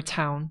 or a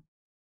town,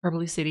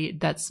 probably city,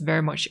 that's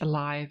very much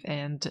alive,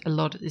 and a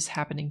lot is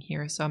happening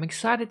here. So I'm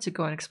excited to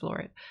go and explore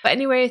it. But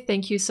anyway,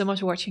 thank you so much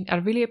for watching.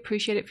 I'd really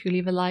appreciate it if you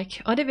leave a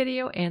like on the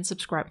video and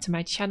subscribe to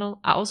my channel.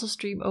 I also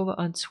stream over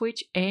on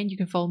Twitch, and you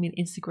can follow me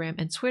on Instagram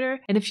and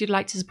Twitter. And if you'd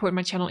like to support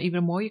my channel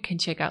even more, you can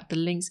check out the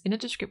links in the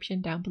description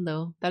down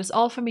below. That is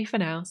all for me for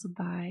now, so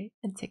bye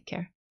and take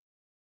care.